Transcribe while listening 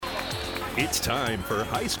It's time for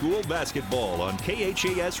high school basketball on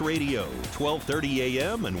KHAS Radio, 1230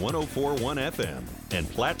 AM and 104.1 FM, and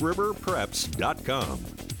PlatteRiverPreps.com.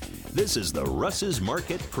 This is the Russ's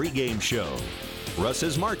Market pregame show.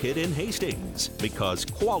 Russ's Market in Hastings, because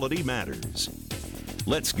quality matters.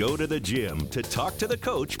 Let's go to the gym to talk to the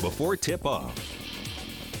coach before tip-off.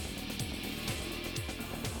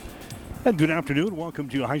 And good afternoon. Welcome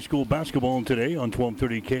to high school basketball today on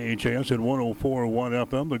 1230 KHAS and 104.1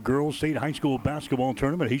 FM. The Girls State High School Basketball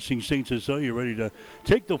Tournament. Hastings St. Cecilia ready to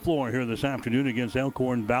take the floor here this afternoon against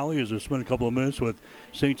Elkhorn Valley as we spend a couple of minutes with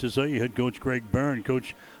St. Cecilia head coach Greg Byrne.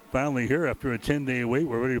 Coach, finally here after a 10-day wait.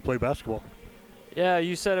 We're ready to play basketball. Yeah,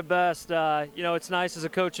 you said it best. It's nice as a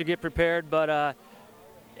coach to get prepared, but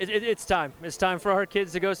it's time. It's time for our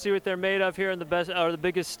kids to go see what they're made of here in the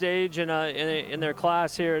biggest stage in their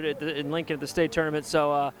class here in Lincoln at the state tournament.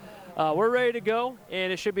 So we're ready to go,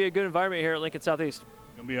 and it should be a good environment here at Lincoln Southeast.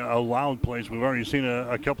 It's going to be a loud place. We've already seen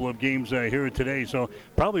a couple of games here today, so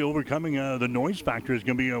probably overcoming the noise factor is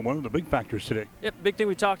going to be one of the big factors today. Yep, big thing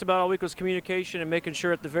we talked about all week was communication and making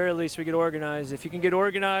sure at the very least we get organized. If you can get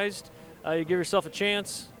organized, you give yourself a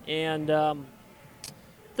chance, and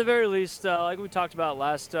at the very least, like we talked about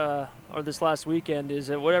this last weekend, is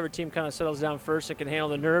that whatever team kind of settles down first and can handle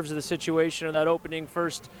the nerves of the situation or that opening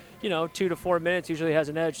first, 2 to 4 minutes usually has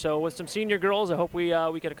an edge. So with some senior girls, I hope we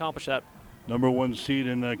can accomplish that. Number one seed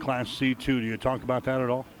in Class C2. Do you talk about that at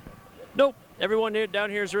all? Nope. Everyone down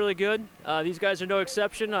here is really good. These guys are no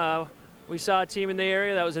exception. We saw a team in the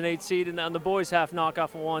area that was an 8 seed, and on the boys' half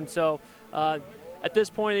knockoff of 1. So at this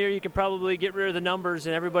point of the year, you can probably get rid of the numbers,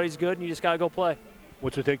 and everybody's good, and you just got to go play.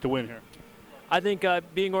 What's it take to win here? I think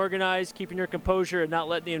being organized, keeping your composure, and not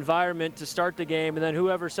letting the environment to start the game, and then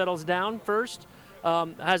whoever settles down first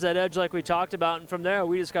has that edge like we talked about. And from there,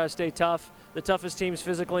 we just got to stay tough. The toughest teams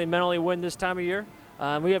physically and mentally win this time of year.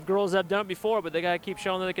 We have girls that have done it before, but they got to keep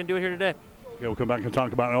showing that they can do it here today. Okay, we'll come back and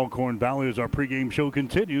talk about Elkhorn Valley as our pregame show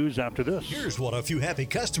continues after this. Here's what a few happy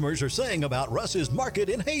customers are saying about Russ's Market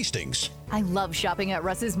in Hastings. I love shopping at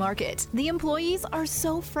Russ's Market. The employees are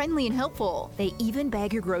so friendly and helpful. They even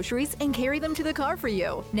bag your groceries and carry them to the car for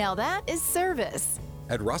you. Now that is service.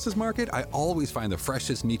 At Russ's Market, I always find the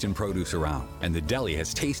freshest meat and produce around, and the deli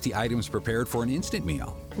has tasty items prepared for an instant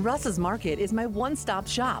meal. Russ's Market is my one-stop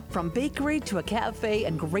shop, from bakery to a cafe,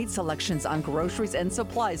 and great selections on groceries and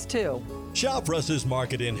supplies too. Shop Russ's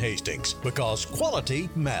Market in Hastings, because quality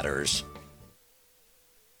matters.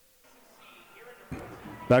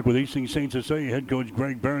 Back with Hastings St. Cecilia head coach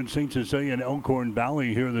Greg Byrne. St. Cecilia and Elkhorn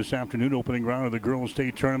Valley here this afternoon, opening round of the Girls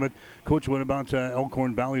State Tournament. Coach, what about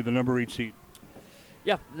Elkhorn Valley, the number 8 seed?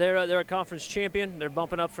 Yeah, they're a conference champion. They're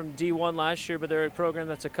bumping up from D1 last year, but they're a program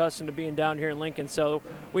that's accustomed to being down here in Lincoln. So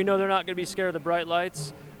we know they're not going to be scared of the bright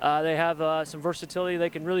lights. They have some versatility. They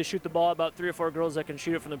can really shoot the ball. About 3 or 4 girls that can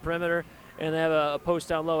shoot it from the perimeter, and they have a post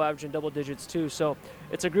down low averaging double digits too. So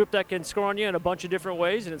it's a group that can score on you in a bunch of different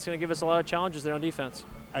ways, and it's going to give us a lot of challenges there on defense.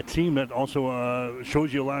 A team that also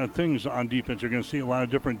shows you a lot of things on defense. You're going to see a lot of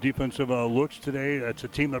different defensive looks today. It's a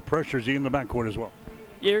team that pressures you in the backcourt as well.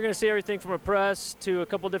 Yeah, you're going to see everything from a press to a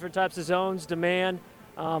couple different types of zones, demand.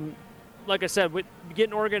 Like I said,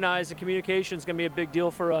 getting organized and communication is going to be a big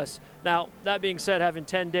deal for us. Now, that being said, having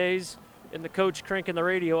 10 days and the coach cranking the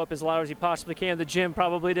radio up as loud as he possibly can, the gym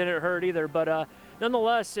probably didn't hurt either. But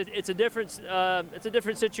nonetheless, it's a different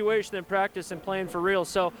situation than practice and playing for real.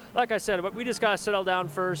 So, like I said, we just got to settle down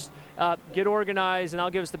first, get organized, and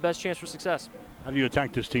that'll give us the best chance for success. How do you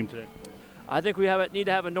attack this team today? I think we need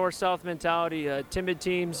to have a north-south mentality. Timid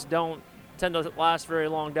teams don't tend to last very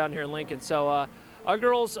long down here in Lincoln. So our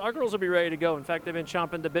girls will be ready to go. In fact, they've been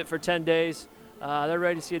chomping the bit for 10 days. They're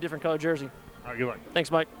ready to see a different color jersey. All right, good luck.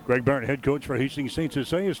 Thanks, Mike. Greg Barrett, head coach for Hastings St.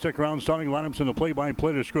 Cecilia. Stick around, starting lineups in the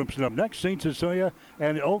play-by-play description up next. St. Cecilia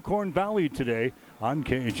and Elkhorn Valley today on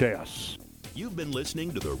KHAS. You've been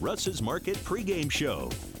listening to the Russ's Market pregame show.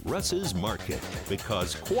 Russ's Market,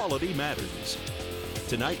 because quality matters.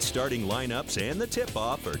 Tonight's starting lineups and the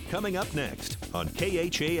tip-off are coming up next on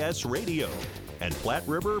KHAS Radio and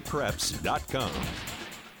PlatteRiverPreps.com.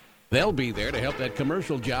 They'll be there to help that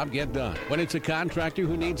commercial job get done. When it's a contractor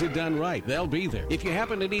who needs it done right, they'll be there. If you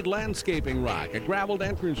happen to need landscaping rock, a graveled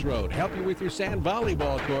entrance road, help you with your sand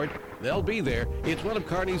volleyball court, they'll be there. It's one of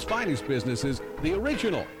Kearney's finest businesses, the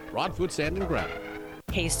original Broadfoot Sand and Gravel.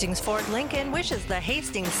 Hastings Ford Lincoln wishes the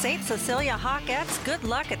Hastings St. Cecilia Hawkettes good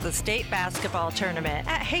luck at the state basketball tournament.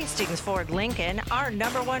 At Hastings Ford Lincoln, our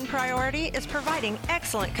number one priority is providing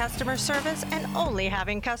excellent customer service and only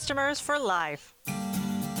having customers for life.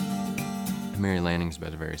 Mary Lanning's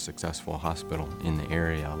been a very successful hospital in the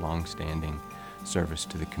area, a long-standing service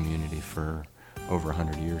to the community for over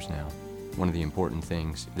 100 years now. One of the important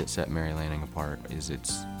things that set Mary Lanning apart is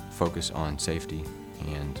its focus on safety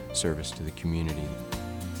and service to the community.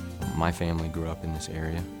 My family grew up in this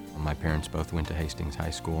area. My parents both went to Hastings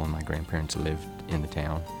High School, and my grandparents lived in the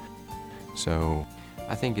town. So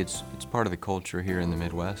I think it's part of the culture here in the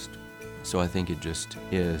Midwest. So I think it just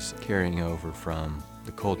is carrying over from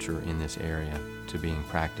the culture in this area to being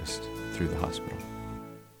practiced through the hospital.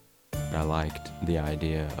 I liked the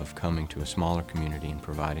idea of coming to a smaller community and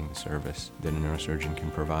providing the service that a neurosurgeon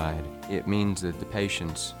can provide. It means that the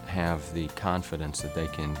patients have the confidence that they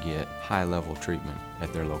can get high-level treatment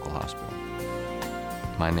at their local hospital.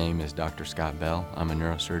 My name is Dr. Scott Bell. I'm a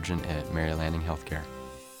neurosurgeon at Mary Lanning Healthcare.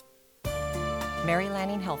 Mary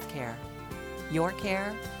Lanning Healthcare. Your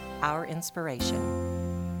care, our inspiration.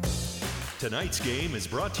 Tonight's game is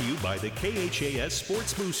brought to you by the KHAS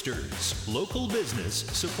Sports Boosters, local business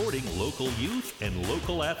supporting local youth and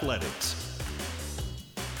local athletics.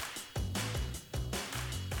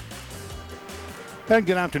 And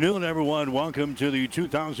good afternoon, everyone. Welcome to the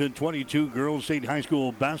 2022 Girls State High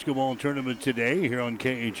School Basketball Tournament today here on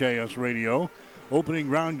KHAS Radio. Opening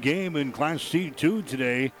round game in Class C2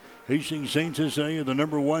 today. Hastings St. Cecilia, the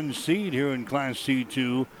number 1 seed here in Class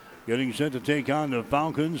C2, getting set to take on the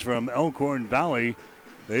Falcons from Elkhorn Valley.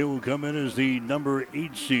 They will come in as the number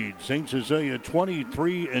 8 seed. St. Cecilia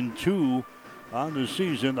 23-2 on the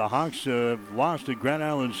season. The Hawks lost to Grand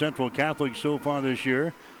Island Central Catholic so far this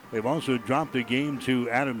year. They've also dropped a game to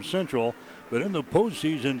Adams Central. But in the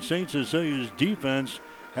postseason, St. Cecilia's defense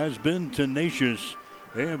has been tenacious.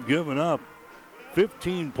 They have given up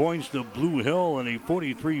 15 points to Blue Hill in a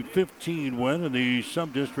 43-15 win in the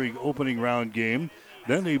sub-district opening round game.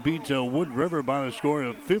 Then they beat Wood River by the score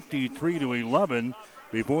of 53-11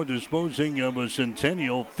 before disposing of a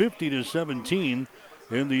Centennial 50-17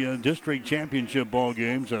 in the district championship ball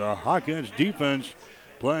games. So the Hawkettes defense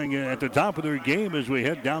playing at the top of their game as we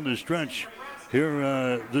head down the stretch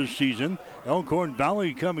here this season. Elkhorn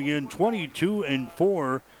Valley coming in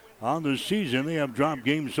 22-4 on the season. They have dropped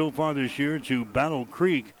games so far this year to Battle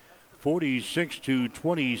Creek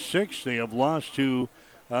 46-26. They have lost to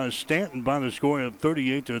Stanton by the score of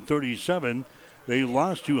 38-37. They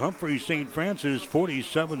lost to Humphrey St. Francis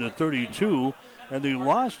 47-32, and they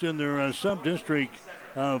lost in their sub-district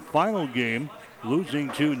final game, losing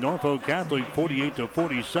to Norfolk Catholic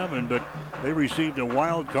 48-47, but they received a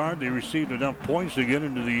wild card. They received enough points to get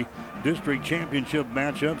into the district championship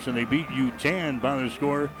matchups, and they beat UTAN by the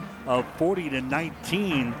score of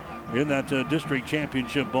 40-19 in that district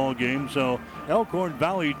championship ball game. So Elkhorn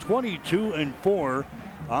Valley 22-4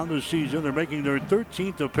 on the season. They're making their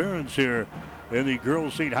 13th appearance here in the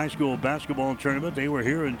Girls State High School Basketball Tournament. They were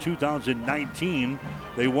here in 2019.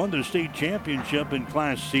 They won the state championship in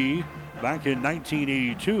Class C back in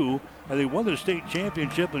 1982, and they won the state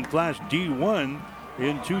championship in Class D1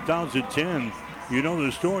 in 2010. You know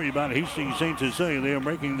the story about Hastings St. Cecilia. They are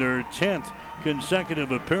making their 10th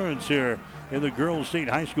consecutive appearance here in the Girls State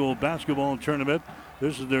High School Basketball Tournament.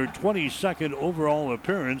 This is their 22nd overall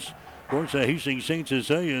appearance. Of course, Hastings St.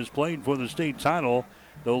 Cecilia has played for the state title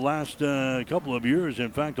the last couple of years.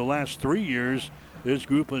 In fact, the last 3 years, this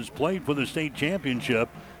group has played for the state championship.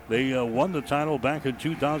 They won the title back in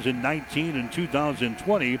 2019 and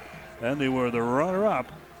 2020, and they were the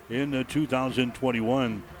runner-up in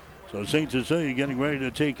 2021. So St. Cecilia getting ready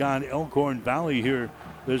to take on Elkhorn Valley here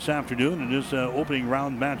this afternoon in this opening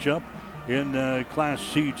round matchup in Class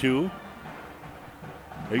C2.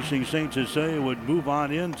 Hastings St. Cecilia would move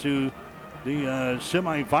on into the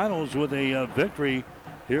semifinals with a victory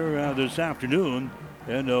here this afternoon.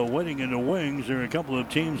 And waiting in the wings, there are a couple of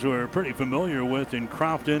teams we're pretty familiar with in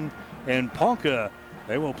Crofton and Ponca.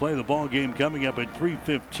 They will play the ball game coming up at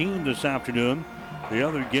 3:15 this afternoon. The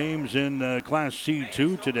other games in Class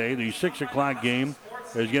C2 today, the 6 o'clock game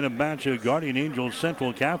is going to match Guardian Angels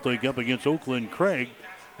Central Catholic up against Oakland Craig.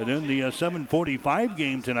 And then the 7:45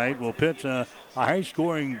 game tonight will pit a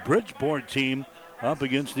high-scoring Bridgeport team up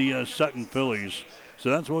against the Sutton Phillies. So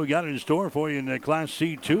that's what we got in store for you in Class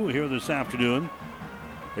C2 here this afternoon.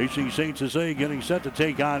 Hastings St. Cecilia getting set to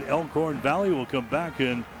take on Elkhorn Valley. We'll come back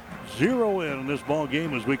and zero in on this ball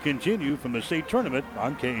game as we continue from the state tournament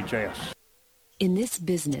on KHAS. In this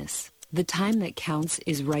business, the time that counts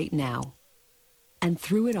is right now. And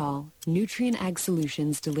through it all, Nutrien Ag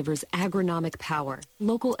Solutions delivers agronomic power,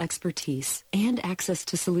 local expertise, and access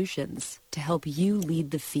to solutions to help you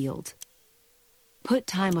lead the field. Put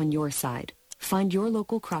time on your side. Find your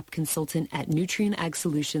local crop consultant at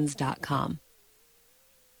nutrienagsolutions.com.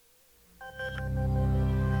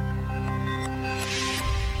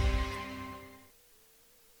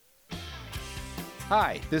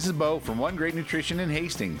 Hi, this is Bo from One Great Nutrition in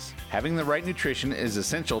Hastings. Having the right nutrition is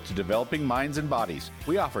essential to developing minds and bodies.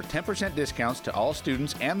 We offer 10% discounts to all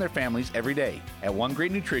students and their families every day. At One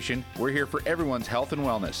Great Nutrition, we're here for everyone's health and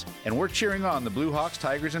wellness, and we're cheering on the Blue Hawks,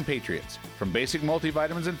 Tigers, and Patriots. From basic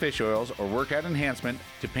multivitamins and fish oils or workout enhancement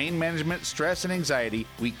to pain management, stress, and anxiety,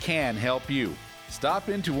 we can help you. Stop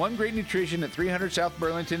into One Great Nutrition at 300 South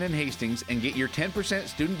Burlington in Hastings and get your 10%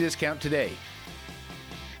 student discount today.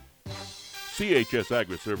 CHS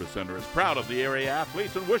Agri-Service Center is proud of the area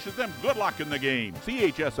athletes and wishes them good luck in the game.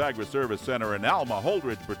 CHS Agri-Service Center in Alma,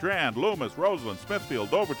 Holdridge, Bertrand, Loomis, Roseland,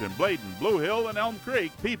 Smithfield, Overton, Bladen, Blue Hill, and Elm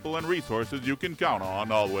Creek. People and resources you can count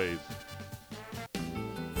on always.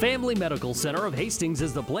 Family Medical Center of Hastings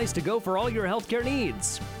is the place to go for all your healthcare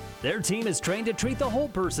needs. Their team is trained to treat the whole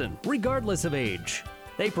person, regardless of age.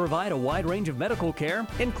 They provide a wide range of medical care,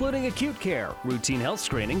 including acute care, routine health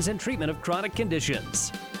screenings, and treatment of chronic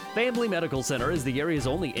conditions. Family Medical Center is the area's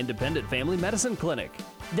only independent family medicine clinic.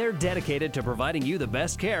 They're dedicated to providing you the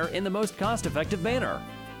best care in the most cost-effective manner.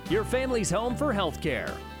 Your family's home for health care.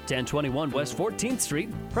 1021 West 14th Street,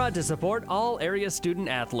 proud to support all area student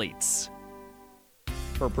athletes.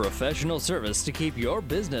 For professional service to keep your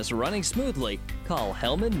business running smoothly, call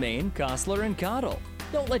Hellman, Maine, Kostler, and Cottle.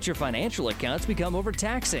 Don't let your financial accounts become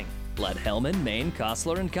overtaxing. Let Hellman, Maine,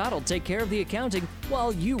 Kostler, and Cottle take care of the accounting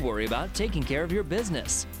while you worry about taking care of your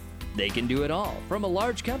business. They can do it all, from a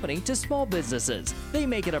large company to small businesses. They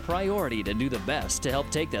make it a priority to do the best to help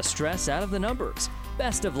take the stress out of the numbers.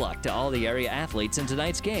 Best of luck to all the area athletes in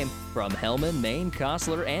tonight's game from Hellman, Maine,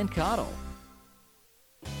 Kostler, and Cottle.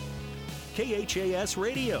 KHAS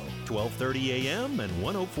Radio, 1230 AM and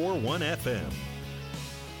 104.1 FM.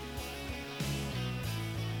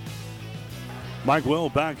 Mike Will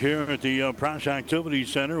back here at the Press Activity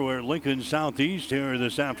Center. We're at Lincoln Southeast here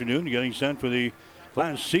this afternoon, getting set for the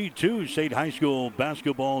Class C2 State High School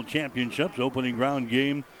Basketball Championships. Opening round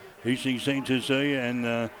game, Hastings St. Cecilia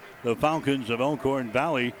and the Falcons of Elkhorn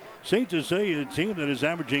Valley. St. Cecilia, a team that is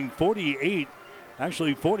averaging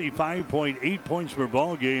 45.8 points per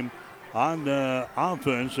ball game on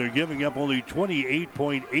offense. They're giving up only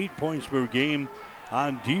 28.8 points per game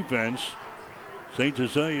on defense. St.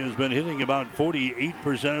 Cecilia has been hitting about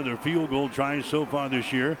 48% of their field goal tries so far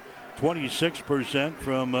this year. 26%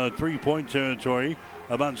 from three-point territory,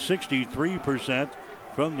 about 63%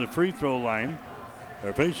 from the free throw line.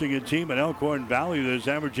 They're facing a team at Elkhorn Valley that is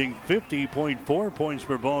averaging 50.4 points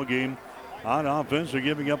per ball game on offense. They're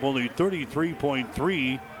giving up only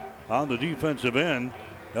 33.3 on the defensive end.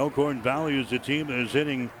 Elkhorn Valley is a team that is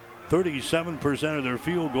hitting 37% of their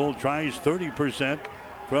field goal tries, 30%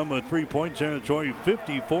 from a three-point territory,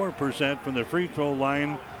 54% from the free throw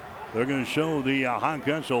line. They're going to show the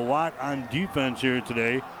Hawkeyes a lot on defense here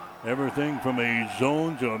today. Everything from a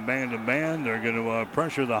zone to a man-to-man. They're going to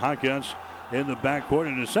pressure the Hawkeyes in the backcourt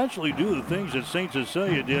and essentially do the things that St.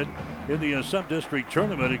 Cecilia did in the sub-district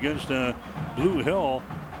tournament against Blue Hill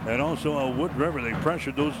and also Wood River. They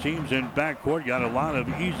pressured those teams in backcourt, got a lot of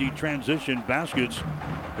easy transition baskets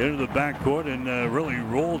into the backcourt and really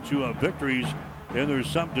rolled to victories in their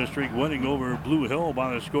sub-district, winning over Blue Hill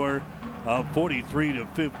by a score of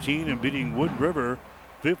 43-15 and beating Wood River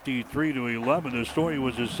 53-11. The story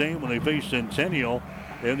was the same when they faced Centennial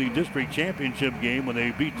in the district championship game when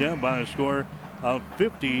they beat them by a score of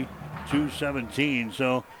 50-17.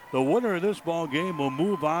 So the winner of this ball game will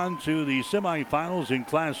move on to the semifinals in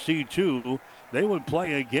Class C2. They would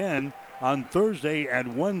play again on Thursday at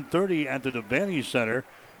 1:30 at the Devaney Center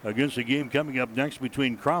against a game coming up next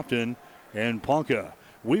between Crofton and Ponca.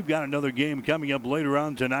 We've got another game coming up later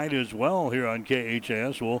on tonight as well here on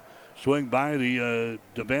KHAS. We'll swing by the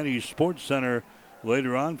Devaney Sports Center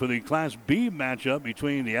later on for the Class B matchup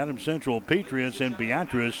between the Adams Central Patriots and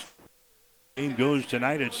Beatrice. Game goes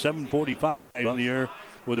tonight at 7:45 on the air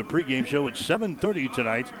with a pregame show at 7:30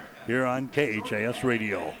 tonight here on KHAS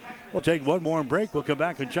Radio. We'll take one more break. We'll come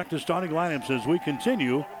back and check the starting lineups as we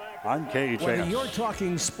continue on KHAS. Whether you're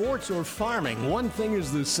talking sports or farming, one thing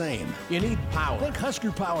is the same. You need power. Think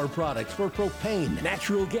Husker Power products for propane,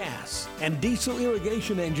 natural gas, and diesel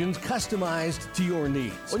irrigation engines customized to your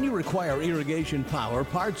needs. When you require irrigation power,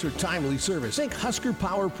 parts, or timely service, think Husker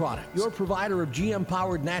Power products, your provider of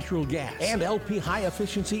GM-powered natural gas and LP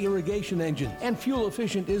high-efficiency irrigation engines and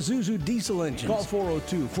fuel-efficient Isuzu diesel engines. Call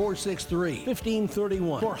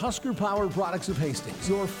 402-463-1531 for Husker Power products of Hastings,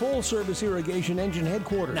 your full-service irrigation engine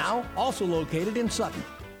headquarters. Now also located in Sutton.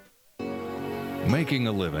 Making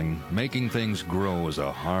a living, making things grow is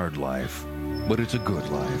a hard life, but it's a good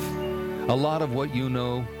life. A lot of what you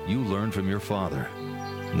know, you learned from your father.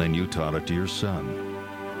 And then you taught it to your son.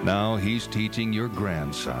 Now he's teaching your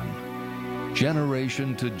grandson.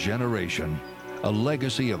 generation to generation, a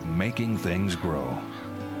legacy of making things grow.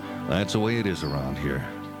 That's the way it is around here.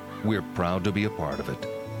 We're proud to be a part of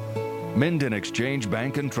it. Minden Exchange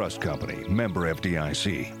Bank and Trust Company, member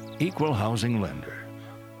FDIC, equal housing lender.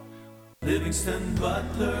 Livingston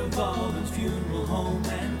Butler Volvin Funeral Home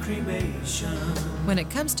and Cremation. When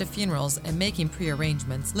it comes to funerals and making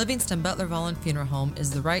pre-arrangements, Livingston Butler Volvin Funeral Home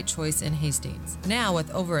is the right choice in Hastings. Now,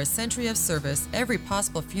 with over a century of service, every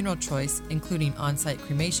possible funeral choice, including on-site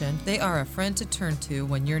cremation, they are a friend to turn to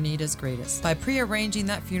when your need is greatest. By pre-arranging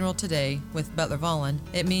that funeral today with Butler Volvin,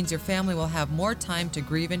 it means your family will have more time to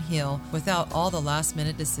grieve and heal without all the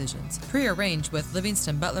last-minute decisions. Pre-arrange with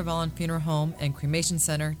Livingston Butler Volvin Funeral Home and Cremation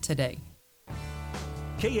Center today.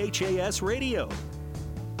 KHAS Radio.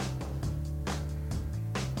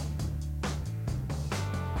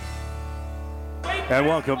 And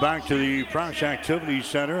welcome back to the Prosh Activities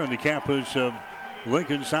Center on the campus of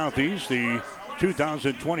Lincoln Southeast, the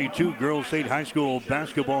 2022 Girls State High School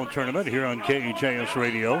Basketball Tournament here on KHAS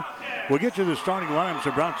Radio. We'll get to the starting lineups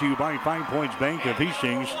are brought to you by 5 Points Bank of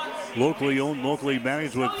Hastings. Locally owned, locally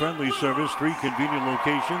managed with friendly service, 3 convenient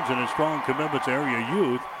locations, and a strong commitment to area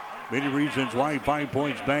youth. Many reasons why 5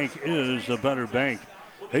 Points Bank is the better bank.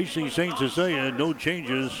 Hastings St. Cecilia, no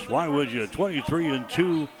changes. Why would you?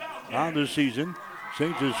 23-2 on the season.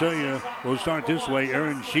 St. Cecilia will start this way.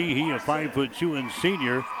 Aaron Sheehy, a 5'2" and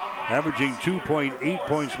senior, averaging 2.8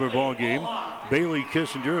 points per ball game. Bailey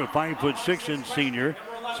Kissinger, a 5'6" and senior.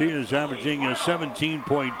 She is averaging a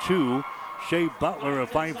 17.2. Shea Butler, a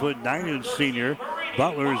 5'9" and senior.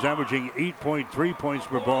 Butler is averaging 8.3 points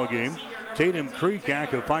per ball game. Tatum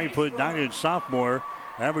Kreekak, a 5'9" and sophomore,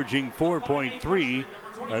 averaging 4.3.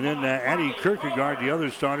 And then Addie Kierkegaard, the other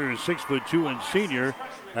starter, is 6'2" and senior,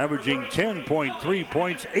 averaging 10.3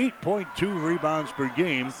 points, 8.2 rebounds per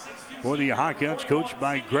game for the Hawkettes, coached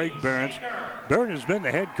by Greg Barrett. Barrett has been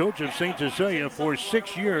the head coach of St. Cecilia for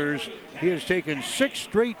 6 years. He has taken 6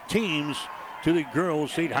 straight teams to the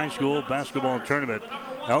Girls State High School Basketball Tournament.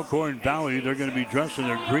 Elkhorn Valley, they're going to be dressed in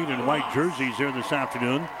their green and white jerseys here this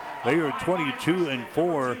afternoon. They are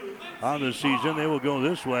 22-4 on the season. They will go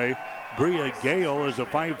this way. Bria Gale is a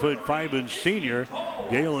 5'5" and senior.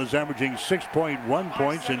 Gale is averaging 6.1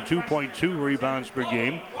 points and 2.2 rebounds per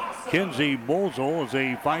game. Kinsey Mosel is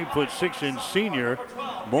a 5'6" and senior.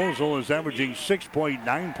 Mosel is averaging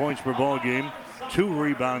 6.9 points per ball game, 2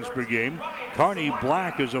 rebounds per game. Carney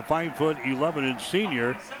Black is a 5'11" and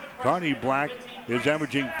senior. Carney Black is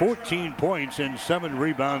averaging 14 points and 7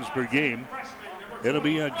 rebounds per game. It'll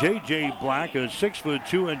be a J.J. Black, a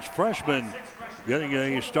 6'2" freshman, getting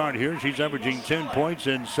a start here. She's averaging 10 points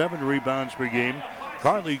and 7 rebounds per game.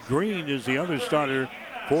 Carly Green is the other starter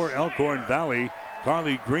for Elkhorn Valley.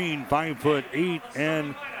 Carly Green, 5'8"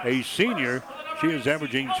 and a senior. She is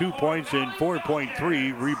averaging 2 points and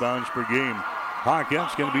 4.3 rebounds per game.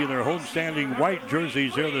 Hawkettes going to be in their homestanding white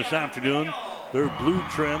jerseys here this afternoon. Their blue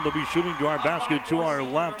trim. They'll be shooting to our basket to our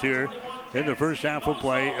left here in the first half of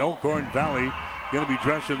play. Elkhorn Valley going to be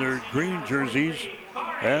dressed in their green jerseys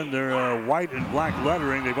and their white and black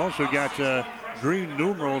lettering. They've also got green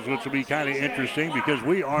numerals, which will be kind of interesting because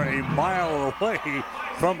we are a mile away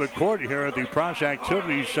from the court here at the Prosh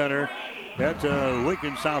Activities Center at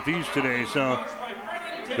Lincoln Southeast today. So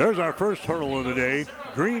there's our first hurdle of the day.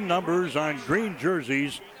 Green numbers on green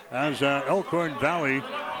jerseys as Elkhorn Valley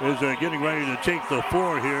is getting ready to take the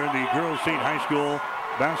floor here in the Girls State High School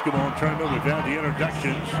Basketball Tournament. We've had the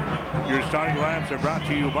introductions. Your starting lineups are brought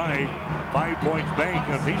to you by 5 Points Bank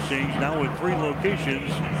of Hastings, now with 3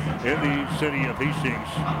 locations in the city of Hastings.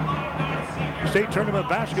 State Tournament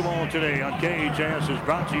basketball today on KHAS is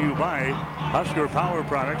brought to you by Husker Power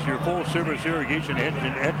Products, your full-service irrigation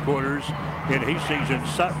engine headquarters in Hastings and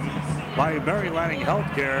Sutton. By Mary Lanning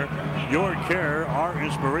Healthcare, your care, our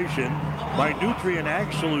inspiration. By Nutrien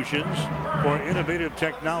Ag Solutions, for innovative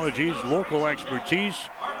technologies, local expertise,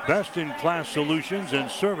 best-in-class solutions,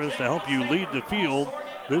 and service to help you lead the field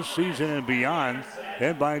this season and beyond.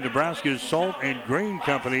 And by Nebraska's Salt and Grain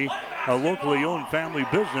Company, a locally owned family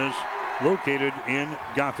business located in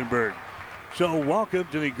Gothenburg. So welcome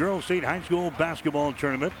to the Girls State High School Basketball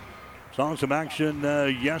Tournament. Saw some action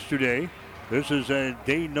yesterday. This is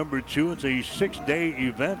day number 2. It's a 6-day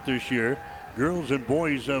event this year. Girls and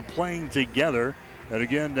boys playing together. And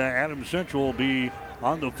again, Adams Central will be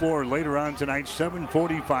on the floor later on tonight,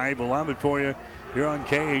 7:45. We'll have it for you here on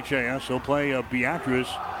KHAS. They'll play Beatrice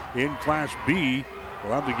in Class B.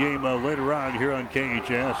 We'll have the game later on here on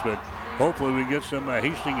KHAS. But hopefully we get some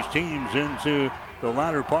Hastings teams into the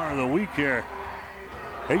latter part of the week here.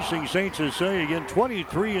 Hastings St. Cecilia again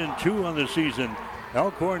 23-2 on the season.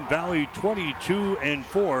 Elkhorn Valley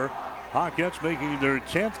 22-4. Hawkettes making their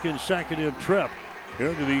 10th consecutive trip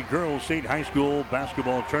here to the Girls State High School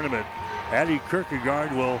Basketball Tournament. Addie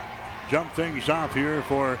Kierkegaard will jump things off here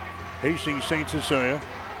for Hastings St. Cecilia.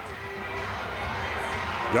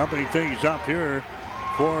 Jumping things up here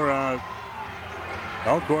for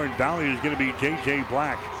Elkhorn Valley is going to be J.J.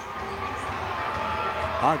 Black.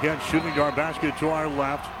 Hawkettes shooting to our basket to our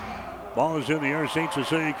left. Ball is in the air. St.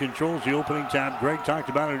 Cecilia controls the opening tap. Greg talked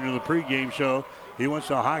about it in the pregame show. He wants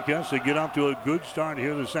the Hawkettes to get off to a good start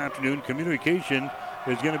here this afternoon. Communication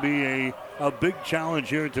is going to be a big challenge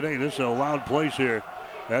here today. This is a loud place here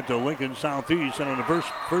at the Lincoln Southeast. And on the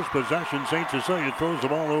first possession, St. Cecilia throws the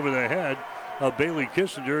ball over the head of Bailey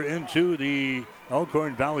Kissinger into the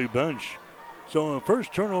Elkhorn Valley bench. So the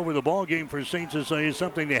first turnover of the ball game for St. Cecilia is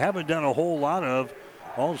something they haven't done a whole lot of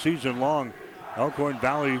all season long. Elkhorn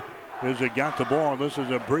Valley has got the ball. This is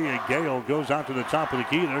a Bria Gale. Goes out to the top of the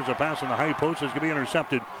key. There's a pass on the high post. It's going to be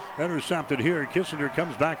intercepted. Intercepted here. Kissinger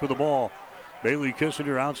comes back with the ball. Bailey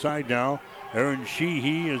Kissinger outside now. Aaron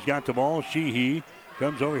Sheehy has got the ball. Sheehy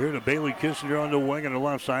comes over here to Bailey Kissinger on the wing on the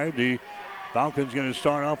left side. The Falcons going to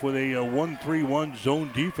start off with a 1-3-1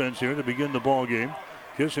 zone defense here to begin the ball game.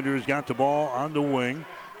 Kissinger's got the ball on the wing.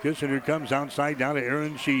 Kissinger comes outside down to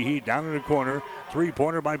Aaron Sheehy. Down in the corner.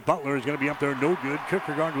 Three-pointer by Butler is going to be up there. No good.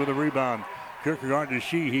 Kierkegaard with a rebound. Kierkegaard to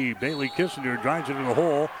Sheehy. Bailey Kissinger drives it in the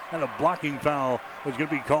hole. And a blocking foul is going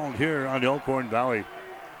to be called here on Elkhorn Valley.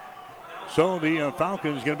 So the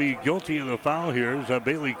Falcons going to be guilty of the foul here as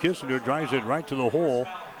Bailey Kissinger drives it right to the hole.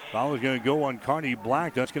 Foul is going to go on Carney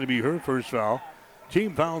Black. That's going to be her first foul.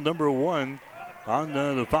 Team foul number 1 on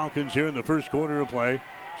the Falcons here in the first quarter of play.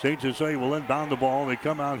 St. Cecilia will inbound the ball. They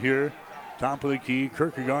come out here, top of the key.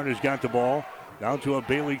 Kierkegaard has got the ball. Down to a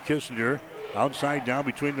Bailey Kissinger. Outside down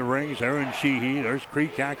between the rings, Aaron Sheehy. There's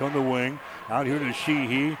Kreekak on the wing. Out here to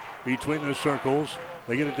Sheehy between the circles.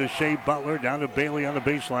 They get it to Shea Butler. Down to Bailey on the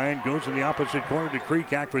baseline. Goes in the opposite corner to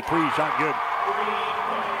Kreekak for three. Shot good.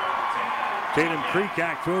 Tatum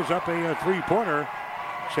Kreekak throws up a three-pointer.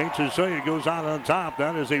 St. Cecilia goes out on top.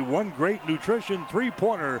 That is a One Great Nutrition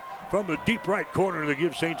three-pointer from the deep right corner to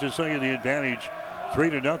give St. Cecilia the advantage.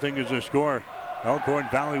 3-0 is the score. Elkhorn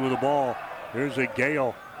Valley with the ball. Here's a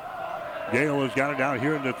Gale. Gale has got it down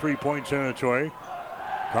here in the three-point territory.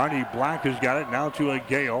 Carney Black has got it now to a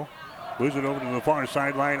Gale. Moves it over to the far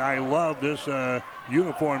sideline. I love this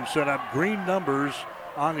uniform setup. Green numbers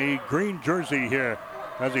on a green jersey here.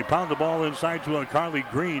 As they pound the ball inside to a Carly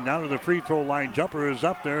Green. Now to the free throw line. Jumper is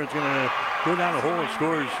up there. It's going to go down the hole and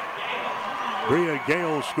scores. Bria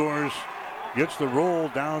Gale scores. Gets the roll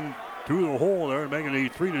down through the hole there, making a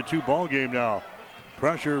 3-2 ball game now.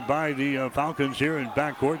 Pressure by the Falcons here in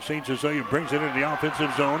backcourt. St. Cecilia brings it into the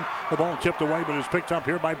offensive zone. The ball tipped away, but is picked up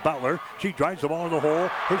here by Butler. She drives the ball in the hole.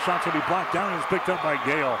 Her shot's going to be blocked down and is picked up by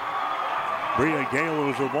Gale. Bria Gale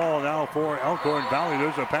loses the ball now for Elkhorn Valley.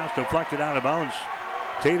 There's a pass deflected out of bounds.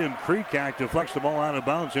 Tatum Kreekak deflects the ball out of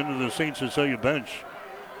bounds into the St. Cecilia bench.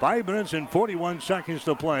 5 minutes and 41 seconds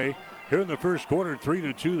to play here in the first quarter.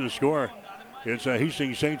 3-2 the score. It's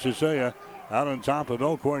Hastings St. Cecilia out on top of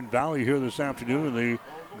Elkhorn Valley here this afternoon in the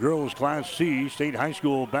girls Class C State High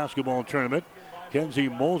School Basketball Tournament. Kenzie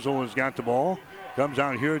Mosel has got the ball. Comes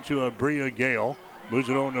out here to Bria Gale. Moves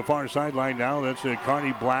it over to the far sideline now. That's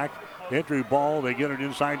Carney Black. Entry ball. They get it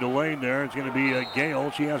inside the lane there. It's going to be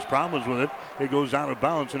Gale. She has problems with it. It goes out of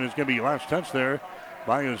bounds, and it's going to be last touch there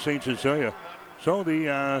by St. Cecilia. So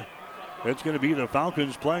it's going to be the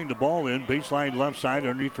Falcons playing the ball in. Baseline left side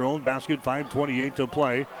underneath their own basket. 5:28 to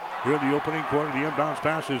play. Here in the opening quarter, the inbounds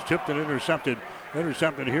pass is tipped and intercepted.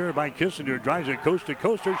 Intercepted here by Kissinger. Drives it coast to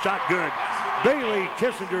coast. Her shot good. Bailey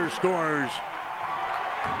Kissinger scores.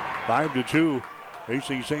 5-2.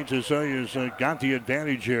 Hastings St. Cecilia's got the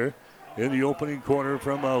advantage here in the opening quarter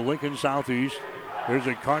from Lincoln Southeast. There's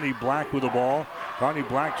a Carney Black with the ball. Carney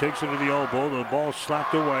Black takes it to the elbow. The ball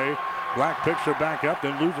slapped away. Black picks her back up,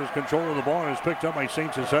 then loses control of the ball and is picked up by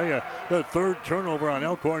St. Cecilia. The third turnover on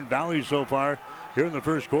Elkhorn Valley so far here in the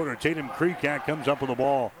first quarter. Tatum Kreekak comes up with the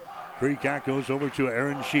ball. Kreekak goes over to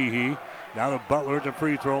Aaron Sheehy. Now to Butler at the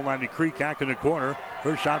free throw line to Kreekak in the corner.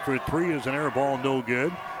 Her shot for three is an air ball, no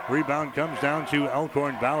good. Rebound comes down to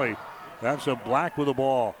Elkhorn Valley. That's a Black with the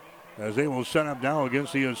ball, as they will set up now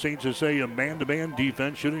against the St. Cecilia man-to-man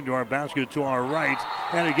defense, shooting to our basket to our right.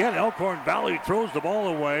 And again, Elkhorn Valley throws the ball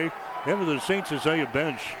away into the St. Cecilia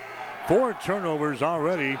bench. 4 turnovers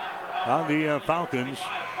already on the Falcons.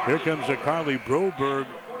 Here comes Carly Broberg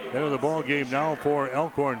into the ball game now for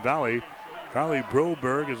Elkhorn Valley. Carly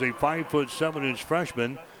Broberg is a 5'7"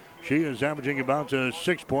 freshman. She is averaging about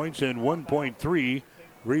 6 points and 1.3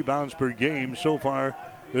 rebounds per game so far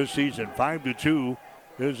this season. 5-2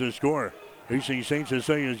 is the score. Hastings St.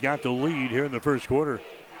 Cecilia's got the lead here in the first quarter.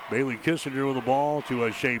 Bailey Kissinger with the ball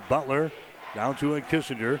to Shea Butler. Down to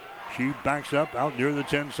Kissinger. She backs up out near the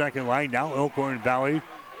 10-second line. Now Elkhorn Valley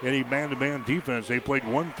in a man-to-man defense. They played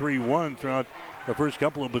 1-3-1 throughout the first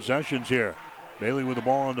couple of possessions here. Bailey with the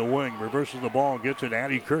ball on the wing. Reverses the ball. Gets it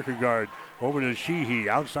Addie Kierkegaard. Over to Sheehy.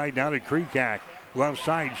 Outside down to Kreekak. Left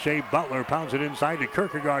side, Shea Butler pounds it inside to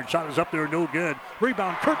Kierkegaard. Shot is up there, no good.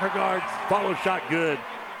 Rebound, Kierkegaard. Follow shot, good.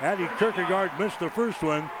 Addie Kierkegaard missed the first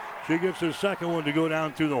one. She gets the second one to go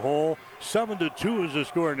down through the hole. 7-2 is the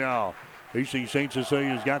score now. Hastings St.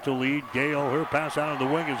 Cecilia's got the lead. Gale, her pass out of the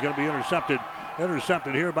wing is going to be intercepted.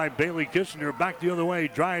 Intercepted here by Bailey Kissinger. Back the other way.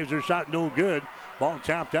 Drives her shot, no good. Ball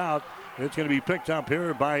tapped out. It's going to be picked up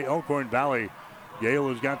here by Elkhorn Valley. Gale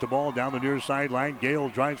has got the ball down the near sideline. Gale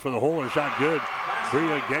drives for the hole. Her shot good.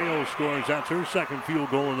 Bria Gale scores. That's her second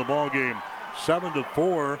field goal in the ball game.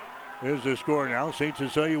 7-4 is the score now. St.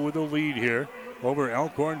 Cecilia with the lead here over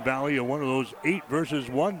Elkhorn Valley in one of those 8 versus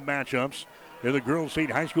 1 matchups in the Girls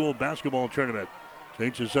State High School basketball tournament.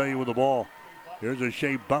 St. Cecilia with the ball. Here's a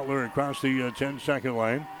Shea Butler across the 10-second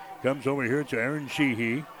line. Comes over here to Aaron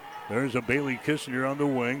Sheehy. There's a Bailey Kissinger on the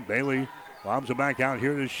wing. Bailey lobs it back out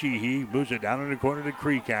here to Sheehy. Moves it down in the corner to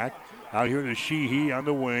Kreekak. Out here to Sheehy on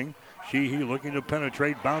the wing. Sheehy looking to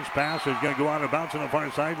penetrate. Bounce pass is going to go out of bounds on the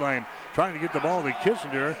far sideline. Trying to get the ball to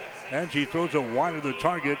Kissinger. And she throws it wide of the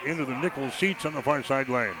target into the nickel seats on the far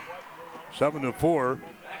sideline. 7-4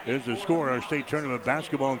 is the score. Our state tournament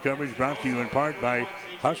basketball coverage brought to you in part by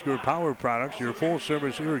Husker Power Products, your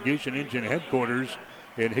full-service irrigation engine headquarters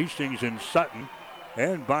in Hastings and Sutton.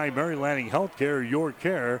 And by Mary Lanning Healthcare, your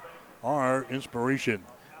care, our inspiration.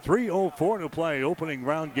 3:04 to play. Opening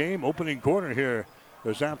round game, opening quarter here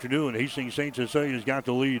this afternoon. Hastings St. Cecilia's got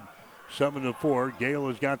the lead 7-4. Gale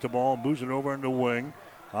has got the ball, moves it over on the wing.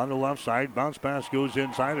 On the left side, bounce pass goes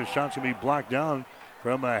inside. A shot's going to be blocked down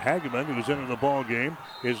from Hageman, who's into the ball game.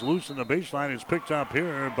 Is loose in the baseline. It's picked up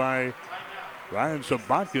here by Ryan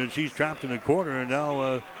Sabatka. She's trapped in the corner, and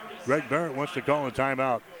now Greg Barrett wants to call a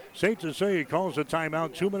timeout. St. Cecilia calls a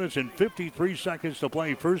timeout. 2 minutes and 53 seconds to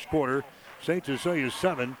play first quarter. St. Cecilia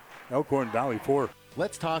 7, Elkhorn Valley 4.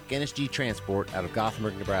 Let's talk NSG Transport out of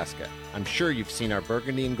Gothenburg, Nebraska. I'm sure you've seen our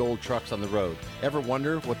burgundy and gold trucks on the road. Ever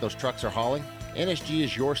wonder what those trucks are hauling? NSG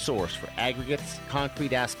is your source for aggregates,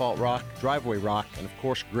 concrete, asphalt rock, driveway rock, and of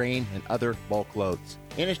course grain and other bulk loads.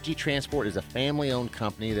 NSG Transport is a family-owned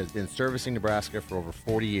company that has been servicing Nebraska for over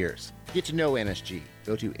 40 years. Get to know NSG.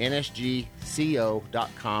 Go to nsgco.com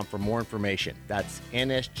for more information. That's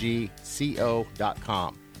nsgco.com.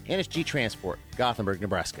 NSG Transport, Gothenburg,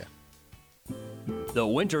 Nebraska. The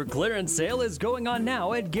winter clearance sale is going on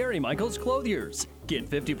now at Gary Michaels Clothiers. Get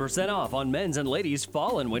 50% off on men's and ladies'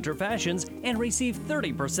 fall and winter fashions and receive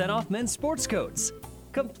 30% off men's sports coats.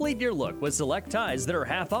 Complete your look with select ties that are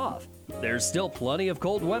half off. There's still plenty of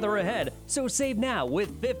cold weather ahead, so save now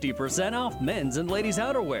with 50% off men's and ladies'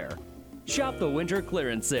 outerwear. Shop the winter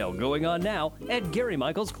clearance sale going on now at Gary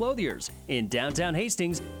Michaels Clothiers in downtown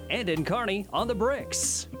Hastings and in Kearney on the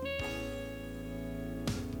Bricks.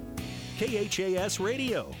 KHAS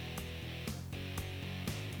Radio.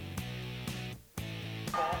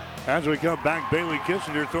 As we come back, Bailey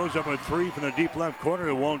Kissinger throws up a three from the deep left corner.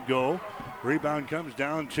 It won't go. Rebound comes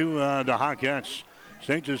down to the Hawkettes.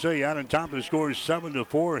 St. Cecilia out on top. The score is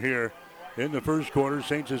 7-4 here in the first quarter.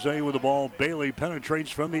 St. Cecilia with the ball. Bailey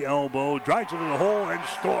penetrates from the elbow, drives into the hole, and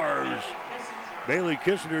scores. Bailey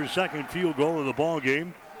Kissinger's second field goal of the ball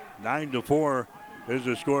game. 9-4 is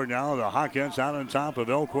the score now. The Hawkettes out on top of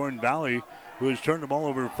Elkhorn Valley, who has turned the ball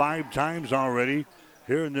over 5 times already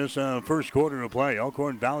here in this first quarter of play.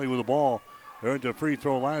 Elkhorn Valley with the ball. They're at the free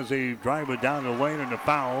throw line as they drive it down the lane, and the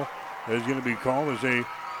foul is going to be called as they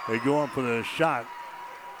go up for the shot.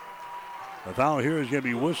 The foul here is going to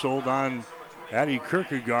be whistled on Addie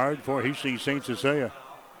Kierkegaard for Hastings St. Cecilia.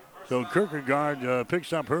 So Kierkegaard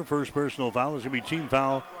picks up her first personal foul. It's going to be team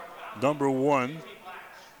foul number 1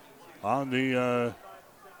 on the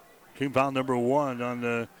team foul number 1 on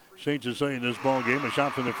the St. Cecilia in this ball game. A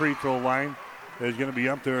shot from the free throw line is going to be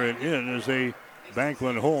up there and in as they bank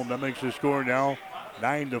one home. That makes the score now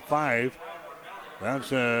 9-5. That's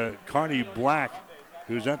Carney Black,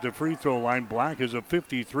 who's at the free throw line. Black is a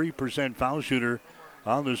 53% foul shooter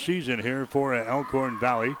on the season here for Elkhorn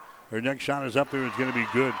Valley. Her next shot is up there. It's going to be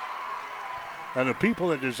good. And the people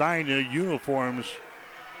that designed the uniforms,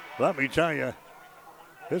 let me tell you,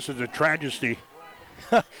 this is a tragedy.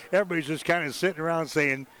 Everybody's just kind of sitting around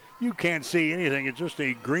saying, you can't see anything. It's just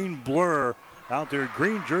a green blur out there.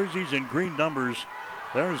 Green jerseys and green numbers.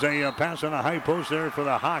 There's a pass on a high post there for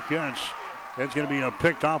the Hawkettes. It's going to be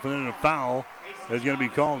picked off and then a foul is going to be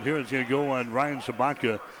called here. It's going to go on Ryan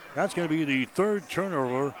Sabatka. That's going to be the third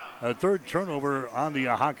turnover on the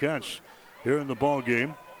Hawkettes here in the ball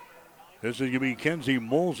game. This is going to be Kenzie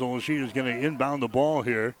Mosel. She is going to inbound the ball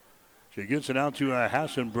here. She gets it out to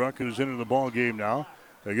Hassenbrook, who's into the ball game now.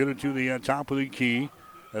 They get it to the top of the key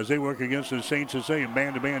as they work against the St. Cecilia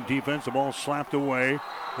man-to-man defense. The ball slapped away.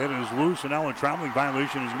 It is loose, and now a traveling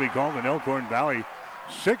violation is going to be called in Elkhorn Valley.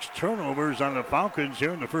 6 turnovers on the Falcons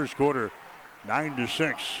here in the first quarter.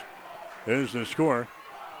 9-6 is the score.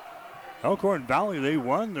 Elkhorn Valley, they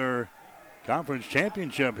won their conference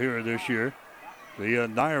championship here this year. The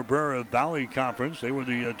Niobrara Valley Conference. They were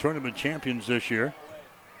the tournament champions this year.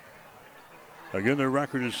 Again, their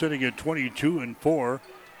record is sitting at 22-4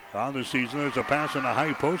 on the season. There's a pass in the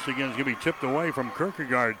high post again. It's going to be tipped away from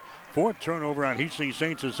Kierkegaard. 4th turnover on Hastings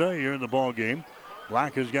St. Cecilia here in the ball game.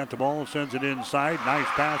 Black has got the ball, sends it inside. Nice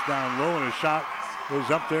pass down low, and a shot is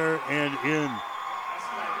up there and in.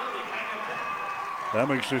 That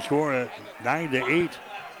makes the score at 9-8.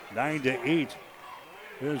 9-8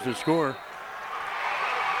 is the score.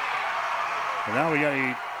 And now we got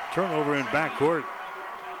a turnover in backcourt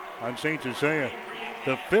on St. Cecilia.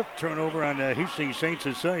 The 5th turnover on Hastings St.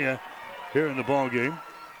 Cecilia here in the ball game.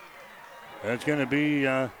 That's going to be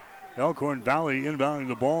Elkhorn Valley inbounding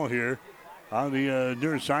the ball here on the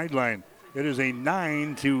near sideline. It is a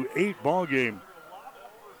 9-8 ball game.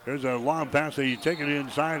 There's a long pass that he's taking it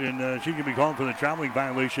inside, and she can be called for the traveling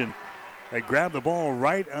violation. They grabbed the ball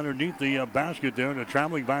right underneath the basket there, and the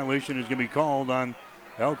traveling violation is going to be called on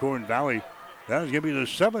Elkhorn Valley. That is going to be the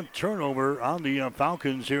 7th turnover on the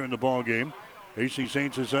Falcons here in the ball game. Hastings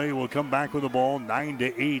St. Cecilia will come back with the ball.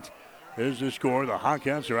 9-8 is the score. The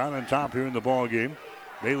Hawkettes are out on top here in the ball game.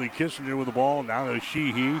 Bailey Kissinger with the ball. Now to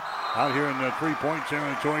Sheehy out here in the three-point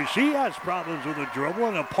territory. She has problems with the dribble,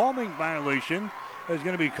 and a palming violation is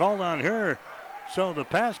going to be called on her. So the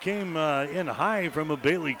pass came in high from a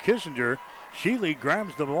Bailey Kissinger. Sheely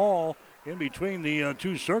grabs the ball in between the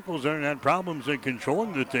 2 circles there and had problems in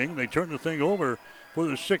controlling the thing. They turned the thing over for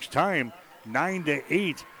the 6th time.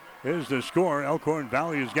 9-8 is the score. Elkhorn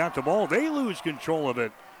Valley has got the ball. They lose control of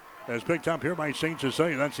it. As picked up here by St.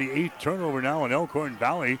 Cecilia. That's the 8th turnover now in Elkhorn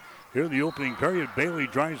Valley. Here in the opening period, Bailey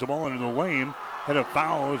drives the ball into the lane, and a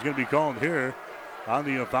foul is going to be called here on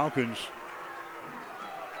the Falcons.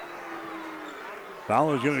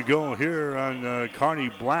 Foul is going to go here on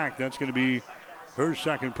Carney Black. That's going to be her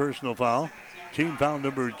 2nd personal foul. Team foul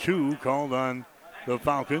number 2 called on the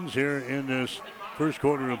Falcons here in this first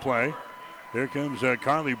quarter of play. Here comes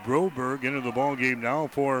Carly Broberg into the ball game now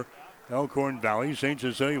for Elkhorn Valley. St.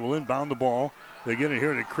 Cecilia will inbound the ball. They get it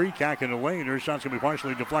here to Kreekak in the lane. Her shot's going to be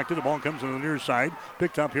partially deflected. The ball comes to the near side.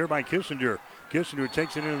 Picked up here by Kissinger. Kissinger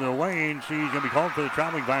takes it into the lane. She's going to be called for the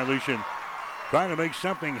traveling violation. Trying to make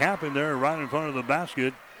something happen there right in front of the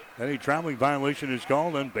basket. And a traveling violation is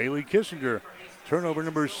called on Bailey Kissinger. Turnover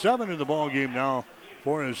number 7 in the ball game now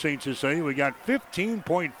for St. Cecilia. We got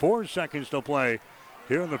 15.4 seconds to play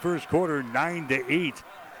here in the first quarter. 9-8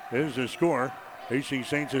 is the score. Hastings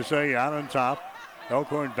St. Cecilia out on top.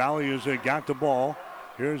 Elkhorn Valley has got the ball.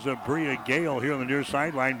 Here's Bria Gale here on the near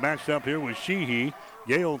sideline. Matched up here with Sheehy.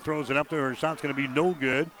 Gale throws it up there. Her shot's going to be no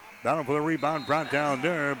good. Battle for the rebound brought down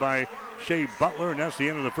there by Shea Butler, and that's the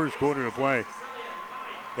end of the first quarter of play.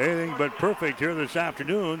 Anything but perfect here this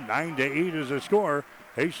afternoon. 9-8 is the score.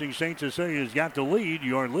 Hastings St. Cecilia has got the lead.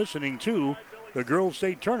 You're listening to the Girls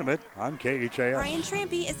State Tournament on KHAS. Ryan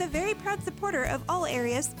Trampy is a very proud supporter of all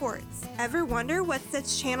area sports. Ever wonder what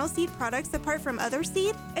sets Channel Seed products apart from other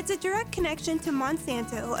seed? It's a direct connection to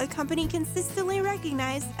Monsanto, a company consistently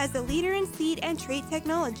recognized as a leader in seed and trait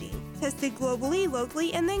technology. Tested globally,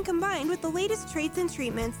 locally, and then combined with the latest traits and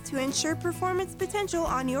treatments to ensure performance potential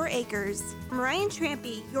on your acres. From Ryan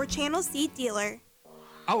Trampy, your Channel Seed dealer.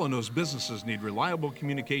 Allo knows businesses need reliable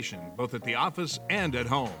communication, both at the office and at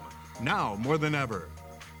home. Now more than ever.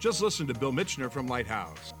 Just listen to Bill Mitchner from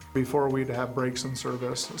Lighthouse. Before we'd have breaks in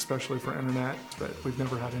service, especially for internet, but we've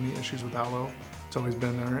never had any issues with Allo. It's always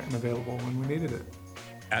been there and available when we needed it.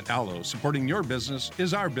 At Allo, supporting your business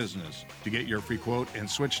is our business. To get your free quote and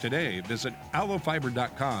switch today, visit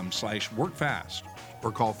allofiber.com/workfast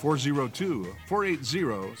or call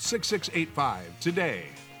 402-480-6685 today.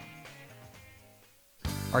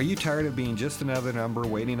 Are you tired of being just another number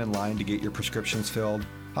waiting in line to get your prescriptions filled?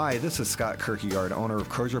 Hi, this is Scott Kierkegaard, owner of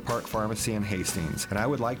Crozier Park Pharmacy in Hastings, and I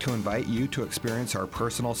would like to invite you to experience our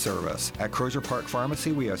personal service. At Crozier Park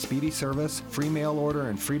Pharmacy, we have speedy service, free mail order,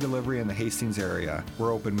 and free delivery in the Hastings area.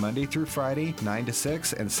 We're open Monday through Friday, 9 to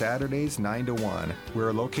 6, and Saturdays, 9 to 1. We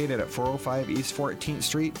are located at 405 East 14th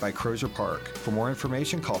Street by Crozier Park. For more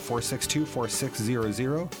information, call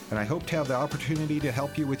 462-4600, and I hope to have the opportunity to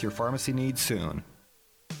help you with your pharmacy needs soon.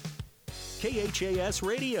 KHAS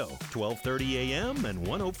Radio, 1230 AM and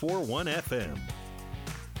 104.1 FM.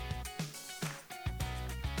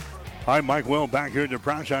 Hi, Mike Well back here at the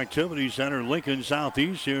Press Activity Center, Lincoln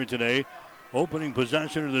Southeast here today. Opening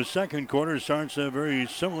possession of the second quarter starts very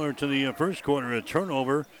similar to the first quarter. A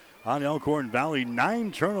turnover on Elkhorn Valley.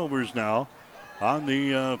 9 turnovers now on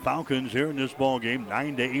the Falcons here in this ball game.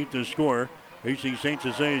 9-8 the score. Hastings St.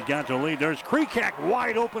 Cecilia's got the lead. There's Kreekak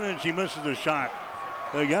wide open, and she misses the shot.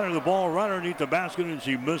 They got her the ball right underneath the basket, and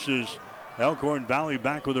she misses. Elkhorn Valley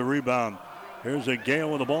back with a rebound. Here's a Gale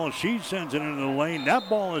with the ball. She sends it into the lane. That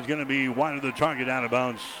ball is going to be wide of the target, out of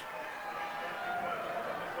bounds.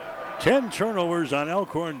 10 turnovers on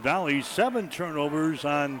Elkhorn Valley, 7 turnovers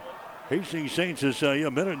on Hastings St. Cecilia.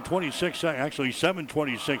 A minute and 26, actually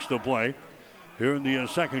 7:26 to play. Here in the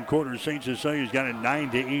second quarter, St. Cecilia's got a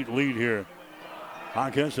 9-8 lead here.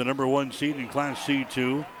 Hawkins, the number 1 seed in Class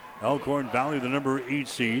C2. Elkhorn Valley, the number 8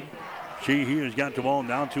 seed. Sheehy has got the ball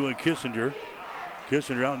down to a Kissinger.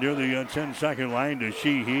 Kissinger out near the 10-second line to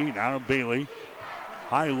Sheehy. Now to Bailey.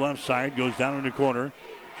 High left side, goes down in the corner.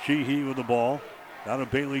 Sheehy with the ball. Down to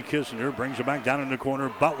Bailey Kissinger. Brings it back down in the corner.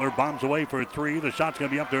 Butler bombs away for 3. The shot's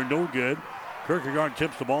going to be up there, no good. Kierkegaard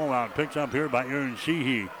tips the ball out. Picked up here by Aaron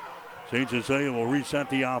Sheehy. St. Cecilia will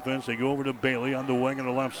reset the offense. They go over to Bailey on the wing on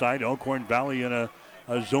the left side. Elkhorn Valley in a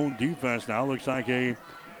zone defense now. Looks like a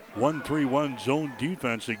 1-3-1 zone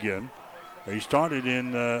defense again. They started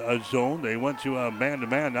in a zone. They went to a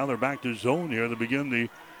man-to-man. Now they're back to zone here to begin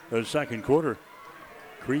the second quarter.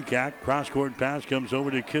 Kreekak, cross-court pass comes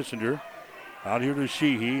over to Kissinger. Out here to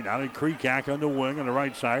Sheehy. Now to Kreekak on the wing on the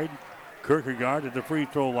right side. Kierkegaard at the free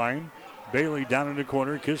throw line. Bailey down in the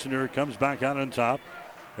corner. Kissinger comes back out on top.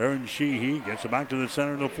 Aaron Sheehy gets it back to the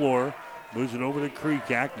center of the floor. Moves it over to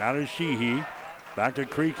Kreekak. Now to Sheehy. Back to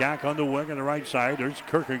Kreekak on the wing on the right side. There's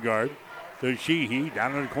Kierkegaard to Sheehy.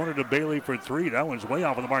 Down in the corner to Bailey for 3. That one's way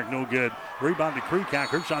off of the mark. No good. Rebound to Kreekak.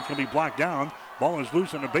 Her shot's going to be blocked down. Ball is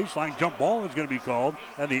loose on the baseline. Jump ball is going to be called.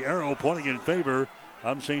 And the arrow pointing in favor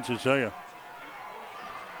of St. Cecilia.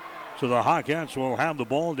 So the Hawkettes will have the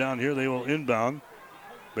ball down here. They will inbound.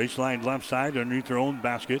 Baseline left side underneath their own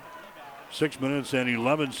basket. 6 minutes and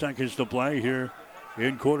 11 seconds to play here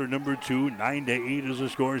in quarter number 2. 9-8 is the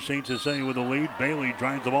score. St. Cecilia with the lead. Bailey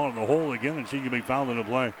drives the ball in the hole again, and she's going to be fouled in the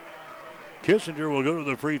play. Kissinger will go to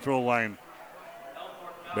the free throw line.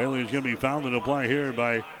 Bailey is going to be fouled in the play here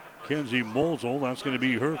by Kenzie Molzel. That's going to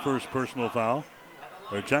be her first personal foul.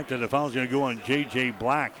 They're checked that the foul is going to go on J.J.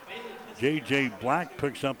 Black. J.J. Black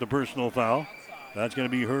picks up the personal foul. That's going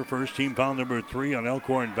to be her first, team foul number 3 on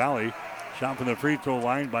Elkhorn Valley. Shot from the free throw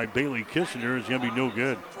line by Bailey Kissinger is going to be no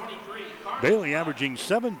good. Bailey averaging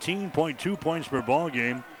 17.2 points per ball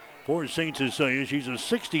game for St. Cecilia. She's a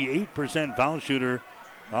 68% foul shooter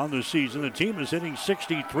on the season. The team is hitting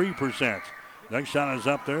 63%. Next shot is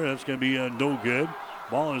up there. That's going to be no good.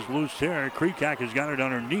 Ball is loose here. Kreekak has got it on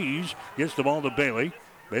her knees. Gets the ball to Bailey.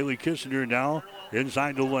 Bailey Kissinger now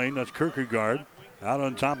inside the lane. That's Kierkegaard. Out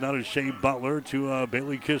on top now to Shea Butler to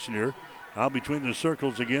Bailey Kissinger. Out between the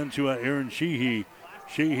circles again to Aaron Sheehy.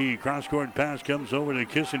 Sheehy, cross-court pass comes over to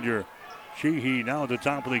Kissinger. Sheehy now at the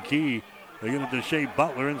top of the key. They get it to Shea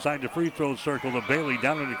Butler inside the free throw circle to Bailey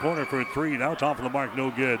down in the corner for 3. Now top of the mark, no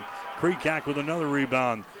good. Kreekak with another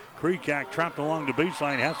rebound. Kreekak trapped along the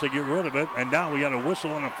baseline, has to get rid of it. And now we got a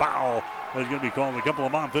whistle and a foul. That's going to be called. A couple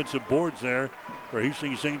of offensive boards there for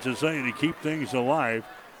Hastings St. Cecilia to keep things alive.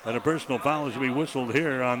 And a personal foul is to be whistled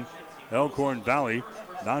here on Elkhorn Valley.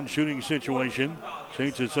 Non-shooting situation.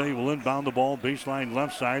 St. Cecilia will inbound the ball baseline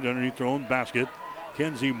left side underneath their own basket.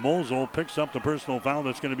 Kenzie Molzel picks up the personal foul.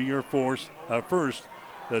 That's going to be your first,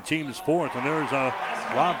 the team's 4th. And there's a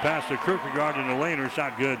lob pass to Kierkegaard in the lane. Her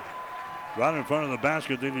shot good. Right in front of the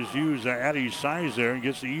basket. They just use Addie's size there and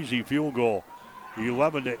gets the easy field goal.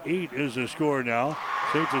 11-8 is the score now.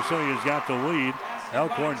 St. Cecilia's got the lead.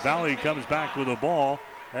 Elkhorn Valley comes back with the ball,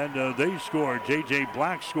 and they score. J.J.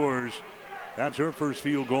 Black scores. That's her first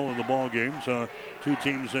field goal in the ball game. So two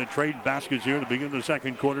teams trade baskets here to begin the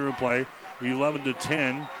second quarter of play.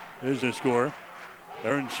 11-10 is the score.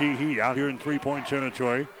 Aaron Sheehy out here in three-point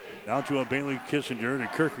territory. Now to a Bailey Kissinger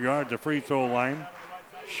to Kierkegaard, the free throw line.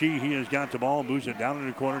 Sheehy has got the ball, moves it down in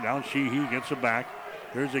the corner. Now Sheehy gets it back.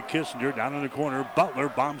 There's a Kissinger down in the corner. Butler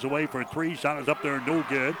bombs away for 3. Shot is up there, no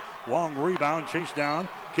good. Long rebound, chased down.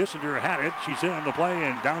 Kissinger had it. She's in on the play,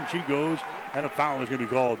 and down she goes. And a foul is going to be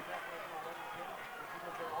called.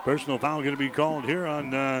 Personal foul going to be called here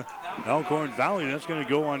on Elkhorn Valley. That's going to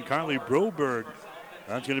go on Carly Broberg.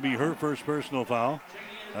 That's going to be her first personal foul.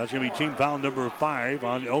 That's going to be team foul number 5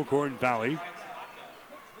 on Elkhorn Valley.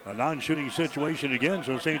 A non-shooting situation again,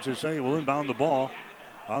 so St. Cecilia will inbound the ball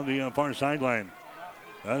on the far sideline.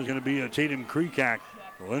 That's going to be Tatum Kreekak.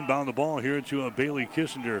 Will inbound the ball here to Bailey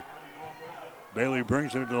Kissinger. Bailey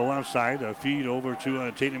brings it to the left side. A feed over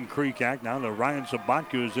to Tatum Kreekak. Now to Ryan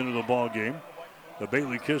Sabatka is into the ball game. The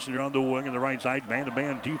Bailey Kissinger on the wing on the right side.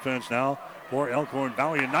 Man-to-man defense now for Elkhorn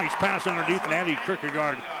Valley. A nice pass underneath, and Addie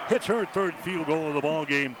Kierkegaard hits her third field goal of the ball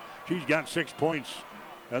game. She's got 6 points.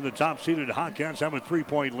 And the top-seeded Hawkeyes have a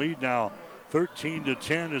 3-point lead now.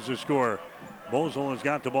 13-10 is the score. Mosel has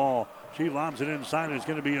got the ball. She lobs it inside. It's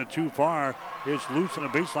going to be too far. It's loose on the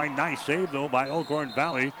baseline. Nice save, though, by Elkhorn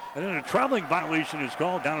Valley. And then a traveling violation is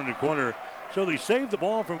called down in the corner. So they saved the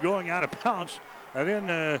ball from going out of bounds. And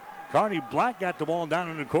then Carney Black got the ball down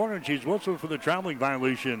in the corner, and she's whistled for the traveling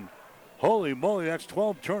violation. Holy moly, that's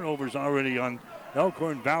 12 turnovers already on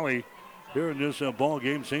Elkhorn Valley here in this ball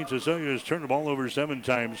game. St. Cecilia has turned the ball over 7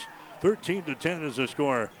 times. 13-10 is the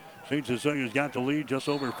score. St. Cecilia's got the lead, just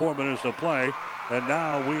over 4 minutes to play. And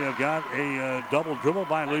now we have got a double dribble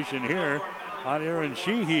violation here on Aaron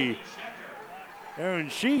Sheehy. Aaron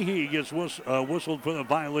Sheehy gets whistled for the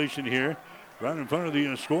violation here right in front of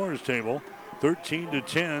the scorer's table.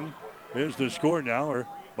 13-10 is the score now, or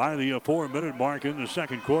by the 4-minute mark in the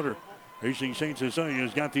second quarter. Hastings St. Cecilia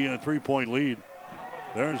has got the 3-point lead.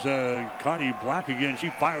 There's Connie Black again. She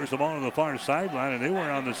fires the ball to the far sideline, and they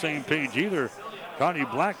weren't on the same page either. Connie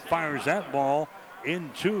Black fires that ball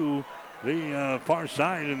into the far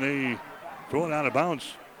side, and they throw it out of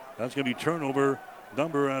bounds. That's going to be turnover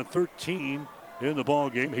number 13 in the ball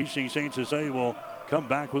game. Hastings St. Cecilia will come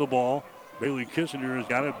back with the ball. Bailey Kissinger has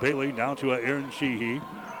got it. Bailey now to Aaron Sheehy.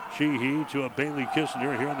 Sheehy to Bailey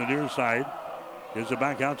Kissinger here on the near side. Gives it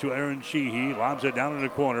back out to Aaron Sheehy. Lobs it down in the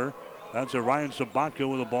corner. That's a Ryan Sabatka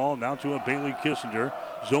with the ball. Now to a Bailey Kissinger.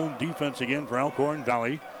 Zone defense again for Elkhorn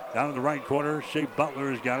Valley. Down in the right corner, Shea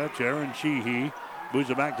Butler has got it to Aaron Sheehy. Moves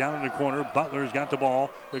it back down in the corner. Butler's got the ball.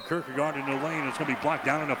 The Kierkegaard in the lane. It's going to be blocked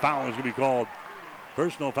down, and a foul is going to be called.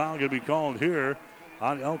 Personal foul going to be called here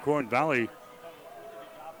on Elkhorn Valley.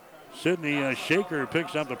 Sydney Shaker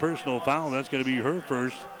picks up the personal foul. That's going to be her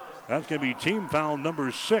first. That's going to be team foul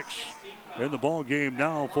number 6 in the ball game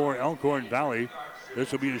now for Elkhorn Valley.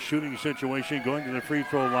 This will be a shooting situation going to the free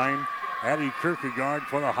throw line. Addie Kierkegaard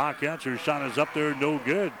for the Hawkettes. Her shot is up there, no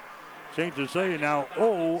good. St. Cecilia now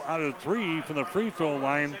 0 out of 3 from the free throw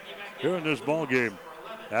line here in this ball game.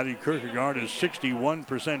 Addie Kierkegaard is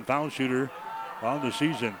 61% foul shooter on the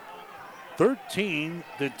season.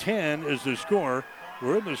 13-10 is the score.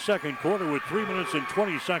 We're in the second quarter with 3 minutes and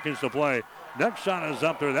 20 seconds to play. Next shot is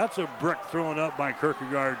up there. That's a brick thrown up by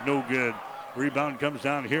Kierkegaard, no good. Rebound comes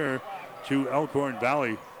down here to Elkhorn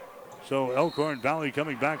Valley. So Elkhorn Valley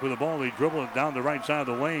coming back with the ball. They dribble it down the right side of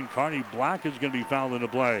the lane. Carney Black is going to be fouled in the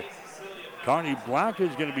play. Carney Black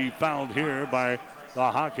is going to be fouled here by the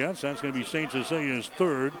Hawkettes. That's going to be St. Cecilia's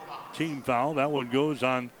third team foul. That one goes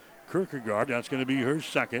on Kierkegaard. That's going to be her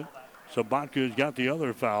second. Sabatka's got the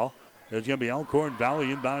other foul. It's going to be Elkhorn Valley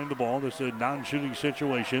inbounding the ball. This is a non-shooting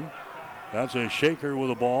situation. That's a Shaker with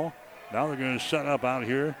the ball. Now they're going to set up out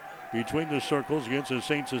here between the circles against the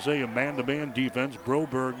St. Cecilia man-to-man defense.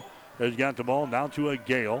 Broberg has got the ball now to a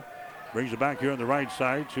Gale. Brings it back here on the right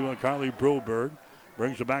side to a Carly Broberg.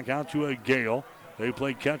 Brings it back out to a Gale. They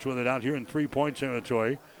play catch with it out here in three-point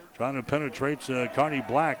territory. Trying to penetrate Carney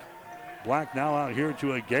Black. Black now out here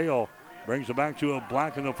to a Gale. Brings it back to a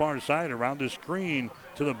Black on the far side around the screen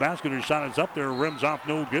to the basket. Her shot is up there. Rims off,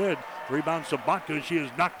 no good. Rebound Sabatka. She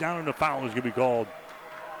is knocked down, and a foul is going to be called.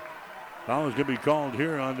 Foul is going to be called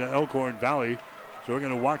here on the Elkhorn Valley. So we're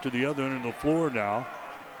going to walk to the other end of the floor now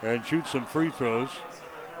and shoot some free throws.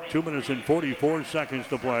 2 minutes and 44 seconds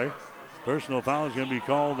to play. Personal foul is going to be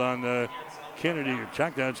called on Kennedy.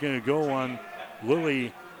 Check that. It's going to go on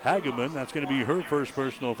Lily Hageman. That's going to be her first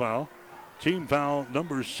personal foul. Team foul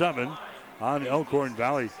number 7 on Elkhorn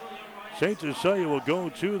Valley. St. Cecilia will go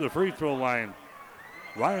to the free throw line.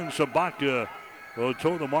 Ryan Sabatka will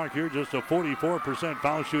toe the mark here. Just a 44%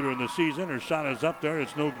 foul shooter in the season. Her shot is up there.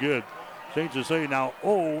 It's no good. St. Cecilia now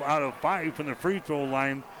 0 out of 5 from the free throw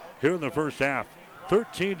line here in the first half.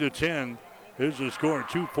 13-10 is the score.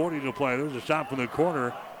 2:40 to play. There's a shot from the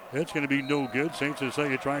corner. It's going to be no good. St.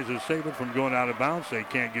 Cecilia tries to save it from going out of bounds. They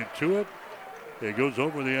can't get to it. It goes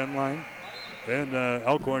over the end line. And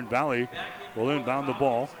Elkhorn Valley will inbound the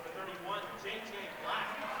ball.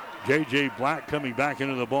 J.J. Black coming back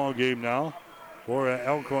into the ball game now for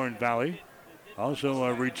Elkhorn Valley.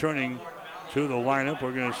 Also returning to the lineup,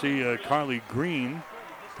 we're going to see Carly Green.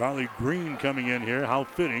 Carly Green coming in here. How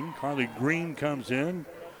fitting. Carly Green comes in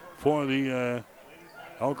for the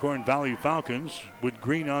Elkhorn Valley Falcons with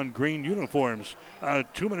green on green uniforms.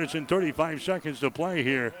 2 minutes and 35 seconds to play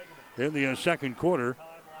here in the second quarter.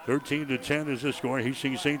 13-10 is the score.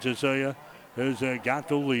 Hastings St. Cecilia has got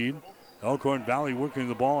the lead. Elkhorn Valley working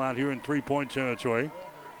the ball out here in three-point territory.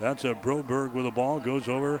 That's Broberg with the ball. Goes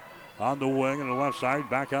over on the wing on the left side.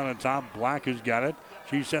 Back out on top. Black has got it.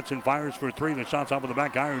 She sets and fires for three. The shot's off of the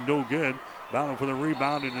back iron. No good. Battle for the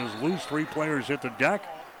rebound. It is loose. Three players hit the deck.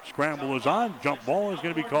 Scramble is on. Jump ball is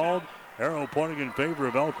going to be called. Arrow pointing in favor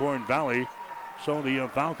of Elkhorn Valley. So the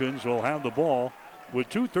Falcons will have the ball with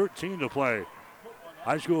 2:13 to play.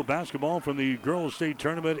 High school basketball from the Girls State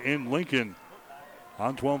Tournament in Lincoln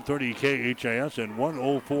on 1230 KHAS and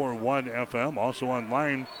 1041 FM. Also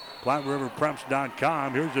online,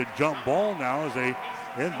 PlatteRiverPreps.com. Here's a jump ball now as they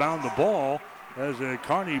inbound the ball as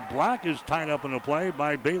Carney Black is tied up in the play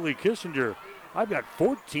by Bailey Kissinger. I've got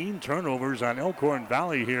 14 turnovers on Elkhorn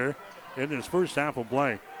Valley here in this first half of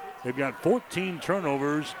play. They've got 14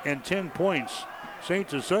 turnovers and 10 points. St.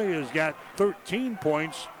 Cecilia's got 13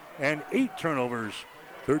 points and 8 turnovers.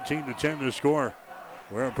 13-10 to score.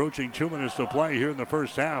 We're approaching 2 minutes to play here in the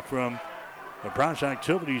first half from the Bronx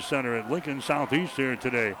Activity Center at Lincoln Southeast here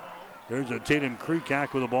today. There's a Tatum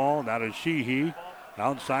Creekak with the ball. Now to Sheehy.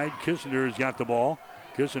 Outside, Kissinger has got the ball.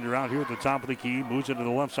 Kissinger out here at the top of the key. Moves it to the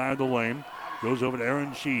left side of the lane. Goes over to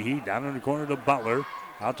Aaron Sheehy. Down in the corner to Butler.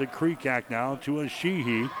 Out to Creekak now to a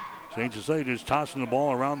Sheehy. St. Cecilia just tossing the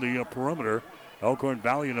ball around the perimeter. Elkhorn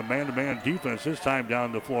Valley in a man-to-man defense this time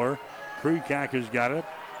down the floor. Creekak has got it.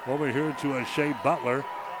 Over here to a Shea Butler.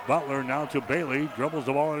 Butler now to Bailey. Dribbles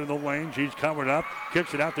the ball into the lane. She's covered up.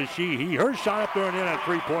 Kicks it out to Sheehy. Her shot up there and in a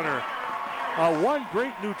three-pointer. One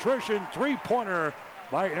great nutrition three-pointer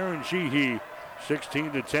by Aaron Sheehy.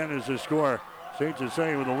 16-10 is the score. St.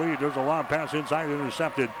 Cecilia with the lead. There's a long pass inside.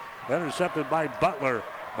 Intercepted. Intercepted by Butler.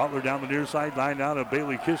 Butler down the near sideline now to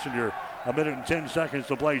Bailey Kissinger. A minute and 10 seconds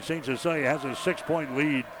to play. St. Cecilia has a 6-point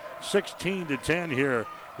lead. 16-10 here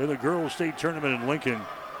in the Girls State Tournament in Lincoln.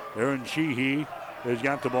 Aaron Sheehy has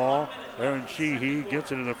got the ball. Aaron Sheehy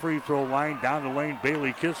gets it to the free throw line. Down the lane,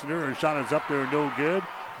 Bailey Kissinger. Her shot is up there, no good.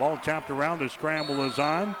 Ball tapped around. The scramble is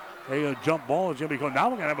on. A jump ball is going to be called. Now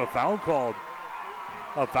we're going to have a foul called.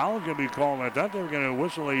 A foul is going to be called. I thought they were going to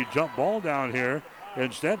whistle a jump ball down here.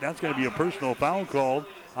 Instead, that's going to be a personal foul called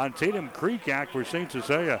on Tatum Creekak for St.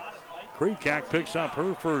 Cecilia. Creekak picks up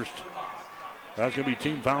her first. That's going to be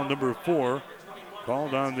team foul number 4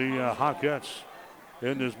 called on the Hawkettes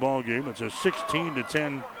in this ball game. It's a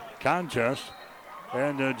 16-10 contest.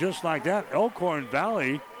 And just like that, Elkhorn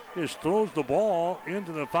Valley just throws the ball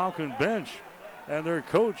into the Falcon bench. And their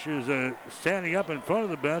coach is standing up in front of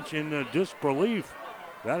the bench in disbelief.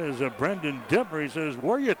 That is Brendan Dipper. He says,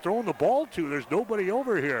 where are you throwing the ball to? There's nobody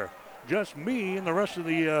over here. Just me, and the rest of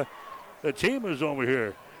the team is over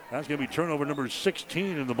here. That's going to be turnover number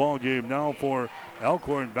 16 in the ball game now for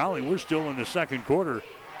Elkhorn Valley. We're still in the second quarter.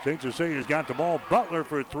 St. Cecilia's got the ball. Butler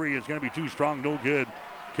for 3. It's going to be too strong, no good.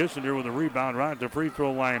 Kissinger with a rebound right at the free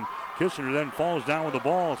throw line. Kissinger then falls down with the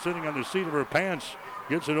ball, sitting on the seat of her pants.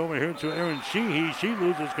 Gets it over here to Aaron Sheehy. She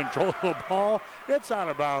loses control of the ball. It's out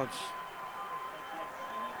of bounds.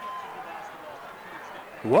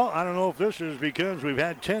 Well, I don't know if this is because we've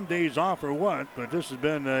had 10 days off or what, but this has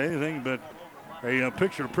been anything but a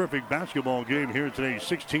picture-perfect basketball game here today.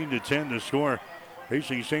 16-10 to score.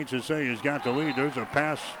 Hastings St. Cecilia's got the lead. There's a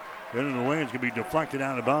pass into the lane. It's going to be deflected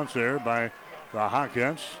out of bounds there by the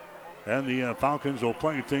Hawkettes. And the Falcons will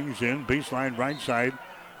play things in. Baseline right side.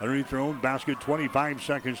 Underneath their own basket. 25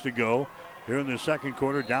 seconds to go. Here in the second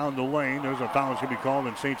quarter, down the lane. There's a foul that's going to be called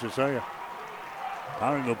in St. Cecilia.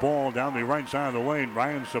 Powering the ball down the right side of the lane.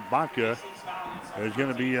 Ryan Sabatka is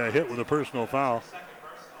going to be hit with a personal foul.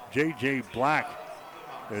 J.J. Black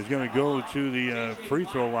is going to go to the free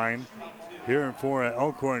throw line here for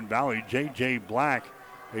Elkhorn Valley. J.J. Black,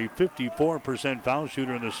 a 54% foul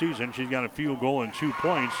shooter in the season. She's got a field goal and 2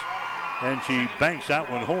 points, and she banks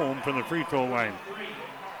that one home from the free throw line.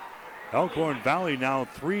 Elkhorn Valley now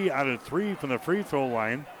 3 out of 3 from the free throw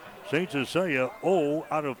line. St. Cecilia 0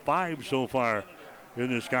 out of 5 so far in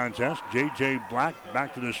this contest. J.J. Black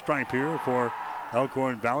back to the stripe here for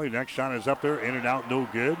Elkhorn Valley. Next shot is up there, in and out, no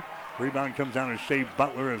good. Rebound comes down to Shea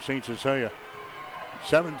Butler of St. Cecilia.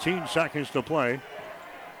 17 seconds to play.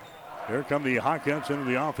 Here come the Hawkins into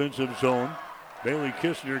the offensive zone. Bailey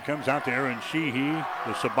Kissinger comes out to Aaron Sheehy.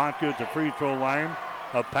 The Sabatka at the free throw line.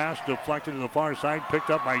 A pass deflected to the far side, picked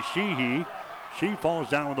up by Sheehy. She falls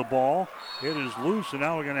down with the ball. It is loose, and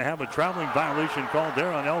now we're going to have a traveling violation called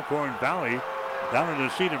there on Elkhorn Valley. Down in the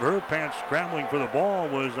seat of her pants, scrambling for the ball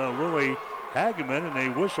was Lily Hageman, and they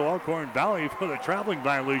whistle Elkhorn Valley for the traveling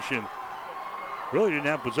violation. Really didn't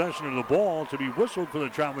have possession of the ball to be whistled for the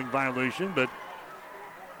traveling violation, but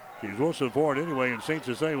she's whistled for it anyway, and St.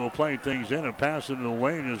 Cecilia will play things in. A pass into the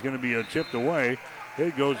lane is going to be tipped away.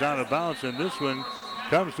 It goes out of bounds, and this one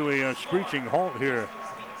comes to a screeching halt here.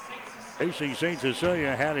 Hastings St.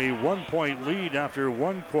 Cecilia had a 1-point lead after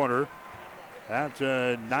one quarter at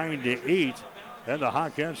 9-8. And the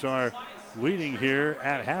Hawkins are leading here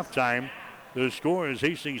at halftime. The score is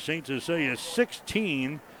Hastings St. Cecilia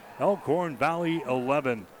 16, Elkhorn Valley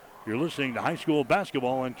 11. You're listening to high school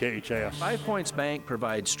basketball on KHAS. 5 Points Bank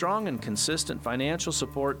provides strong and consistent financial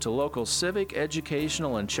support to local civic,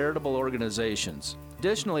 educational, and charitable organizations.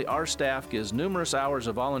 Additionally, our staff gives numerous hours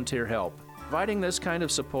of volunteer help. Providing this kind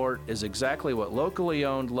of support is exactly what locally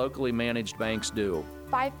owned, locally managed banks do.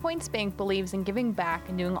 5 Points Bank believes in giving back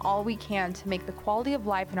and doing all we can to make the quality of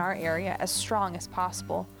life in our area as strong as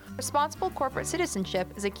possible. Responsible corporate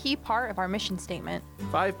citizenship is a key part of our mission statement.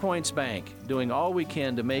 5 Points Bank, doing all we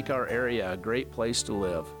can to make our area a great place to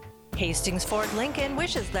live. Hastings Ford Lincoln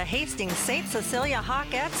wishes the Hastings St. Cecilia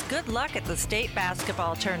Hawkettes good luck at the state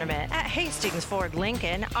basketball tournament. At Hastings Ford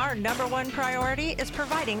Lincoln, our #1 priority is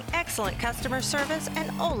providing excellent customer service and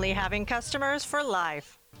only having customers for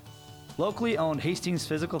life. Locally owned Hastings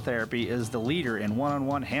Physical Therapy is the leader in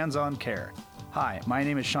one-on-one hands-on care. Hi, my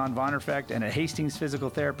name is Sean Vonderfecht, and at Hastings Physical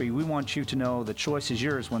Therapy, we want you to know the choice is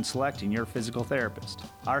yours when selecting your physical therapist.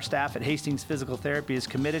 Our staff at Hastings Physical Therapy is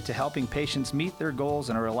committed to helping patients meet their goals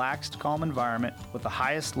in a relaxed, calm environment with the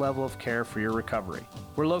highest level of care for your recovery.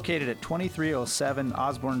 We're located at 2307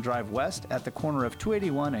 Osborne Drive West at the corner of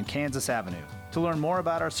 281 and Kansas Avenue. To learn more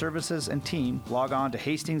about our services and team, log on to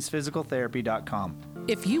hastingsphysicaltherapy.com.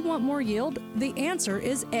 If you want more yield, the answer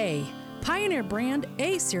is A. Pioneer brand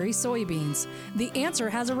A-Series soybeans. The answer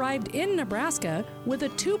has arrived in Nebraska with a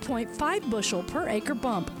 2.5 bushel per acre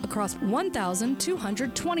bump across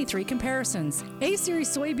 1,223 comparisons.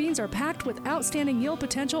 A-Series soybeans are packed with outstanding yield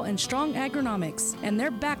potential and strong agronomics, and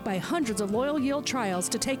they're backed by hundreds of loyal yield trials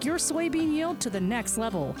to take your soybean yield to the next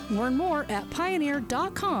level. Learn more at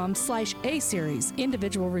pioneer.com/A-Series.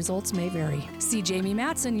 Individual results may vary. See Jamie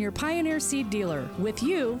Matson, your Pioneer seed dealer, with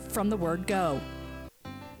you from the word go.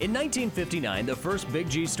 In 1959, the first Big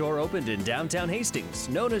G store opened in downtown Hastings,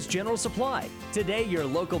 known as General Supply. Today, your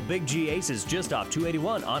local Big G Ace is just off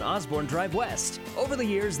 281 on Osborne Drive West. Over the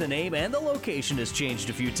years, the name and the location has changed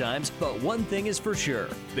a few times, but one thing is for sure.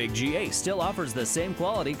 Big G Ace still offers the same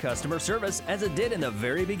quality customer service as it did in the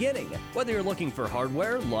very beginning. Whether you're looking for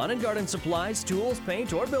hardware, lawn and garden supplies, tools,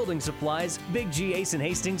 paint, or building supplies, Big G Ace in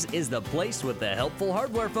Hastings is the place with the helpful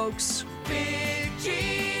hardware, folks. Big G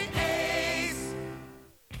Ace.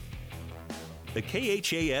 The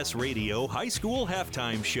KHAS Radio High School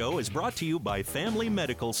Halftime Show is brought to you by Family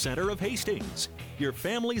Medical Center of Hastings, your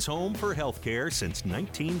family's home for healthcare since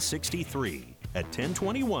 1963 at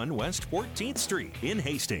 1021 West 14th Street in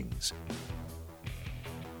Hastings.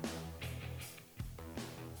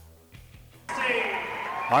 All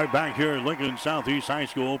right, back here at Lincoln Southeast High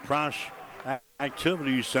School, Prosh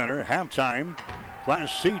Activities Center, halftime.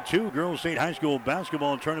 Class C2 Girls State High School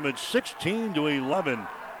Basketball Tournament 16-11.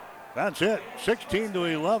 That's it.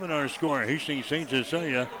 16-11 our score. Hastings St.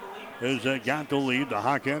 Cecilia has got the lead. The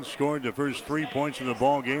Hawkins scored the first 3 points of the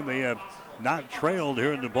ball game. They have not trailed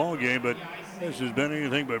here in the ball game, but this has been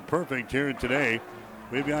anything but perfect here today.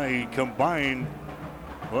 We've got a combined,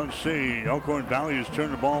 let's see, Elkhorn Valley has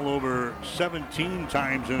turned the ball over 17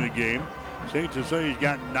 times in the game. St. Cecilia's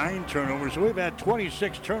got 9 turnovers, so we've had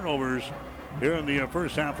 26 turnovers here in the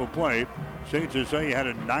first half of play. St. Cecilia had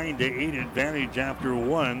a 9-8 advantage after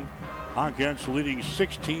one. Hawkins leading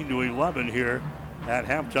 16-11 here at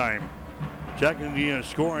halftime. Checking the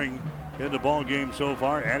scoring in the ball game so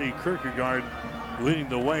far. Addie Kierkegaard leading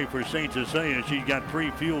the way for St. Cecilia. She's got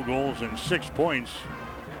 3 field goals and 6 points.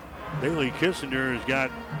 Bailey Kissinger has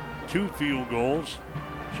got 2 field goals.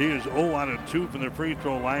 She is 0 out of 2 from the free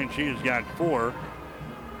throw line. She has got 4.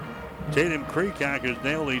 Tatum Kreekak has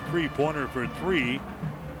nailed a 3-pointer for 3.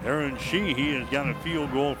 Aaron Sheehy has got a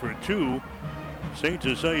field goal for 2. St.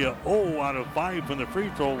 Cecilia 0 out of 5 from the free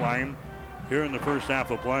throw line here in the first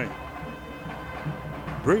half of play.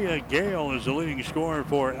 Bria Gale is the leading scorer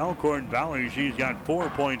for Elkhorn Valley. She's got 4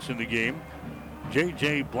 points in the game.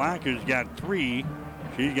 J.J. Black has got 3.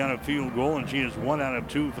 She's got a field goal, and she is 1 out of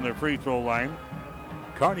 2 from the free throw line.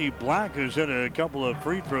 Carney Black has hit a couple of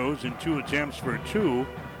free throws in 2 attempts for 2.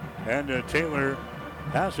 And Taylor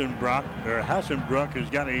Hassenbrook has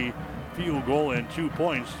got a field goal and 2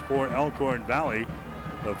 points for Elkhorn Valley.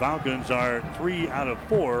 The Falcons are 3 out of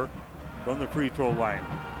 4 from the free throw line.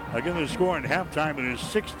 Again, the score in halftime, it is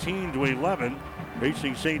 16-11.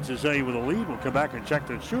 Hastings St. Cecilia with a lead. We'll come back and check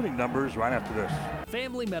the shooting numbers right after this.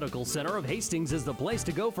 Family Medical Center of Hastings is the place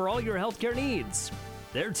to go for all your healthcare needs.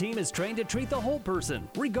 Their team is trained to treat the whole person,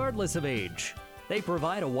 regardless of age. They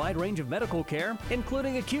provide a wide range of medical care,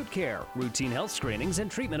 including acute care, routine health screenings,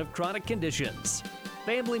 and treatment of chronic conditions.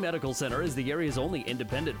 Family Medical Center is the area's only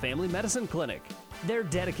independent family medicine clinic. They're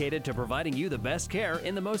dedicated to providing you the best care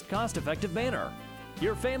in the most cost-effective manner.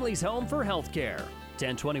 Your family's home for health care.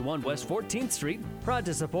 1021 West 14th Street, proud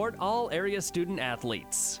to support all area student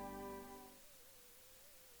athletes.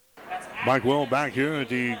 Mike Will back here at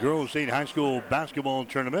the Girls State High School basketball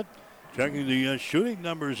tournament. Checking the shooting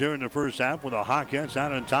numbers here in the first half with the Hawkettes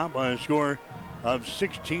out on top by a score of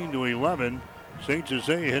 16-11. St.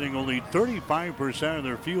 Cecilia hitting only 35% of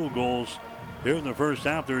their field goals here in the first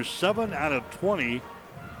half. They're 7 out of 20.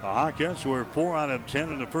 The Hawkettes were 4 out of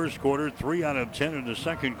 10 in the first quarter, 3 out of 10 in the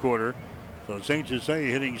second quarter. So St.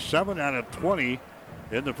 Cecilia hitting 7 out of 20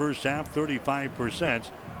 in the first half,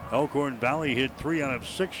 35%. Elkhorn Valley hit 3 out of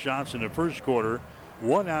 6 shots in the first quarter,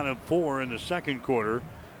 1 out of 4 in the second quarter.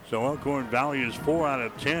 So Elkhorn Valley is 4 out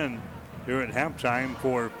of 10 here at halftime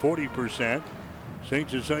for 40%. St.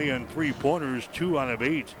 Cecilia on three-pointers, 2 out of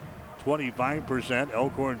 8, 25%.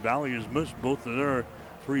 Elkhorn Valley has missed both of their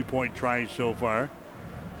three-point tries so far.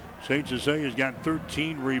 St. Cecilia's got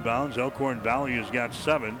 13 rebounds. Elkhorn Valley has got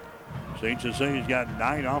 7. St. Cecilia's got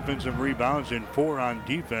 9 offensive rebounds and 4 on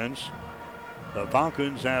defense. The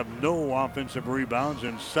Falcons have no offensive rebounds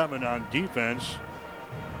and 7 on defense.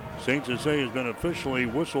 St. Cecilia has been officially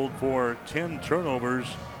whistled for 10 turnovers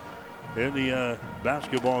in the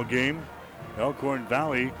basketball game. Elkhorn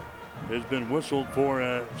Valley has been whistled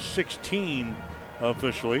for 16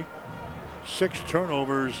 officially. 6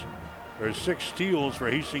 turnovers, or 6 steals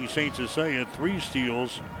for Hastings St. Cecilia, 3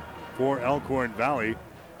 steals for Elkhorn Valley.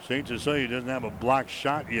 St. Cecilia doesn't have a blocked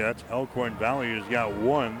shot yet. Elkhorn Valley has got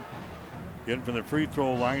 1. In from the free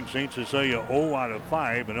throw line, St. Cecilia 0 out of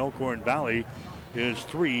 5, and Elkhorn Valley is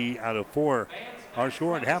 3 out of 4. Our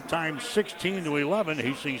score at halftime, 16-11.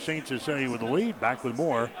 Hastings St. Cecilia with the lead. Back with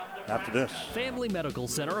more after this. Family Medical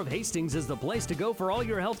Center of Hastings is the place to go for all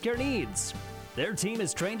your healthcare needs. Their team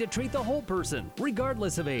is trained to treat the whole person,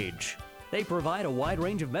 regardless of age. They provide a wide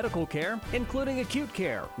range of medical care, including acute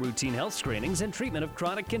care, routine health screenings, and treatment of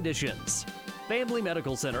chronic conditions. Family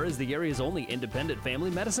Medical Center is the area's only independent family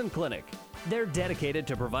medicine clinic. They're dedicated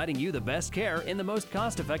to providing you the best care in the most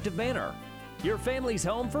cost-effective manner. Your family's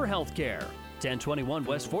home for health care. 1021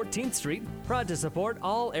 West 14th Street, proud to support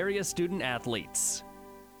all area student athletes.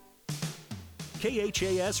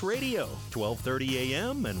 KHAS Radio, 1230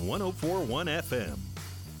 AM and 104.1 FM.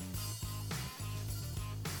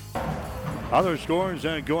 Other scores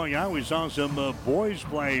going on. We saw some boys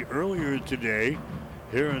play earlier today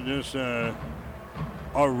here in this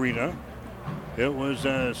arena. It was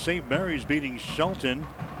St. Mary's beating Shelton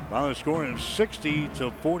by a score of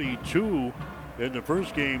 60-42 in the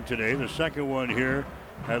first game today. The second one here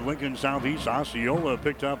at Lincoln Southeast, Osceola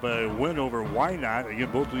picked up a win over Wynot.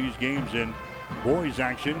 Again, both of these games in boys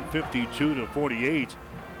action, 52-48.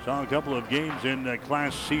 Saw a couple of games in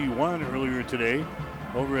Class C1 earlier today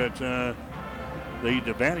over at the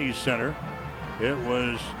Devaney Center. It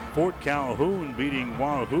was Fort Calhoun beating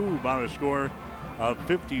Wahoo by a score of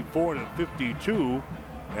 54-52,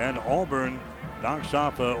 and Auburn knocks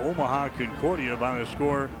off Omaha Concordia by a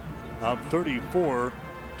score of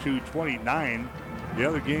 34-29. The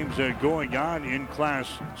other games going on in Class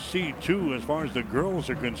C2 as far as the girls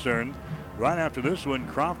are concerned. Right after this one,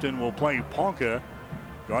 Crofton will play Ponca.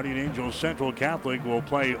 Guardian Angels Central Catholic will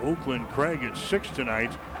play Oakland Craig at 6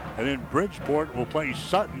 tonight. And then Bridgeport will play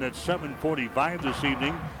Sutton at 7:45 this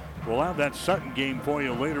evening. We'll have that Sutton game for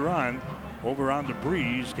you later on over on the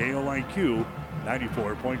Breeze, KOIQ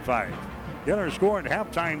 94.5. Get our score at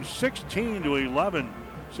halftime, 16-11.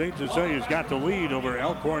 St. Cecilia's got the lead over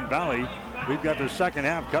Elkhorn Valley. We've got the second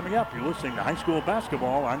half coming up. You're listening to high school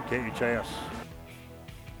basketball on KHAS.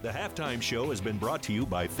 The halftime show has been brought to you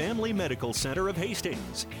by Family Medical Center of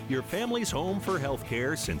Hastings, your family's home for health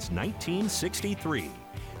care since 1963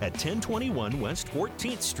 at 1021 West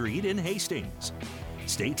 14th Street in Hastings.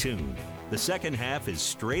 Stay tuned. The second half is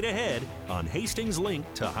straight ahead on Hastings'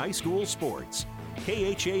 link to high school sports.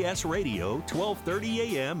 KHAS Radio,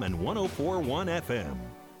 1230 AM and 104.1 FM.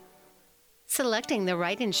 Selecting the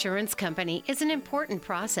right insurance company is an important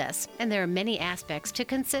process, and there are many aspects to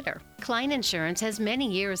consider. Klein Insurance has many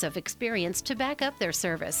years of experience to back up their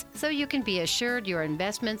service, so you can be assured your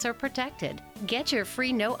investments are protected. Get your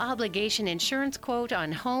free no-obligation insurance quote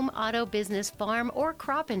on home, auto, business, farm, or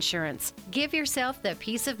crop insurance. Give yourself the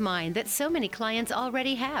peace of mind that so many clients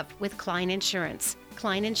already have with Klein Insurance.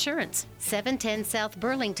 Klein Insurance, 710 South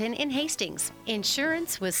Burlington in Hastings.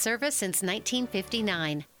 Insurance with service since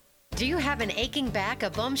 1959. Do you have an aching back, a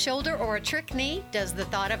bum shoulder, or a trick knee? Does the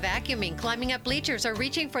thought of vacuuming, climbing up bleachers, or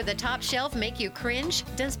reaching for the top shelf make you cringe?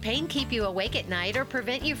 Does pain keep you awake at night or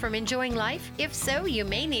prevent you from enjoying life? If so, you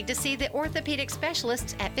may need to see the orthopedic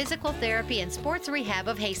specialists at Physical Therapy and Sports Rehab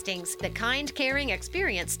of Hastings. The kind, caring,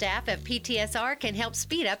 experienced staff of PTSR can help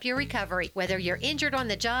speed up your recovery. Whether you're injured on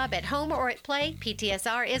the job, at home, or at play,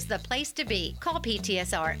 PTSR is the place to be. Call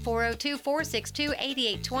PTSR at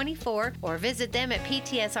 402-462-8824 or visit them at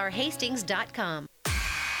PTSRHastings.com. When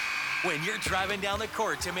you're driving down the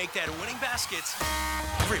court to make that winning basket,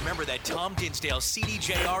 remember that Tom Dinsdale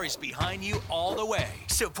CDJR is behind you all the way,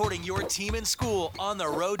 supporting your team and school on the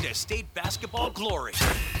road to state basketball glory.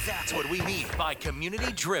 That's what we mean by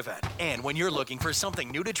community driven. And when you're looking for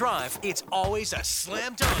something new to drive, it's always a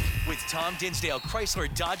slam dunk with Tom Dinsdale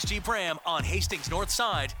Chrysler Dodge Jeep Ram on Hastings North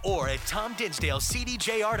Side or at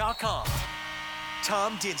TomDinsdaleCDJR.com.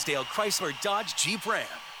 Tom Dinsdale Chrysler Dodge Jeep Ram.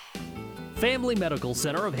 Family Medical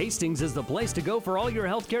Center of Hastings is the place to go for all your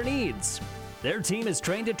healthcare needs. Their team is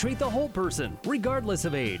trained to treat the whole person, regardless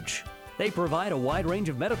of age. They provide a wide range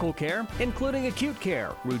of medical care, including acute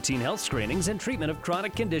care, routine health screenings, and treatment of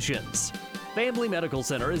chronic conditions. Family Medical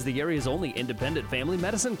Center is the area's only independent family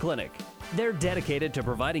medicine clinic. They're dedicated to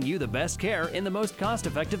providing you the best care in the most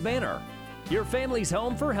cost-effective manner. Your family's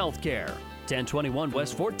home for healthcare. 1021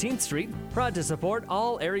 West 14th Street, proud to support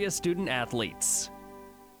all area student athletes.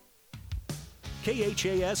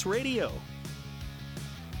 KHAS Radio.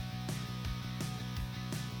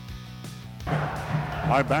 All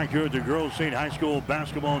right, back here at the Girls State High School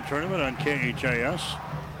Basketball Tournament on KHAS.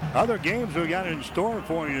 Other games we got in store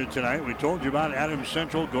for you tonight. We told you about Adams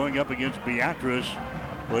Central going up against Beatrice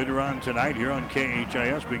later on tonight here on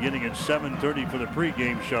KHAS, beginning at 7:30 for the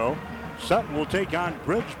pregame show. Sutton will take on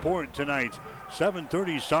Bridgeport tonight.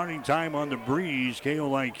 7:30 starting time on the Breeze,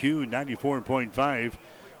 KOIQ 94.5.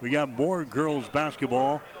 We got more girls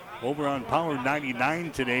basketball over on Power 99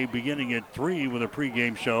 today, beginning at 3 with a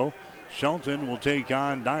pregame show. Shelton will take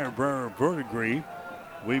on Niobrara Verdigris.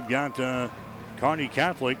 We've got Kearney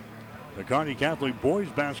Catholic, the Kearney Catholic boys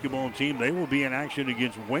basketball team. They will be in action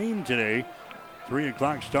against Wayne today. 3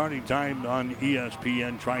 o'clock starting time on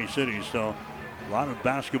ESPN Tri-Cities. So a lot of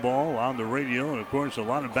basketball on the radio, and of course a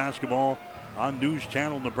lot of basketball on News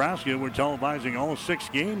Channel Nebraska. We're televising all 6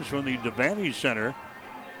 games from the Devaney Center.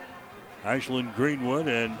 Ashland Greenwood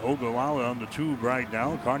and Ogallala on the tube right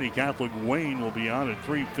now. Kearney Catholic Wayne will be on at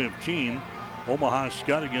 3:15. Omaha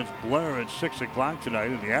Scott against Blair at 6 o'clock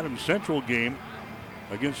tonight. And the Adams Central game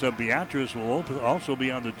against Beatrice will also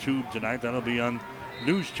be on the tube tonight. That'll be on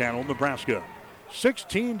News Channel Nebraska.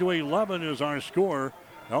 16-11 is our score.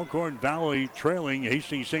 Elkhorn Valley trailing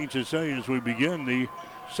Hastings St. Cecilia as we begin the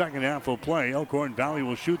second half of play. Elkhorn Valley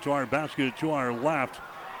will shoot to our basket to our left.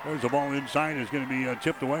 There's the ball inside. It's going to be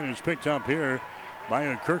tipped away, and it's picked up here by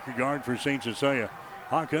a Kierkegaard for St. Cecilia.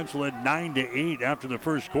 Hawkins led 9-8 after the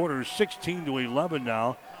first quarter. 16-11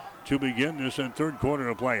 now to begin this third quarter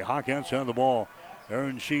of play. Hawkins have the ball.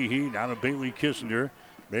 Aaron Sheehy down to Bailey Kissinger.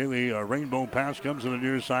 Bailey, a rainbow pass comes to the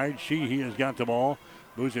near side. Sheehy has got the ball.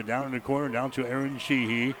 Moves it down in the corner, down to Aaron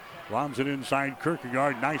Sheehy. Lobs it inside.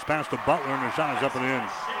 Kierkegaard, nice pass to Butler, and the shot is up and in.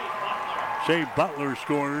 Shea Butler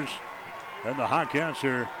scores. And the Hawkins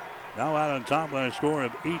are now out on top by a score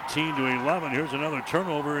of 18-11. Here's another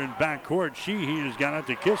turnover in backcourt. Sheehy has got it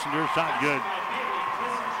to Kissinger. Shot good.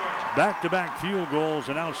 Back-to-back field goals,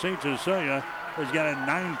 and now St. Cecilia has got a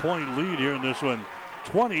 9-point lead here in this one.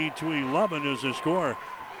 20-11 is the score.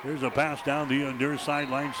 Here's a pass down the near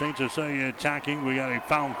sideline. St. Cecilia attacking. We got a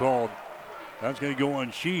foul called. That's going to go on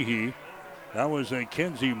Sheehy. That was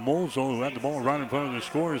Kenzie Mosel who had the ball right in front of the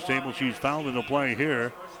scorer's table. She's fouled in the play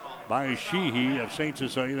here by Sheehy of St.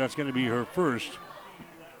 Cecilia. That's going to be her first.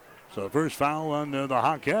 So the first foul on the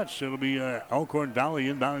Hawkettes. It'll be Elkhorn Valley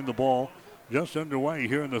inbounding the ball. Just underway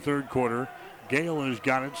here in the third quarter. Gale has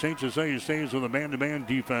got it. St. Cecilia stays with a man-to-man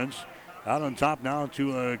defense. Out on top now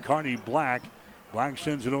to Kearney Black. Black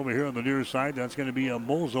sends it over here on the near side. That's going to be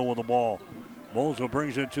Mosel with the ball. Mosel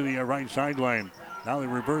brings it to the right sideline. Now they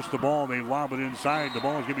reverse the ball. They lob it inside. The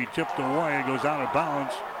ball is going to be tipped away. It goes out of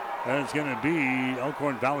bounds. And it's going to be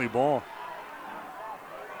Elkhorn Valley ball.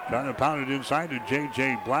 Trying to pound it inside to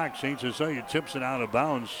J.J. Black. St. Cecilia tips it out of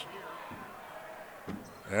bounds.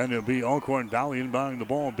 And it'll be Elkhorn Valley inbounding the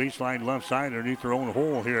ball, baseline left side underneath their own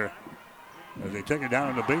hole here. As they take it down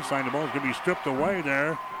on the baseline, the ball's going to be stripped away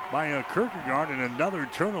there by a Kierkegaard, and another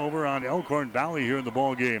turnover on Elkhorn Valley here in the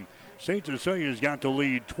ball game. St. Cecilia's got the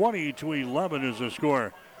lead. 20-11 is the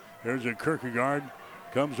score. There's a Kierkegaard.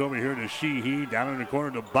 Comes over here to Sheehy. Down in the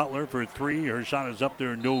corner to Butler for three. Her shot is up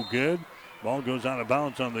there, no good. Ball goes out of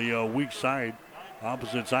bounds on the weak side.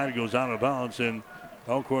 Opposite side, it goes out of bounds, and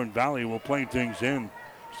Elkhorn Valley will play things in.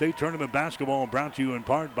 State Tournament basketball brought to you in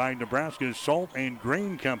part by Nebraska's Salt and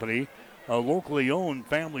Grain Company, a locally owned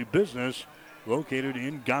family business located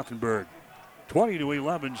in Gothenburg.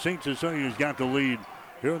 20-11, St. Cecilia's got the lead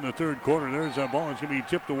here in the third quarter. There's a ball that's going to be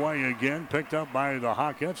tipped away again, picked up by the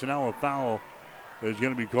Hawkettes, and now a foul is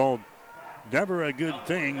going to be called. Never a good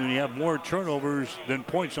thing when you have more turnovers than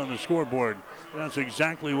points on the scoreboard. And that's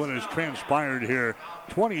exactly what has transpired here.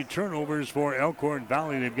 20 turnovers for Elkhorn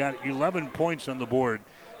Valley. They've got 11 points on the board.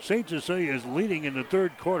 St. Cecilia is leading in the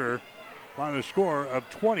third quarter by the score of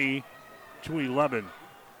 20-11.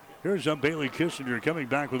 Here's Bailey Kissinger coming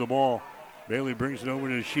back with the ball. Bailey brings it over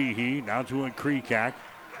to Sheehy. Now to a Krekak.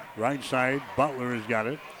 Right side, Butler has got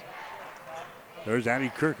it. There's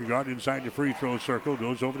Addie Kierkegaard inside the free throw circle.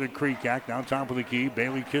 Goes over to Krekak. Now top of the key.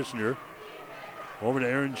 Bailey Kissinger. Over to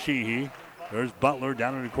Aaron Sheehy. There's Butler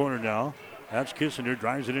down in the corner now. That's Kissinger.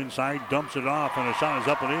 Drives it inside. Dumps it off. And a shot is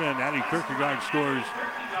up and in. Addie Kierkegaard scores.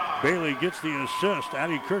 Bailey gets the assist.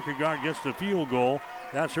 Addie Kierkegaard gets the field goal.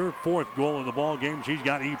 That's her fourth goal of the ball game. She's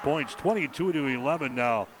got 8 points. 22-11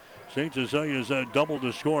 now. St. Cecilia's doubled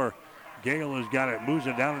the score. Gale has got it. Moves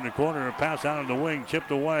it down in the corner. A pass out of the wing.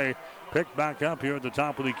 Chipped away. Picked back up here at the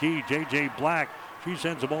top of the key. J.J. Black. She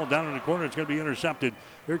sends the ball down in the corner. It's going to be intercepted.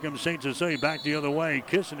 Here comes St. Cecilia back the other way.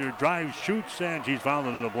 Kissinger drives, shoots, and she's fouled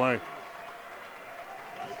into the play.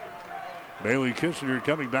 Bailey Kissinger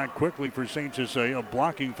coming back quickly for St. Cecilia. A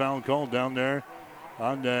blocking foul called down there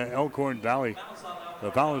on Elkhorn Valley.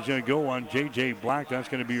 The foul is going to go on J.J. Black. That's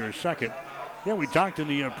going to be her second. Yeah, we talked in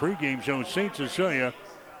the pregame show. St. Cecilia,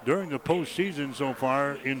 during the postseason so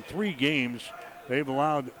far, in 3 games, they've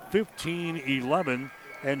allowed 15, 11,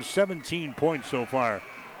 and 17 points so far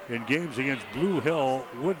in games against Blue Hill,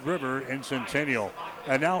 Wood River, and Centennial.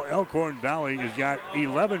 And now Elkhorn Valley has got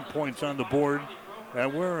 11 points on the board.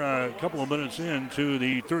 And we're a couple of minutes into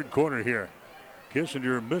the third quarter here.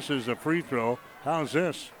 Kissinger misses a free throw. How's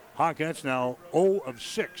this? Hawkettes now 0 of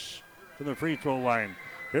 6 from the free throw line.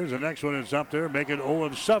 Here's the next one. It's up there. Make it 0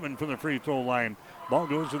 of 7 from the free throw line. Ball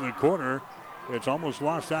goes to the corner. It's almost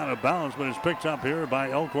lost out of bounds, but it's picked up here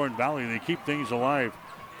by Elkhorn Valley. They keep things alive.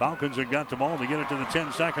 Falcons have got the ball to get it to the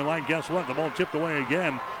 10-second line. Guess what? The ball tipped away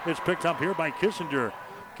again. It's picked up here by Kissinger.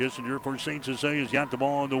 Kissinger for St. Cecilia's got the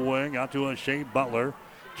ball on the wing. Out to a Shea Butler.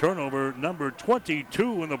 Turnover number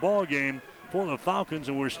 22 in the ball game for the Falcons,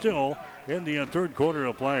 and we're still in the third quarter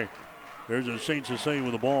of play. There's a St. Cecilia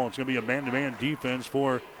with the ball. It's going to be a man-to-man defense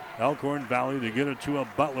for Elkhorn Valley. They get it to a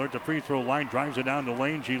Butler at the free throw line. Drives it down the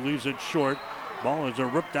lane. She leaves it short. Ball is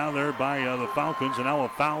ripped down there by the Falcons, and now a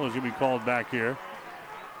foul is going to be called back here.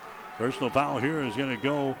 Personal foul here is going to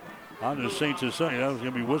go on to St. Cecilia. That was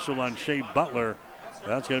going to be whistled on Shea Butler.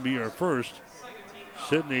 That's going to be her first.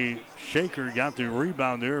 Sydney Shaker got the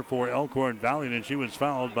rebound there for Elkhorn Valley, and she was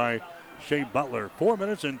fouled by Shea Butler. 4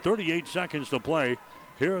 minutes and 38 seconds to play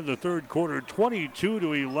here in the third quarter.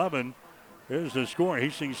 22-11 is the score.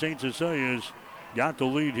 Hastings St. Cecilia's got the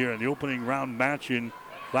lead here in the opening round match in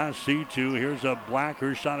Class C2. Here's a Black.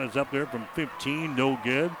 Her shot is up there from 15. No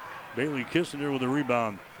good. Bailey Kissinger with a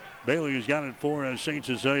rebound. Bailey has got it for St.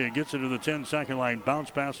 Cecilia. Gets it to the 10-second line. Bounce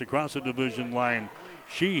pass across the division line.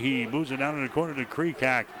 Sheehy moves it down in the corner to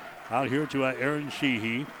Krekak. Out here to Aaron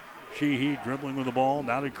Sheehy. Sheehy dribbling with the ball.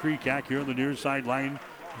 Now to Krekak here on the near sideline.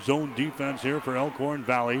 Zone defense here for Elkhorn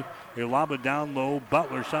Valley. They lob it down low.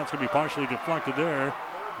 Butler shot's going to be partially deflected there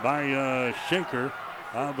by Shaker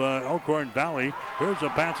of Elkhorn Valley. Here's a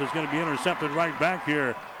pass that's going to be intercepted right back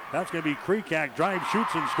here. That's going to be Krekak. Drive,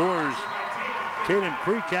 shoots, and scores. Caden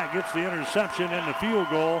Krekak gets the interception and the field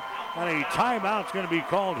goal. And a timeout's going to be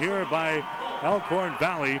called here by Elkhorn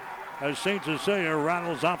Valley as St. Cecilia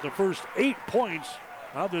rattles off the first 8 points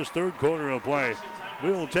of this third quarter of play.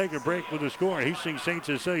 We will take a break with the score. Hastings St.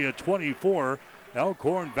 Cecilia 24,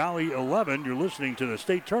 Elkhorn Valley 11. You're listening to the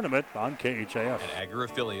state tournament on KHAS. At Agri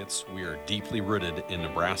Affiliates, we are deeply rooted in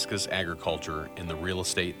Nebraska's agriculture and the real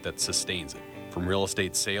estate that sustains it. From real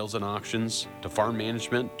estate sales and auctions to farm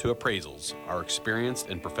management to appraisals, our experienced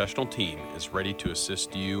and professional team is ready to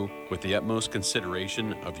assist you with the utmost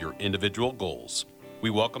consideration of your individual goals. We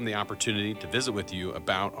welcome the opportunity to visit with you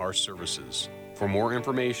about our services. For more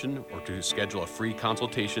information or to schedule a free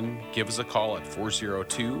consultation, give us a call at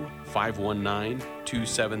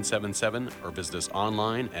 402-519-2777 or visit us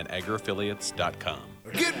online at agroaffiliates.com.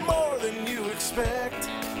 Get more than you expect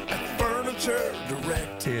at Furniture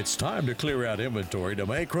Direct. It's time to clear out inventory to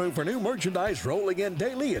make room for new merchandise rolling in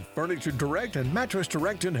daily at Furniture Direct and Mattress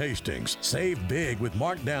Direct in Hastings. Save big with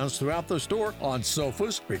markdowns throughout the store on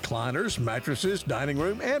sofas, recliners, mattresses, dining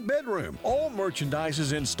room, and bedroom. All merchandise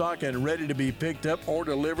is in stock and ready to be picked up or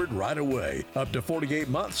delivered right away. Up to 48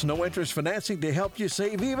 months, no interest financing to help you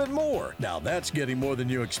save even more. Now that's getting more than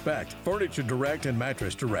you expect. Furniture Direct and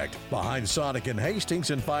Mattress Direct. Behind Sonic in Hastings,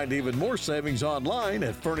 and find even more savings online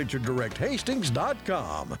at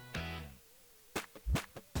FurnitureDirectHastings.com.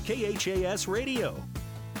 KHAS Radio.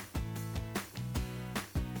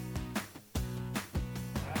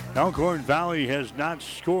 Elkhorn Valley has not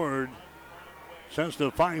scored since the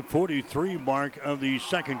 5:43 mark of the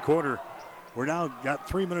second quarter. We're now got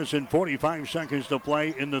 3 minutes and 45 seconds to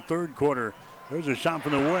play in the third quarter. There's a shot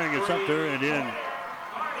from the wing. It's up there and in.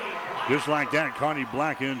 Just like that, Connie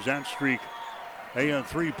Black ends that streak. A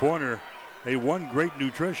three-pointer, a One Great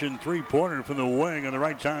Nutrition three-pointer from the wing on the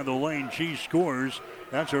right side of the lane. She scores.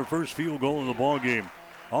 That's her first field goal of the ball game.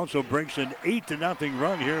 Also breaks an 8-0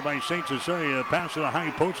 run here by St. Cecilia. Pass to the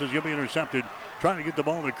high post is going to be intercepted. Trying to get the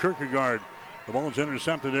ball to Kierkegaard. The ball's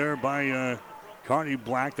intercepted there by Connie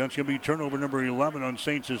Black. That's going to be turnover number 11 on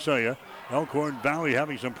St. Cecilia. Elkhorn Valley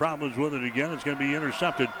having some problems with it again. It's going to be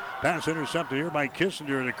intercepted. Pass intercepted here by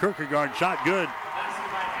Kissinger. The Kierkegaard shot good.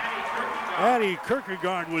 Addie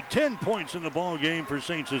Kierkegaard with 10 points in the ball game for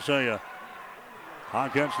St. Cecilia.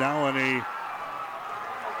 Hawkins now on a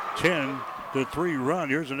 10-3 run.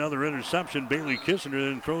 Here's another interception. Bailey Kissinger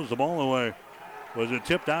then throws the ball away. Was it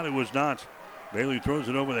tipped out? It was not. Bailey throws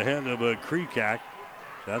it over the head of Kreekak.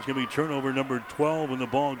 That's going to be turnover number 12 in the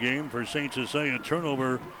ball game for St. Cecilia.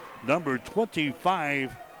 Turnover number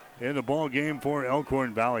 25 in the ball game for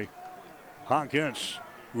Elkhorn Valley. Hawkins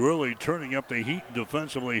really turning up the heat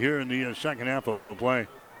defensively here in the second half of the play.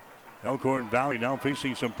 Elkhorn Valley now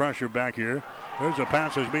facing some pressure back here. There's a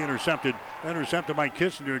pass that's being intercepted. Intercepted by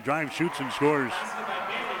Kissinger. Drives, shoots, and scores.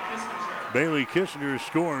 Bailey Kissinger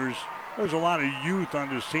scores. There's a lot of youth on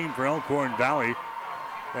this team for Elkhorn Valley.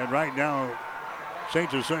 And right now, St.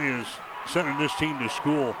 Cecilia is sending this team to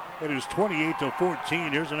school. It is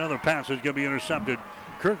 28-14. Here's another pass that's going to be intercepted.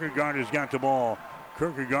 Kierkegaard has got the ball.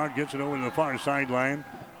 Kierkegaard gets it over to the far sideline.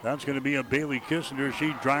 That's going to be a Bailey Kissinger.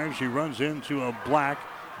 She drives. She runs into a Black.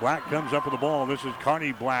 Black comes up with the ball. This is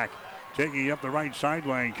Connie Black taking up the right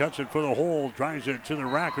sideline. Cuts it for the hole. Drives it to the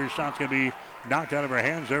rack. Her shot's going to be knocked out of her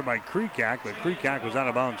hands there by Kreekak, but Kreekak was out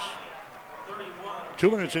of bounds. 2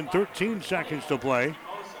 minutes and 13 seconds to play.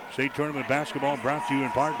 State Tournament basketball brought to you in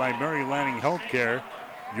part by Mary Lanning Healthcare.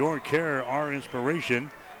 Your care, our inspiration.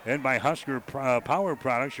 And by Husker Power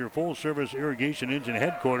Products, your full-service irrigation engine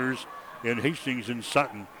headquarters in Hastings and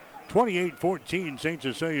Sutton. 28-14, St.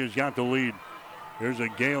 Cecilia's got the lead. There's a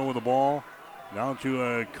Gale with the ball. Now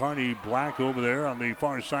to Connie Black over there on the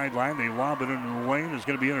far sideline. They lob it into the lane. It's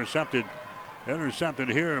going to be intercepted. Intercepted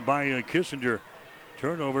here by Kissinger.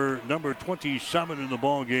 Turnover number 27 in the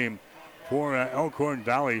ball game for Elkhorn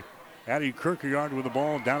Valley. Addie Kierkegaard with the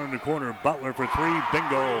ball down in the corner. Butler for three.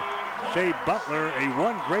 Bingo. Shea Butler, a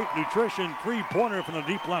One Great Nutrition three-pointer from the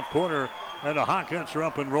deep left corner. And the Hawkins are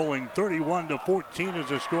up and rolling. 31-14 is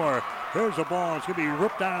the score. There's the ball. It's going to be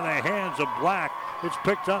ripped out of the hands of Black. It's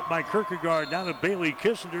picked up by Kierkegaard down to Bailey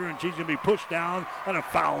Kissinger, and she's going to be pushed down. And a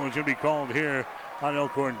foul is going to be called here on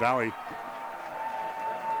Elkhorn Valley.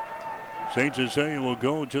 St. Cecilia will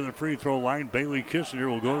go to the free throw line. Bailey Kissinger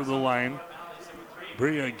will go to the line.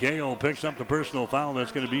 Bria Gale picks up the personal foul.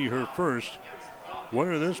 That's going to be her first.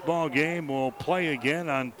 Winner of this ball game will play again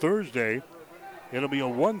on Thursday. It'll be a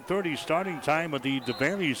 1:30 starting time at the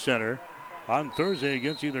Devaney Center on Thursday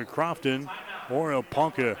against either Crofton or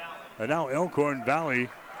Ponca. And now Elkhorn Valley.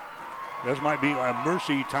 This might be a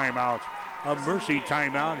mercy timeout. A mercy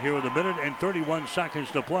timeout here with 1 minute and 31 seconds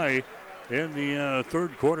to play in the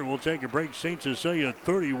third quarter. We'll take a break. St. Cecilia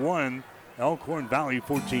 31, Elkhorn Valley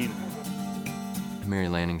 14. Mary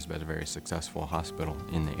Lanning's been a very successful hospital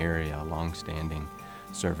in the area, a long-standing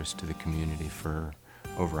service to the community for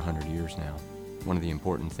over 100 years now. One of the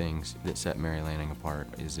important things that set Mary Lanning apart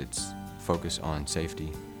is its focus on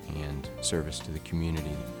safety and service to the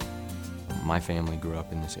community. My family grew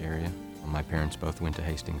up in this area. My parents both went to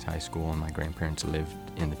Hastings High School, and my grandparents lived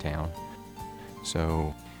in the town.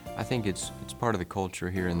 So I think it's part of the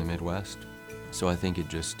culture here in the Midwest. So I think it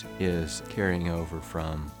just is carrying over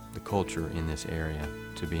from the culture in this area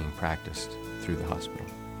to being practiced through the hospital.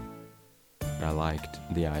 I liked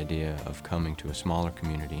the idea of coming to a smaller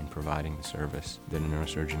community and providing the service that a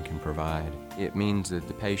neurosurgeon can provide. It means that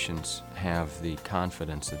the patients have the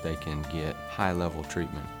confidence that they can get high-level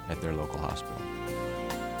treatment at their local hospital.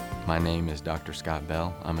 My name is Dr. Scott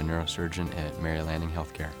Bell. I'm a neurosurgeon at Mary Lanning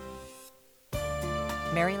Healthcare.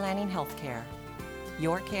 Mary Lanning Healthcare.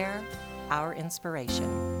 Your care, our inspiration.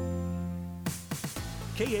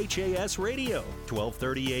 KHAS Radio,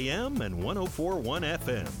 1230 AM and 104.1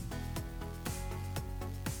 FM.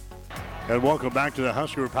 And welcome back to the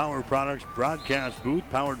Husker Power Products broadcast booth,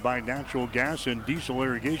 powered by natural gas and diesel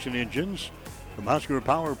irrigation engines from Husker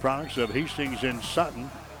Power Products of Hastings and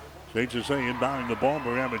Sutton. St. Cecilia inbounding the ball,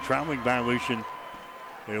 but we have a traveling violation.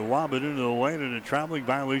 They lob it into the lane, and a traveling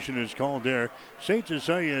violation is called there. St.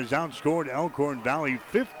 Cecilia has outscored Elkhorn Valley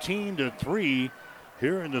 15-3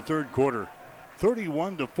 here in the third quarter.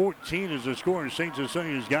 31-14 is the score, and St.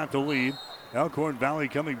 Cecilia's got the lead. Elkhorn Valley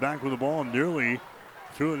coming back with the ball and nearly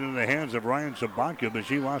threw it into the hands of Ryan Sabatka, but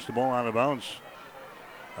she lost the ball out of bounds.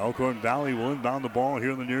 Elkhorn Valley will inbound the ball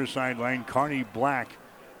here on the near sideline. Carney Black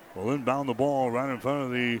will inbound the ball right in front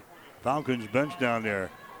of the Falcons bench down there.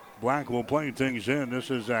 Black will play things in.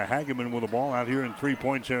 This is Hageman with the ball out here in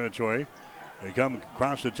three-point territory. They come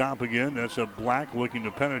across the top again. That's a Black looking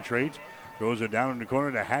to penetrate. Throws it down in the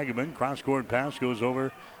corner to Hageman. Cross-court pass goes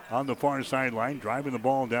over on the far sideline. Driving the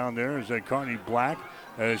ball down there is Carney Black.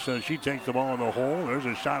 So she takes the ball in the hole. There's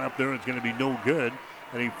a shot up there. It's going to be no good.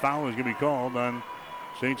 And a foul is going to be called on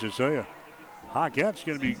St. Cecilia. Hawkette's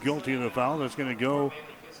going to be guilty of the foul. That's going to go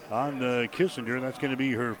on Kissinger. That's going to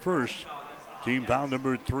be her first. Team foul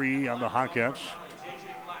number 3 on the Hawkettes.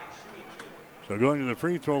 So going to the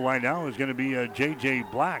free throw line now is going to be J.J.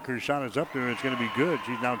 Black. Her shot is up there. It's going to be good.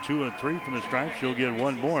 She's now 2 of 3 from the stripe. She'll get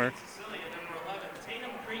one more.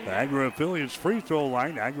 The Agra Affiliates free throw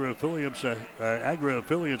line. Agra Affiliates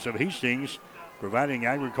of Hastings, providing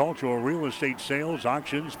agricultural real estate sales,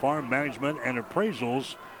 auctions, farm management, and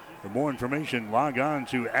appraisals. For more information, log on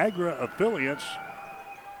to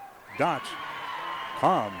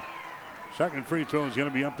agraaffiliates.com. Second free throw is going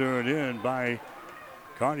to be up there and in by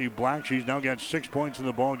Carney Black. She's now got 6 points in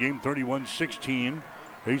the ball game, 31-16.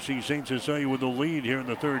 Hastings St. Cecilia with the lead here in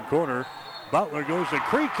the third quarter. Butler goes to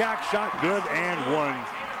Kreekak, shot good and one.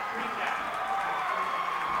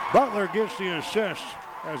 Butler gets the assist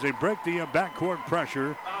as they break the backcourt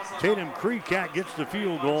pressure. Tatum Kreekak gets the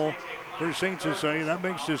field goal for St. Cecilia. That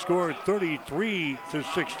makes the score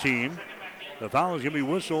 33-16. The foul is going to be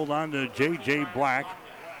whistled on to J.J. Black.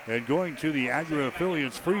 And going to the Agra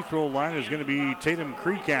Affiliates free throw line is going to be Tatum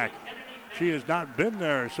Kreekak. She has not been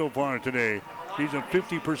there so far today. She's a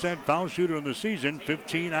 50% foul shooter in the season,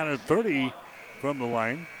 15 out of 30 from the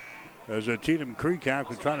line. As Tatum Kreekak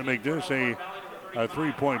was trying to make this a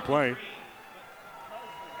three-point play.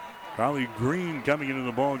 Carly Green coming into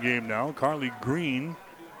the ball game now. Carly Green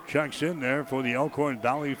checks in there for the Elkhorn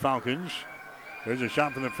Valley Falcons. There's a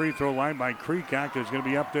shot from the free throw line by Kreekak that's going to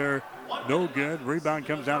be up there. No good. Rebound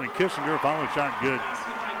comes down to Kissinger. Follow shot good.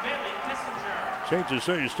 St.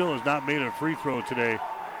 Cecilia still has not made a free throw today.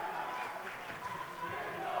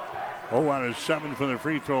 0 out of 7 from the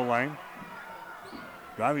free throw line.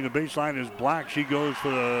 Driving the baseline is Black. She goes for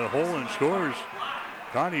the hole and scores.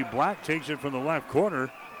 Connie Black takes it from the left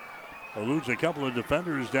corner. Eludes a couple of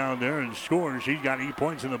defenders down there and scores. She's got 8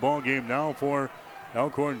 points in the ball game now for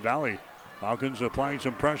Elkhorn Valley. Falcons applying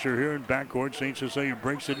some pressure here in backcourt. St. Cecilia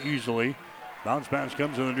breaks it easily. Bounce pass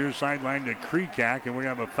comes to the near sideline to Kreekak, and we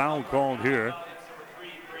have a foul called here.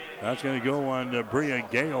 That's going to go on Bria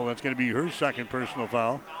Gale. That's going to be her second personal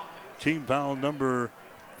foul. Team foul number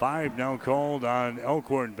 5 now called on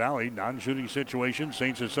Elkhorn Valley. Non-shooting situation.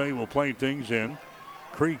 St. Cecilia will play things in.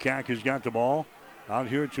 Kreekak has got the ball. Out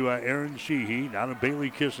here to Aaron Sheehy. Now to Bailey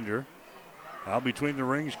Kissinger. Out between the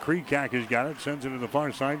rings. Kreekak has got it. Sends it to the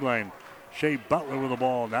far sideline. Shea Butler with the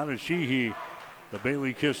ball. Now to Sheehy. The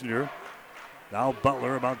Bailey Kissinger. Now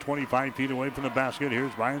Butler about 25 feet away from the basket.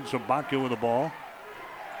 Here's Ryan Sabatka with the ball.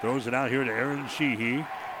 Throws it out here to Aaron Sheehy.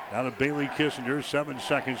 Now to Bailey Kissinger. 7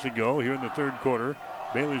 seconds to go here in the third quarter.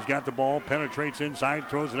 Bailey's got the ball. Penetrates inside.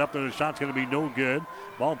 Throws it up there. The shot's going to be no good.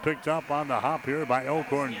 Ball picked up on the hop here by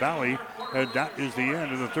Elkhorn Valley. And that is the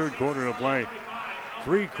end of the third quarter of play.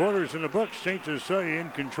 3 quarters in the books. St. Cecilia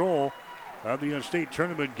in control of the state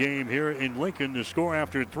tournament game here in Lincoln. The score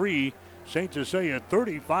after 3, St. Cecilia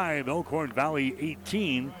 35, Elkhorn Valley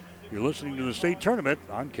 18. You're listening to the state tournament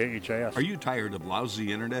on KHAS. Are you tired of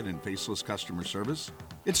lousy internet and faceless customer service?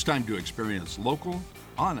 It's time to experience local,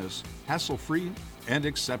 honest, hassle-free, and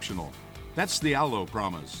exceptional. That's the Allo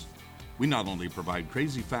promise. We not only provide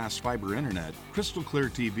crazy fast fiber internet, crystal clear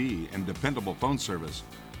TV, and dependable phone service,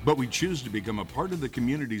 but we choose to become a part of the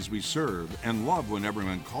communities we serve and love when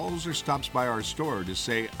everyone calls or stops by our store to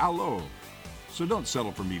say "Allo." So don't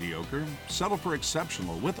settle for mediocre, settle for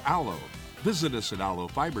exceptional with Allo. Visit us at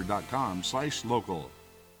allofiber.com/local.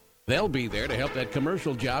 They'll be there to help that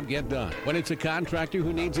commercial job get done. When it's a contractor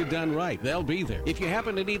who needs it done right, they'll be there. If you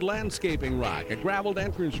happen to need landscaping rock, a graveled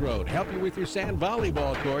entrance road, help you with your sand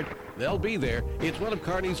volleyball court, they'll be there. It's one of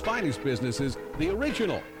Kearney's finest businesses, the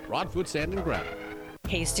original Broadfoot Sand and Gravel.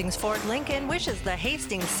 Hastings Ford Lincoln wishes the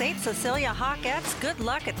Hastings St. Cecilia Hawkettes good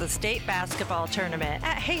luck at the state basketball tournament.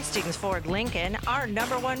 At Hastings Ford Lincoln, our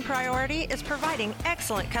 #1 priority is providing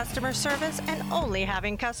excellent customer service and only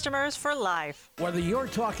having customers for life. Whether you're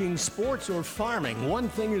talking sports or farming, one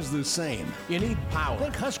thing is the same. You need power.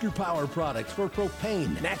 Think Husker Power products for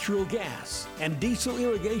propane, natural gas, and diesel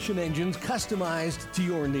irrigation engines customized to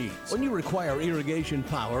your needs. When you require irrigation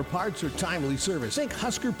power, parts, or timely service, think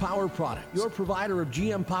Husker Power products, your provider of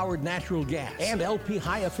GM-powered natural gas and LP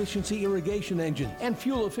high-efficiency irrigation engines and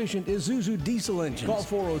fuel-efficient Isuzu diesel engines. Call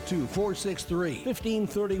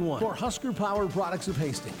 402-463-1531 for Husker Power Products of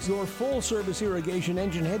Hastings, your full-service irrigation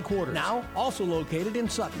engine headquarters, now also located in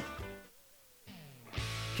Sutton.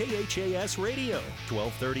 KHAS Radio,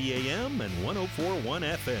 1230 AM and 104.1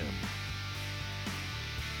 FM.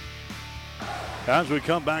 As we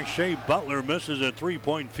come back, Shea Butler misses a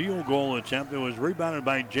three-point field goal attempt. It was rebounded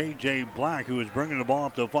by J.J. Black, who was bringing the ball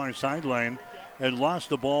up the far sideline and lost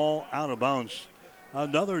the ball out of bounds.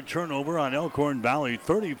 Another turnover on Elkhorn Valley,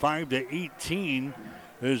 35-18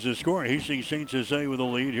 is the score. Hastings St. Cecilia with the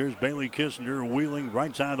lead. Here's Bailey Kissinger wheeling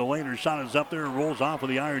right side of the lane. Her shot is up there, rolls off with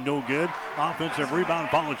the iron, no good. Offensive rebound,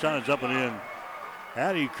 follow shot is up and in.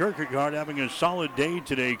 Addie Kierkegaard having a solid day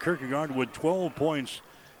today. Kierkegaard with 12 points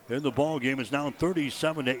in the ball game. It's now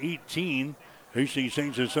 37-18. Hastings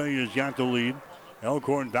St. Cecilia's got the lead.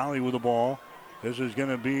 Elkhorn Valley with the ball. This is going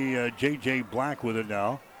to be J.J. Black with it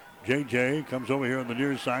now. J.J. comes over here on the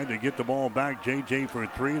near side to get the ball back. J.J. for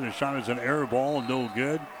three. The shot is an air ball, no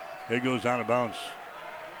good. It goes out of bounds.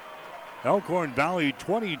 Elkhorn Valley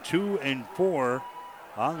 22-4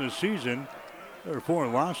 on the season. There are 4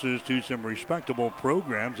 losses to some respectable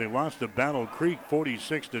programs. They lost to Battle Creek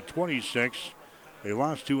 46-26. They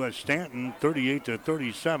lost to Stanton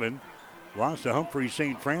 38-37. Lost to Humphrey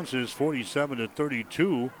St. Francis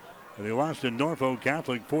 47-32. And they lost to Norfolk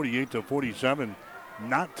Catholic 48-47.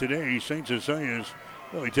 Not today. St. Cecilia's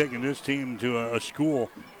really taking this team to a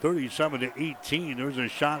school 37-18. There's a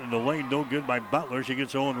shot in the lane, no good by Butler. She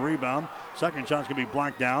gets her own rebound. Second shot's going to be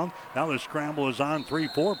blocked down. Now the scramble is on.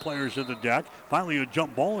 3-4 players at the deck. Finally a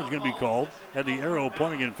jump ball is going to be called. And the arrow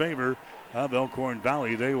pointing in favor of Elkhorn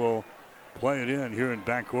Valley. They will play it in here in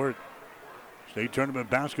backcourt. State Tournament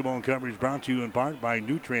basketball coverage brought to you in part by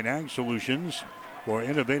Nutrient Ag Solutions for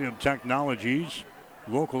innovative technologies,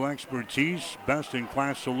 local expertise,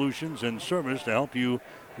 best-in-class solutions and service to help you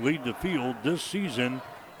lead the field this season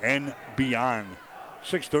and beyond.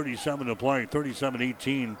 6:37 to play,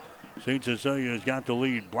 37-18. St. Cecilia has got the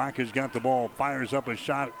lead. Black has got the ball, fires up a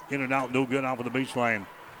shot, in and out, no good off of the baseline.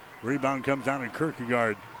 Rebound comes down to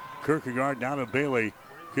Kierkegaard. Kierkegaard down to Bailey.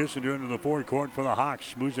 Kissinger into the forecourt for the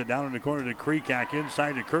Hawks. Moves it down in the corner to Kreekak.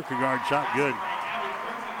 Inside to Kierkegaard. Shot good.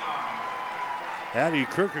 Addie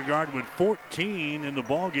Kierkegaard with 14 in the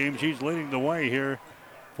ball game. She's leading the way here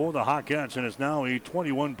for the Hawkettes, and it's now a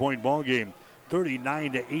 21-point ball game.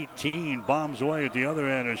 39-18. Bombs away at the other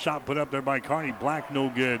end. A shot put up there by Carney Black. No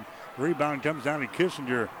good. Rebound comes down to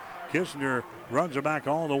Kissinger. Kissinger runs her back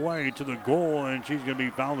all the way to the goal, and she's going to be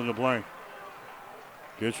fouled in the play.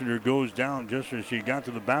 Kissinger goes down just as she got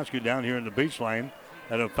to the basket down here in the baseline.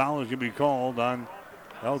 And a foul is going to be called on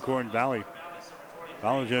Elkhorn Valley.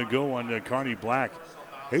 Foul is going to go on Carney Black.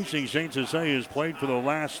 Hastings St. Cecilia has played for the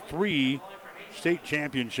last 3 state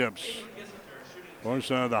championships. Of course,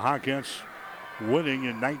 the Hawkettes winning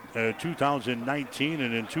in 2019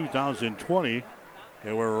 and in 2020.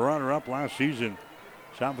 They were a runner-up last season.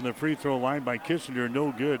 Shot from the free throw line by Kissinger,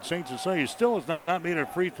 no good. St. Cecilia still has not made a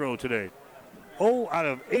free throw today. 0 out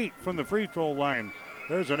of 8 from the free throw line.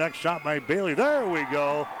 There's the next shot by Bailey. There we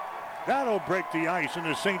go. That'll break the ice, and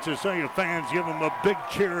the St. Cecilia fans give them a big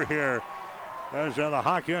cheer here. As the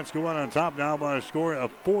Hawkettes go on top now by a score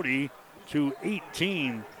of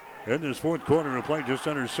 40-18 in this fourth quarter of play. Just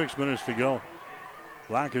under 6 minutes to go.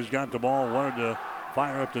 Black has got the ball, wanted to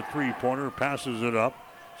fire up the three-pointer, passes it up.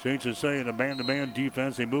 St. Cecilia in a man-to-man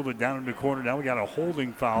defense. They move it down in the corner. Now we got a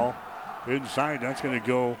holding foul inside. That's going to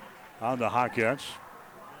go on the Hawkettes.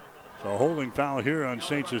 So a holding foul here on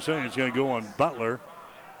St. Cecilia. It's going to go on Butler.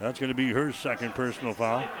 That's going to be her second personal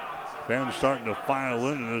foul. Fans starting to file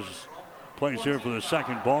in this place here for the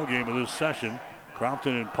second ball game of this session.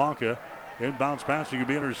 Crompton and Ponca. Inbounds pass can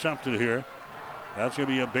be intercepted here. That's going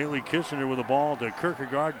to be a Bailey Kissinger with the ball to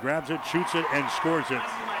Kierkegaard. Grabs it, shoots it, and scores it.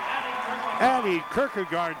 Addie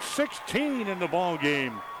Kierkegaard, 16 in the ball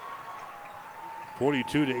game.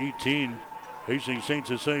 42-18. Hastings St.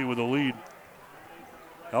 Cecilia with the lead.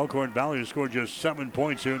 Elkhorn Valley has scored just 7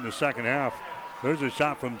 points here in the second half. There's a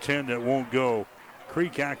shot from 10 that won't go.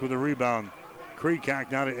 Kreekak with a rebound.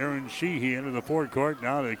 Kreekak now to Aaron Sheehy into the forecourt.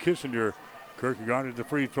 Now to Kissinger. Kierkegaard at the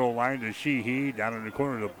free throw line to Sheehy. Down in the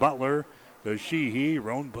corner to Butler. To Sheehy.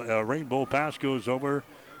 Rainbow pass goes over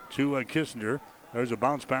to Kissinger. There's a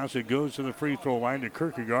bounce pass that goes to the free throw line to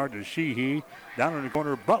Kierkegaard to Sheehy. Down in the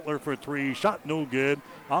corner, Butler for three. Shot no good.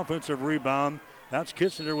 Offensive rebound. That's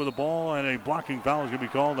Kissinger with the ball, and a blocking foul is going to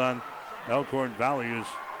be called on Elkhorn Valley as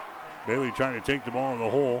Bailey trying to take the ball in the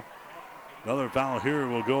hole. Another foul here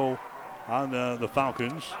will go on the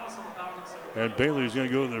Falcons. And Bailey's going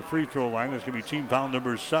to go to the free throw line. That's going to be team foul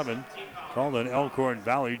number 7. Called on Elkhorn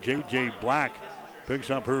Valley. J.J. Black picks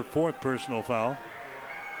up her 4th personal foul.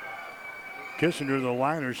 Kissinger, the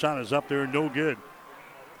liner, shot is up there, no good.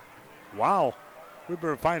 Wow. We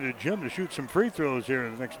better find a gym to shoot some free throws here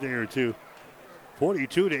in the next day or two.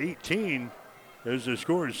 42-18 is the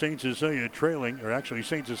score. St. Cecilia trailing, or actually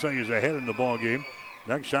St. Cecilia is ahead in the ball game.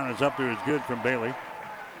 Next shot is up there, is good from Bailey.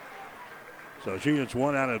 So she gets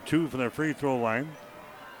 1 out of 2 from the free throw line.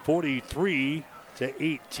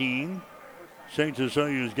 43-18. St.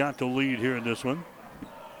 Cecilia's got the lead here in this one.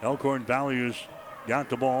 Elkhorn Valley has got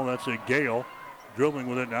the ball. That's a Gale dribbling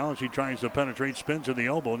with it now. She tries to penetrate, spins to the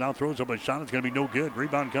elbow. Now throws up a shot. It's going to be no good.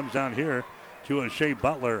 Rebound comes down here to Shea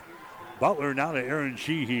Butler. Butler now to Aaron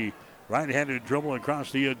Sheehy. Right-handed dribble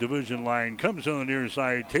across the division line. Comes on the near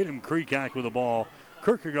side. Tatum Kreekak with the ball.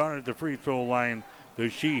 Kierkegaard at the free throw line. To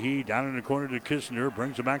Sheehy. Down in the corner to Kissinger.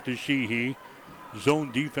 Brings it back to Sheehy. Zone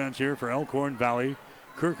defense here for Elkhorn Valley.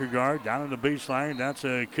 Kierkegaard down in the baseline. That's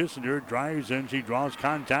Kissinger. Drives in. She draws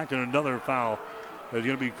contact, and another foul is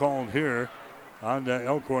going to be called here on the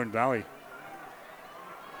Elkhorn Valley.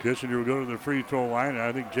 Kissinger will go to the free throw line.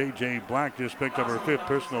 I think J.J. Black just picked up her 5th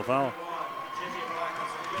personal foul.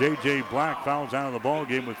 J.J. Black fouls out of the ball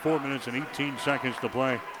game with 4 minutes and 18 seconds to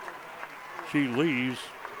play. She leaves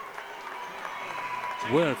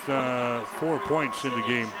with 4 points in the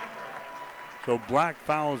game. So Black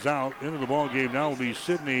fouls out into the ball game. Now will be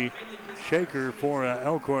Sydney Shaker for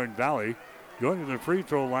Elkhorn Valley. Going to the free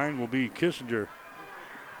throw line will be Kissinger.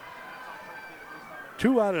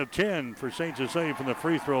 2 out of 10 for St. Cecilia from the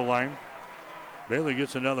free throw line. Bailey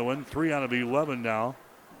gets another one. 3 out of 11 now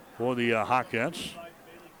for the Hawkettes.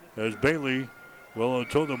 As Bailey will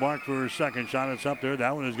toe the mark for her second shot. It's up there.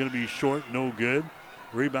 That one is going to be short. No good.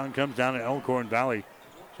 Rebound comes down to Elkhorn Valley.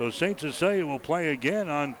 So St. Cecilia will play again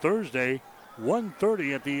on Thursday,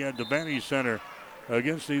 1:30 at the Devaney Center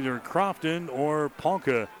against either Crofton or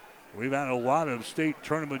Ponca. We've had a lot of state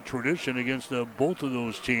tournament tradition against both of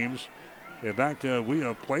those teams. In fact, we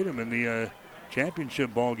have played them in the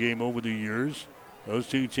championship ball game over the years. Those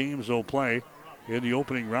two teams will play in the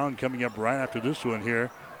opening round coming up right after this one here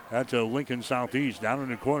at Lincoln Southeast. Down in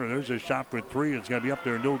the corner, there's a shot for 3. It's going to be up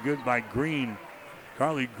there, no good by Green.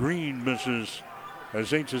 Carly Green misses as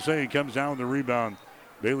St. Cecilia comes down with the rebound.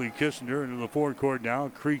 Bailey Kissinger into the forecourt now.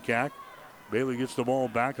 Kreekak. Bailey gets the ball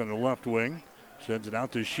back on the left wing. Sends it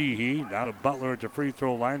out to Sheehy. Down to Butler at the free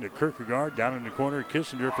throw line to Kierkegaard. Down in the corner.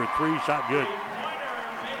 Kissinger for 3. Shot good.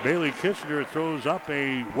 Bailey Kissinger throws up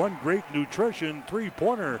a One Great Nutrition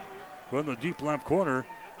 3-pointer from the deep left corner.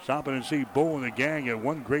 Stop it and see Bo and the gang at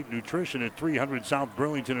One Great Nutrition at 300 South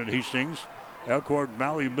Burlington and Hastings. Elkhorn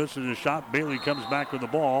Valley misses a shot. Bailey comes back with the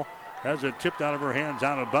ball. Has it tipped out of her hands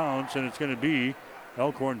out of bounds, and it's going to be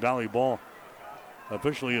Elkhorn Valley ball.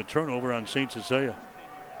 Officially a turnover on St. Cecilia.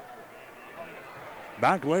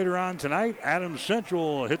 Back later on tonight, Adams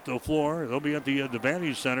Central hit the floor. They'll be at the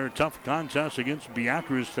Devaney Center. Tough contest against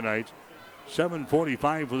Beatrice tonight.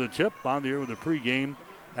 7:45 for the tip. On the air with the pregame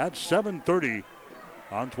at 7:30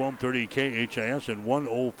 on 1230 KHAS and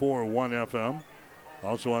 104.1 FM.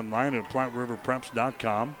 Also online at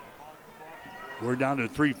PlatteRiverPreps.com. We're down to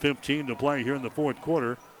 3:15 to play here in the fourth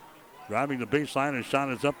quarter. Driving the baseline, a shot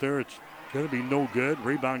is up there. It's going to be no good.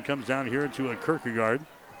 Rebound comes down here to a Kierkegaard.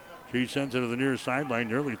 She sends it to the near sideline,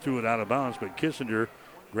 nearly threw it out of bounds, but Kissinger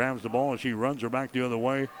grabs the ball and she runs her back the other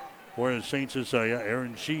way. Whereas St. Cecilia,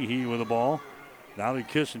 Aaron Sheehy with the ball. Now to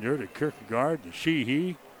Kissinger, to Kierkegaard, to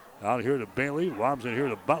Sheehy. Out here to Bailey, lobs it here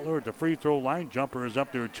to Butler at the free throw line. Jumper is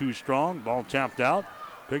up there too strong. Ball tapped out.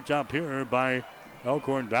 Picked up here by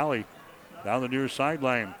Elkhorn Valley. Down the near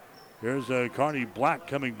sideline. Here's Carney Black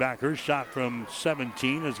coming back. Her shot from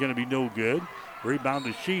 17 is going to be no good. Rebound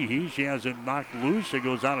to Sheehy. She has it knocked loose. It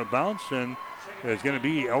goes out of bounds, and it's going to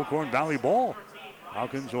be Elkhorn Valley ball.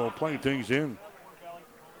 Hawkins will play things in.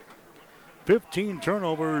 15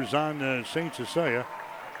 turnovers on St. Cecilia.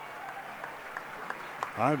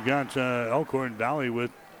 I've got Elkhorn Valley with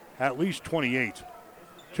at least 28.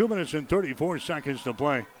 2 minutes and 34 seconds to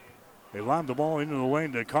play. They lob the ball into the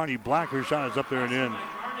lane to Carney Black. Her shot is up there and in.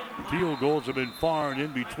 Field goals have been far and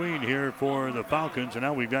in between here for the Falcons, and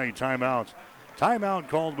now we've got a timeout. Timeout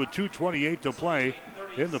called with 2:28 to play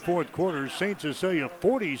in the fourth quarter. St. Cecilia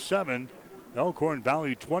 47, Elkhorn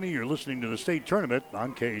Valley 20. You're listening to the state tournament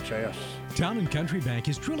on KHAS. Town & Country Bank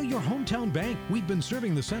is truly your hometown bank. We've been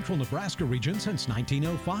serving the central Nebraska region since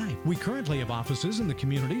 1905. We currently have offices in the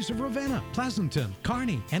communities of Ravenna, Pleasanton,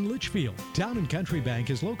 Kearney, and Litchfield. Town & Country Bank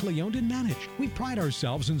is locally owned and managed. We pride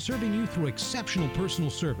ourselves in serving you through exceptional personal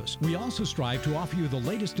service. We also strive to offer you the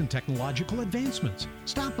latest in technological advancements.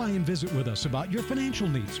 Stop by and visit with us about your financial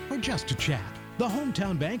needs or just to chat. The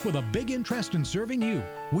hometown bank with a big interest in serving you.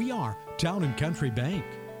 We are Town & Country Bank.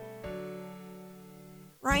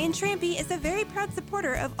 Ryan Trampy is a very proud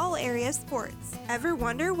supporter of all area sports. Ever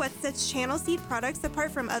wonder what sets Channel Seed products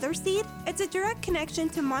apart from other seed? It's a direct connection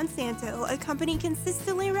to Monsanto, a company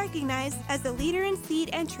consistently recognized as a leader in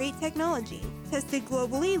seed and trait technology. Tested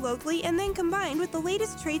globally, locally, and then combined with the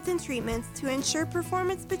latest traits and treatments to ensure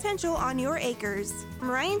performance potential on your acres. From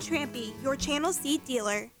Ryan Trampy, your Channel Seed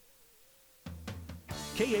dealer.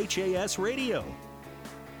 KHAS Radio.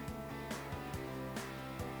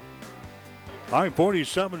 All right,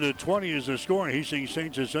 47-20 is the score. Hastings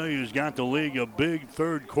St. Cecilia's got the league. A big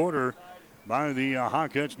third quarter by the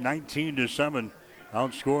Hawkettes, 19-7,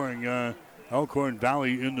 outscoring Elkhorn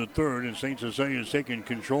Valley in the third, and St. Cecilia's taking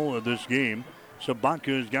control of this game.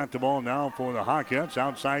 Sabatka's got the ball now for the Hawkettes.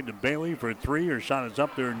 Outside to Bailey for three. Her shot is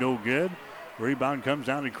up there, no good. Rebound comes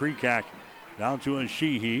down to Kreekak. Down to a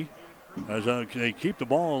Sheehy. As they keep the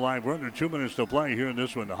ball alive. We're under 2 minutes to play here in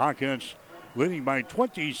this one. The Hawkettes leading by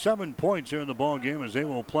 27 points here in the ball game as they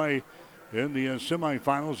will play in the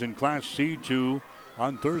semifinals in Class C2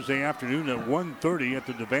 on Thursday afternoon at 1:30 at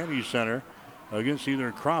the Devaney Center against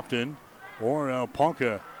either Crofton or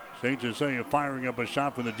Polka. St. Cecilia firing up a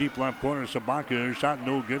shot from the deep left corner. Sabatka, her shot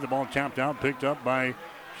no good. The ball tapped out, picked up by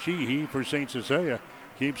Sheehy for St. Cecilia.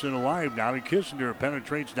 Keeps it alive now to Kissinger.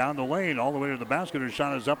 Penetrates down the lane all the way to the basket. Her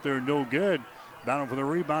shot is up there, no good. Battle for the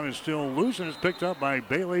rebound is still loose, and it's picked up by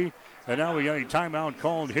Bailey. And now we got a timeout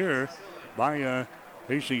called here by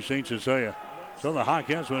Hastings St. Cecilia. So the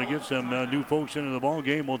Hawkettes, when it gets some new folks into the ball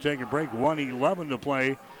game, will take a break. 1:11 to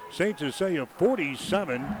play. St. Cecilia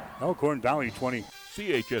 47, Elkhorn Valley 20.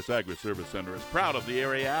 CHS Agri-Service Center is proud of the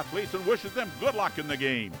area athletes and wishes them good luck in the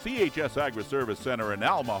game. CHS Agri-Service Center in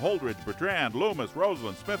Alma, Holdridge, Bertrand, Loomis,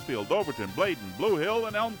 Roseland, Smithfield, Overton, Bladen, Blue Hill,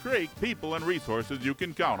 and Elm Creek. People and resources you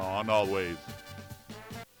can count on always.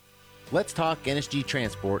 Let's talk NSG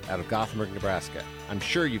Transport out of Gothenburg, Nebraska. I'm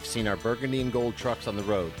sure you've seen our burgundy and gold trucks on the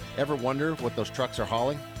road. Ever wonder what those trucks are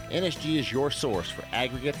hauling? NSG is your source for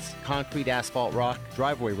aggregates, concrete, asphalt rock,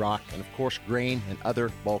 driveway rock, and of course grain and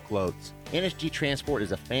other bulk loads. NSG Transport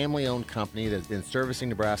is a family-owned company that has been servicing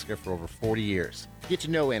Nebraska for over 40 years. To get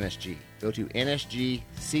to know NSG, go to nsgco.com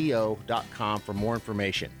for more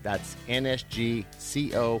information. That's nsgco.com.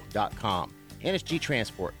 NSG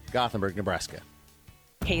Transport, Gothenburg, Nebraska.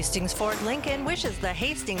 Hastings Ford Lincoln wishes the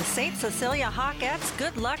Hastings St. Cecilia Hawkettes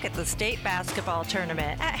good luck at the state basketball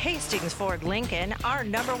tournament. At Hastings Ford Lincoln, our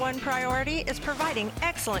 #1 priority is providing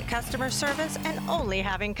excellent customer service and only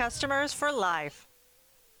having customers for life.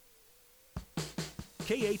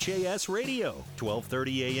 KHAS Radio,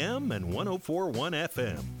 1230 AM and 104.1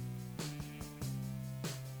 FM.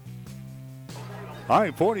 All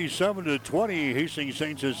right, 47-20, Hastings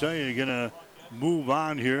St. Cecilia going to move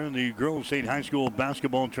on here in the Girls State High School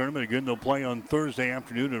basketball tournament. Again, they'll play on Thursday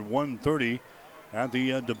afternoon at 1:30 at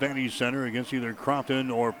the Devaney Center against either Crofton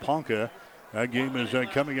or Ponca. That game is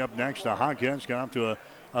coming up next. The Hawkettes got off to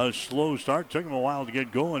a slow start. Took them a while to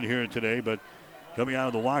get going here today, but coming out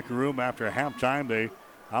of the locker room after halftime, they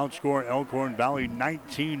outscore Elkhorn Valley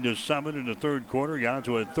 19-7 in the third quarter. Got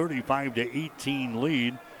into a 35-18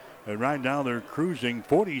 lead, and right now they're cruising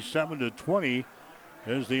 47-20.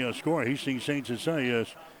 Is the score. Hastings St.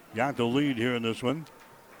 Cecilia's got the lead here in this one.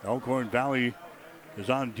 Elkhorn Valley is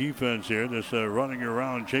on defense here. This running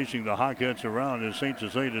around, chasing the Hawkettes around as St.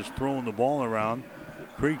 Cecilia is throwing the ball around.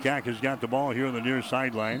 Kreekak has got the ball here on the near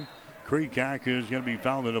sideline. Kreekak is going to be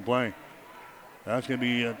fouled in the play. That's going to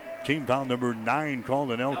be team foul number 9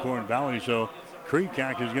 called in Elkhorn Valley. So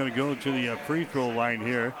Kreekak is going to go to the free throw line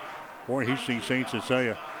here for Hastings St.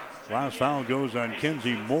 Cecilia. Last foul goes on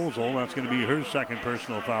Kenzie Mosel. That's going to be her second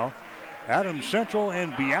personal foul. Adams Central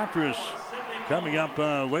and Beatrice coming up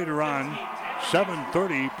later on.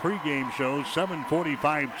 7:30 pregame show,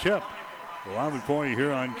 7:45 tip. We'll have it for you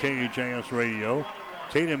here on KHAS Radio.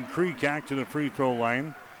 Tatum Creekak to the free throw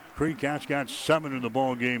line. Creekak's got 7 in the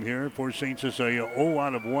ball game here for St. Cecilia. 0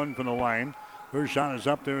 out of 1 from the line. Her shot is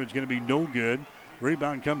up there. It's going to be no good.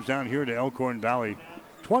 Rebound comes down here to Elkhorn Valley.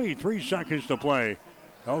 23 seconds to play.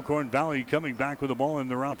 Elkhorn Valley coming back with the ball in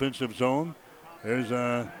their offensive zone. There's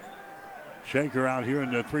a Shaker out here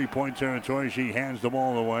in the three-point territory. She hands the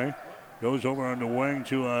ball away. Goes over on the wing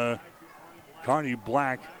to Carney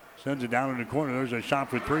Black. Sends it down in the corner. There's a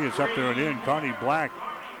shot for 3. It's up there and in. Carney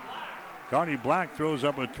Black throws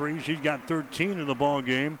up a 3. She's got 13 in the ball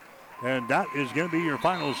game. And that is going to be your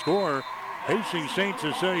final score. Hastings St.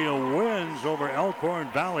 Cecilia wins over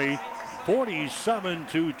Elkhorn Valley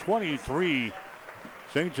 47-23.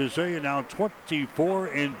 St. Cecilia now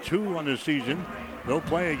 24-2 on the season. They'll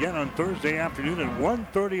play again on Thursday afternoon at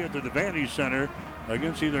 1:30 at the Devaney Center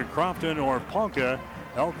against either Crofton or Ponca.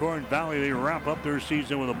 Elkhorn Valley, they wrap up their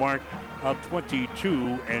season with a mark of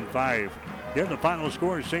 22-5. Again, the final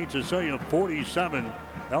score is St. Cecilia 47,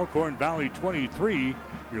 Elkhorn Valley 23.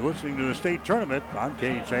 You're listening to the state tournament on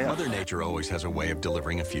KHAS. Mother Nature always has a way of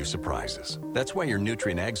delivering a few surprises. That's why your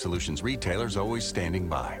Nutrien Ag Solutions retailer is always standing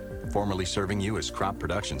by. Formerly serving you as Crop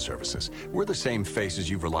Production Services, we're the same faces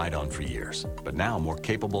you've relied on for years, but now more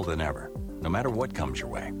capable than ever, no matter what comes your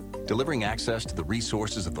way. Delivering access to the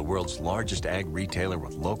resources of the world's largest ag retailer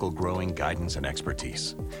with local growing guidance and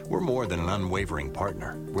expertise. We're more than an unwavering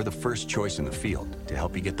partner. We're the first choice in the field to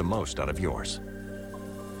help you get the most out of yours.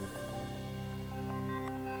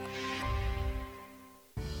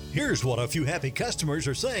 Here's what a few happy customers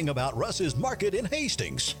are saying about Russ's Market in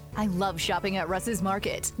Hastings. I love shopping at Russ's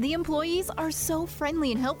Market. The employees are so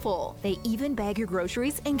friendly and helpful. They even bag your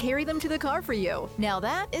groceries and carry them to the car for you. Now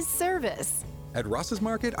that is service. At Russ's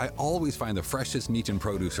Market, I always find the freshest meat and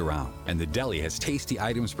produce around, and the deli has tasty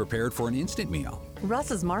items prepared for an instant meal.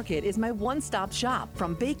 Russ's Market is my one-stop shop,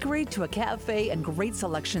 from bakery to a cafe, and great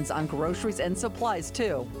selections on groceries and supplies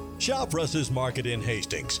too. Shop Russ's Market in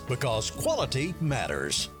Hastings, because quality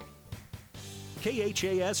matters.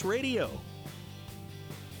 KHAS Radio.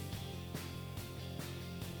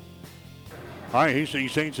 All right,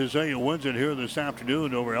 Hastings St. Cecilia wins it here this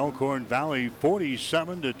afternoon over Elkhorn Valley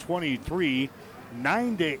 47-23,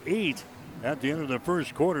 9-8 at the end of the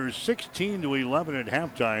first quarter, 16-11 at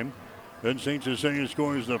halftime. Then St. Cecilia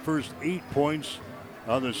scores the first 8 points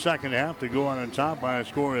of the second half to go on top by a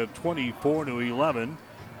score of 24-11.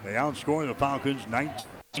 They outscore the Falcons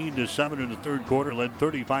 19-7 in the third quarter, led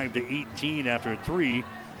 35-18 after 3.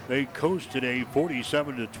 They coast today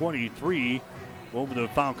 47-23 over the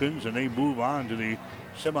Falcons, and they move on to the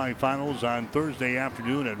semifinals on Thursday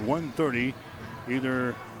afternoon at 1:30.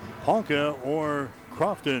 Either Ponca or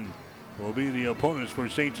Crofton will be the opponents for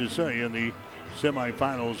St. Cecilia in the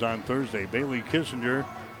semifinals on Thursday. Bailey Kissinger,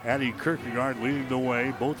 Addie Kierkegaard leading the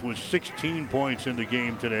way, both with 16 points in the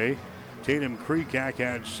game today. Tatum Creekak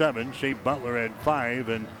had 7, Shea Butler had 5,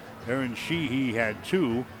 and Aaron Sheehy had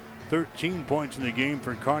 2. 13 points in the game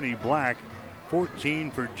for Carney Black,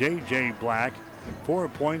 14 for J.J. Black, 4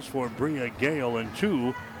 points for Bria Gale, and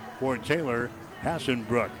 2 for Taylor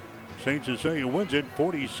Hassenbrook. St. Cecilia wins it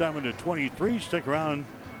 47-23. Stick around.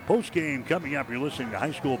 Post-game coming up. You're listening to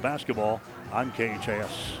high school basketball on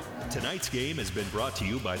KHAS. Tonight's game has been brought to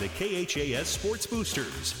you by the KHAS Sports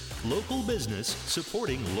Boosters. Local business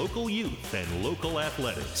supporting local youth and local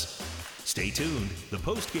athletics. Stay tuned. The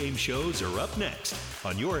post-game shows are up next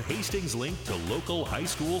on your Hastings link to local high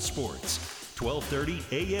school sports. 12:30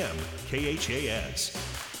 a.m. KHAS.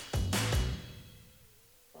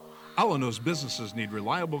 Allo knows businesses need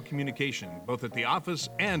reliable communication, both at the office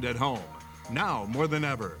and at home. Now more than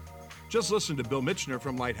ever. Just listen to Bill Mitchner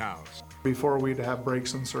from Lighthouse. Before we'd have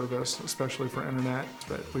breaks in service, especially for internet,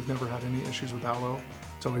 but we've never had any issues with Allo.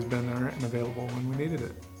 It's always been there and available when we needed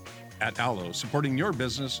it. At Allo, supporting your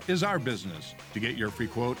business is our business. To get your free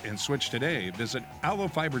quote and switch today, visit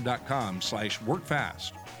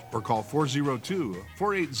allofiber.com/workfast or call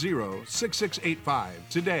 402-480-6685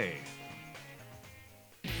 today.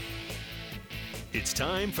 It's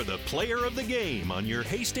time for the player of the game on your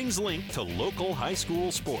Hastings link to local high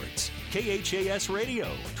school sports. KHAS Radio,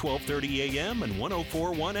 1230 AM and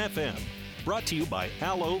 104.1 FM. Brought to you by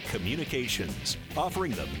Allo Communications,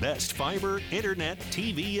 offering the best fiber, internet,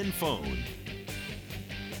 TV, and phone.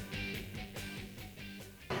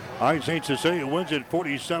 All right, St. Cecilia wins it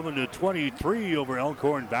 47-23 over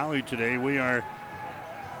Elkhorn Valley today. We are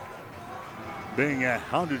being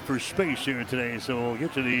hounded for space here today. So we'll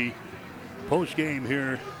get to the post game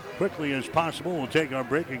here quickly as possible. We'll take our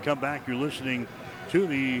break and come back. You're listening to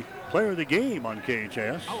the Player of the Game on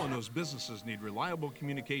KHAS. Allo knows businesses need reliable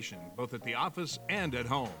communication, both at the office and at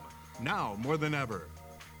home. Now more than ever.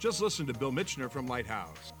 Just listen to Bill Mitchner from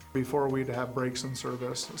Lighthouse. Before we'd have breaks in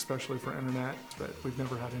service, especially for internet, but we've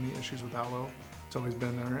never had any issues with Allo. It's always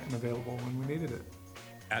been there and available when we needed it.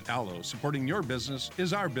 At Allo, supporting your business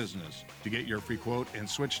is our business. To get your free quote and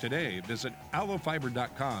switch today, visit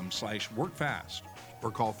allofiber.com/workfast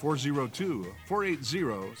or call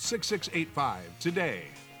 402-480-6685 today.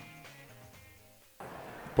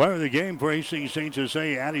 Player of the game for Hastings St.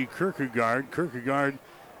 Cecilia, Addie Kierkegaard. Kierkegaard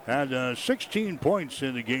had 16 points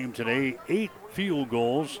in the game today, 8 field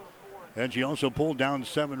goals, and she also pulled down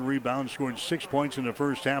 7 rebounds, scored 6 points in the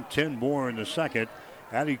first half, 10 more in the second.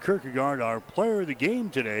 Addie Kierkegaard, our player of the game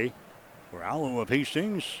today for Allo of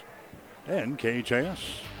Hastings and KHAS.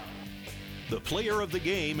 The Player of the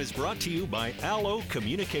Game is brought to you by Allo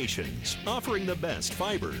Communications, offering the best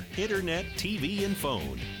fiber, internet, TV, and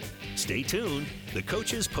phone. Stay tuned. The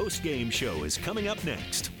Coach's Post-Game Show is coming up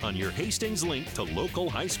next on your Hastings link to local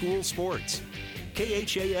high school sports.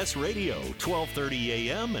 KHAS Radio, 1230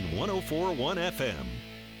 AM and 104.1 FM.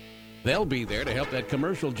 They'll be there to help that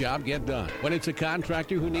commercial job get done. When it's a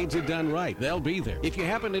contractor who needs it done right, they'll be there. If you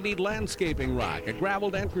happen to need landscaping rock, a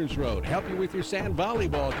graveled entrance road, help you with your sand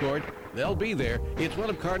volleyball court, they'll be there. It's one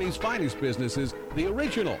of Kearney's finest businesses, the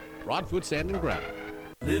original Broadfoot Sand and Gravel.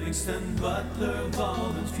 Livingston Butler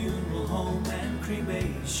Volvin Funeral Home and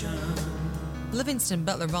Cremation. Livingston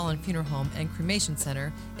Butler Volvin Funeral Home and Cremation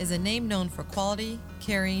Center is a name known for quality,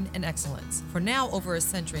 caring, and excellence. For now over a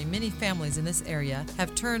century, many families in this area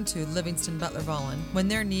have turned to Livingston Butler Volvin when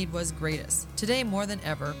their need was greatest. Today, more than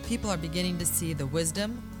ever, people are beginning to see the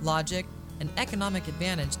wisdom, logic, and economic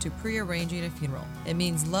advantage to pre-arranging a funeral. It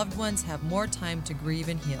means loved ones have more time to grieve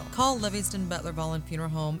and heal. Call Livingston Butler Volvin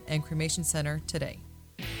Funeral Home and Cremation Center today.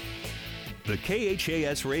 The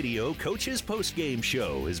KHAS Radio Coach's Post-Game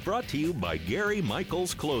Show is brought to you by Gary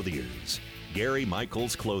Michaels Clothiers. Gary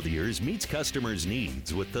Michaels Clothiers meets customers'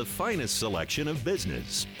 needs with the finest selection of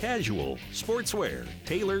business, casual, sportswear,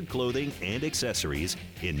 tailored clothing, and accessories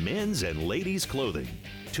in men's and ladies' clothing.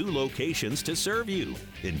 2 locations to serve you,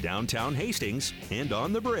 in downtown Hastings and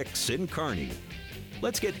on the Bricks in Kearney.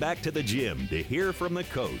 Let's get back to the gym to hear from the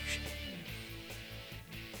coach.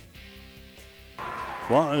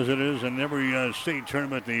 Well, as it is in every state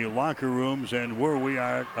tournament, the locker rooms and where we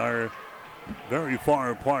are very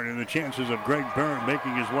far apart. And the chances of Greg Barrett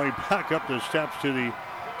making his way back up the steps to the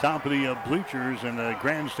top of the bleachers and the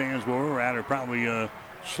grandstands where we're at are probably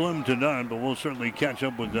slim to none. But we'll certainly catch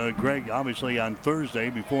up with Greg, obviously, on Thursday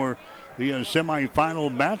before the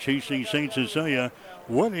semifinal match. Hastings St. Cecilia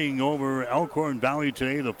winning over Elkhorn Valley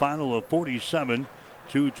today, the final of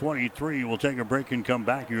 47-23. We'll take a break and come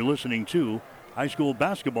back. You're listening to high school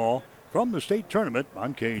basketball from the state tournament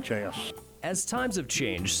on KHAS. As times have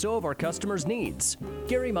changed, so have our customers' needs.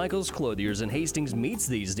 Gary Michaels Clothiers in Hastings meets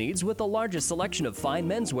these needs with the largest selection of fine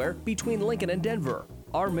menswear between Lincoln and Denver.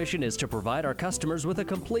 Our mission is to provide our customers with a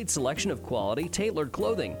complete selection of quality, tailored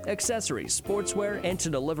clothing, accessories, sportswear, and to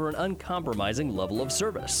deliver an uncompromising level of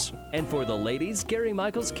service. And for the ladies, Gary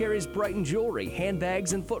Michaels carries Brighton jewelry,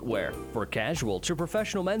 handbags, and footwear. For casual to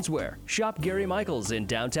professional menswear, shop Gary Michaels in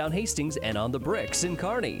downtown Hastings and on the Bricks in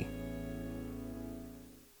Kearney.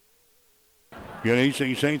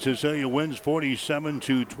 Hastings St. Cecilia wins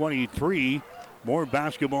 47-23. More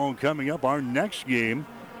basketball coming up. Our next game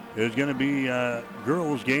is going to be a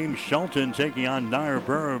girls game. Shelton taking on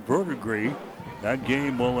Niobrara Verdigris. That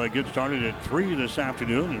game will get started at 3 this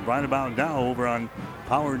afternoon, and right about now over on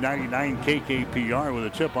Power 99 KKPR with a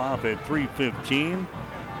tip-off at 3:15.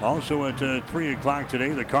 Also at 3 o'clock today,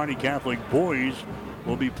 the Kearney Catholic boys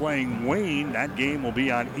will be playing Wayne. That game will be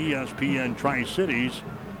on ESPN Tri-Cities.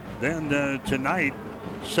 Then tonight,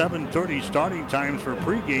 7:30 starting times for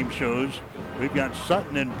pregame shows. We've got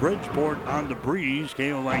Sutton and Bridgeport on the breeze.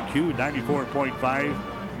 KOIQ 94.5.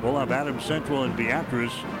 We'll have Adams Central and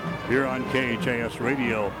Beatrice here on KHAS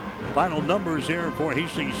Radio. Final numbers here for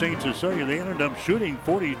Hastings St. Cecilia. They ended up shooting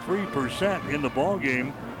 43% in the ball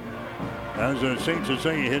game, as St.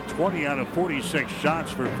 Cecilia hit 20 out of 46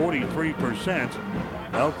 shots for 43%.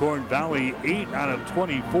 Elkhorn Valley 8 out of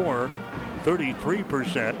 24,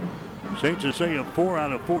 33%. St. Cecilia 4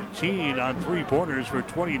 out of 14 on three-pointers for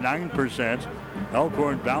 29%.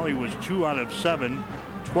 Elkhorn Valley was 2 out of 7,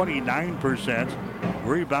 29%.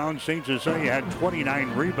 Rebounds, St. Cecilia had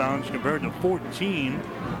 29 rebounds compared to 14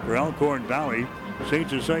 for Elkhorn Valley. St.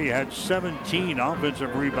 Cecilia had 17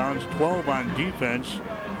 offensive rebounds, 12 on defense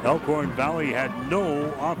Elkhorn Valley had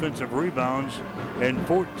no offensive rebounds and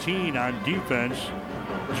 14 on defense.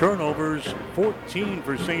 Turnovers, 14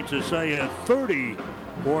 for St. Cecilia, 30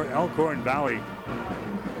 for Elkhorn Valley.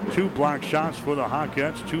 2 block shots for the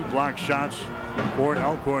Hawkettes, 2 block shots for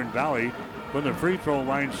Elkhorn Valley. From the free throw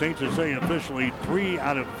line, St. Cecilia officially 3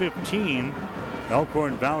 out of 15.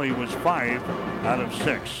 Elkhorn Valley was 5 out of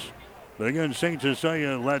 6. But again, St.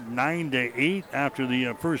 Cecilia led 9-8 after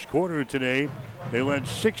the first quarter today. They led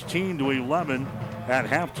 16-11 at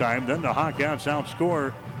halftime. Then the Hawkettes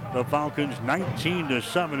outscore the Falcons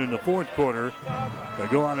 19-7 in the fourth quarter. They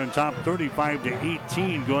go out on top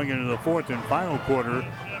 35-18 going into the fourth and final quarter.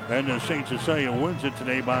 And St. Cecilia wins it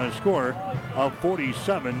today by a score of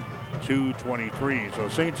 47-23. So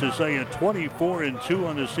St. Cecilia 24-2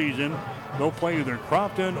 on the season. They'll play either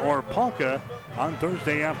Crofton or Polka on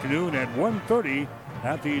Thursday afternoon at 1:30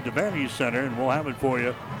 at the Devaney Center, and we'll have it for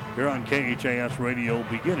you here on KHAS Radio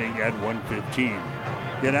beginning at 1:15.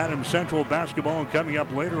 Get Adams Central basketball coming up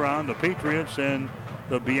later on. The Patriots and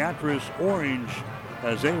the Beatrice Orange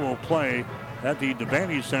as they will play at the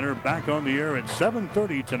Devaney Center, back on the air at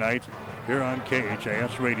 7:30 tonight here on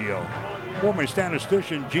KHAS Radio. For my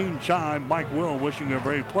statistician Gene Cha, I'm Mike Will wishing you a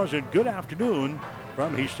very pleasant good afternoon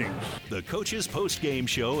from Hastings. The Coach's Post-Game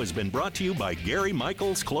Show has been brought to you by Gary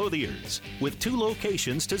Michaels Clothiers, with 2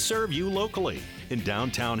 locations to serve you locally, in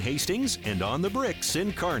downtown Hastings and on the Bricks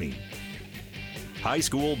in Kearney. High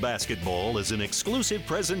school basketball is an exclusive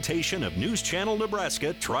presentation of News Channel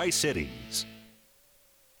Nebraska Tri-Cities.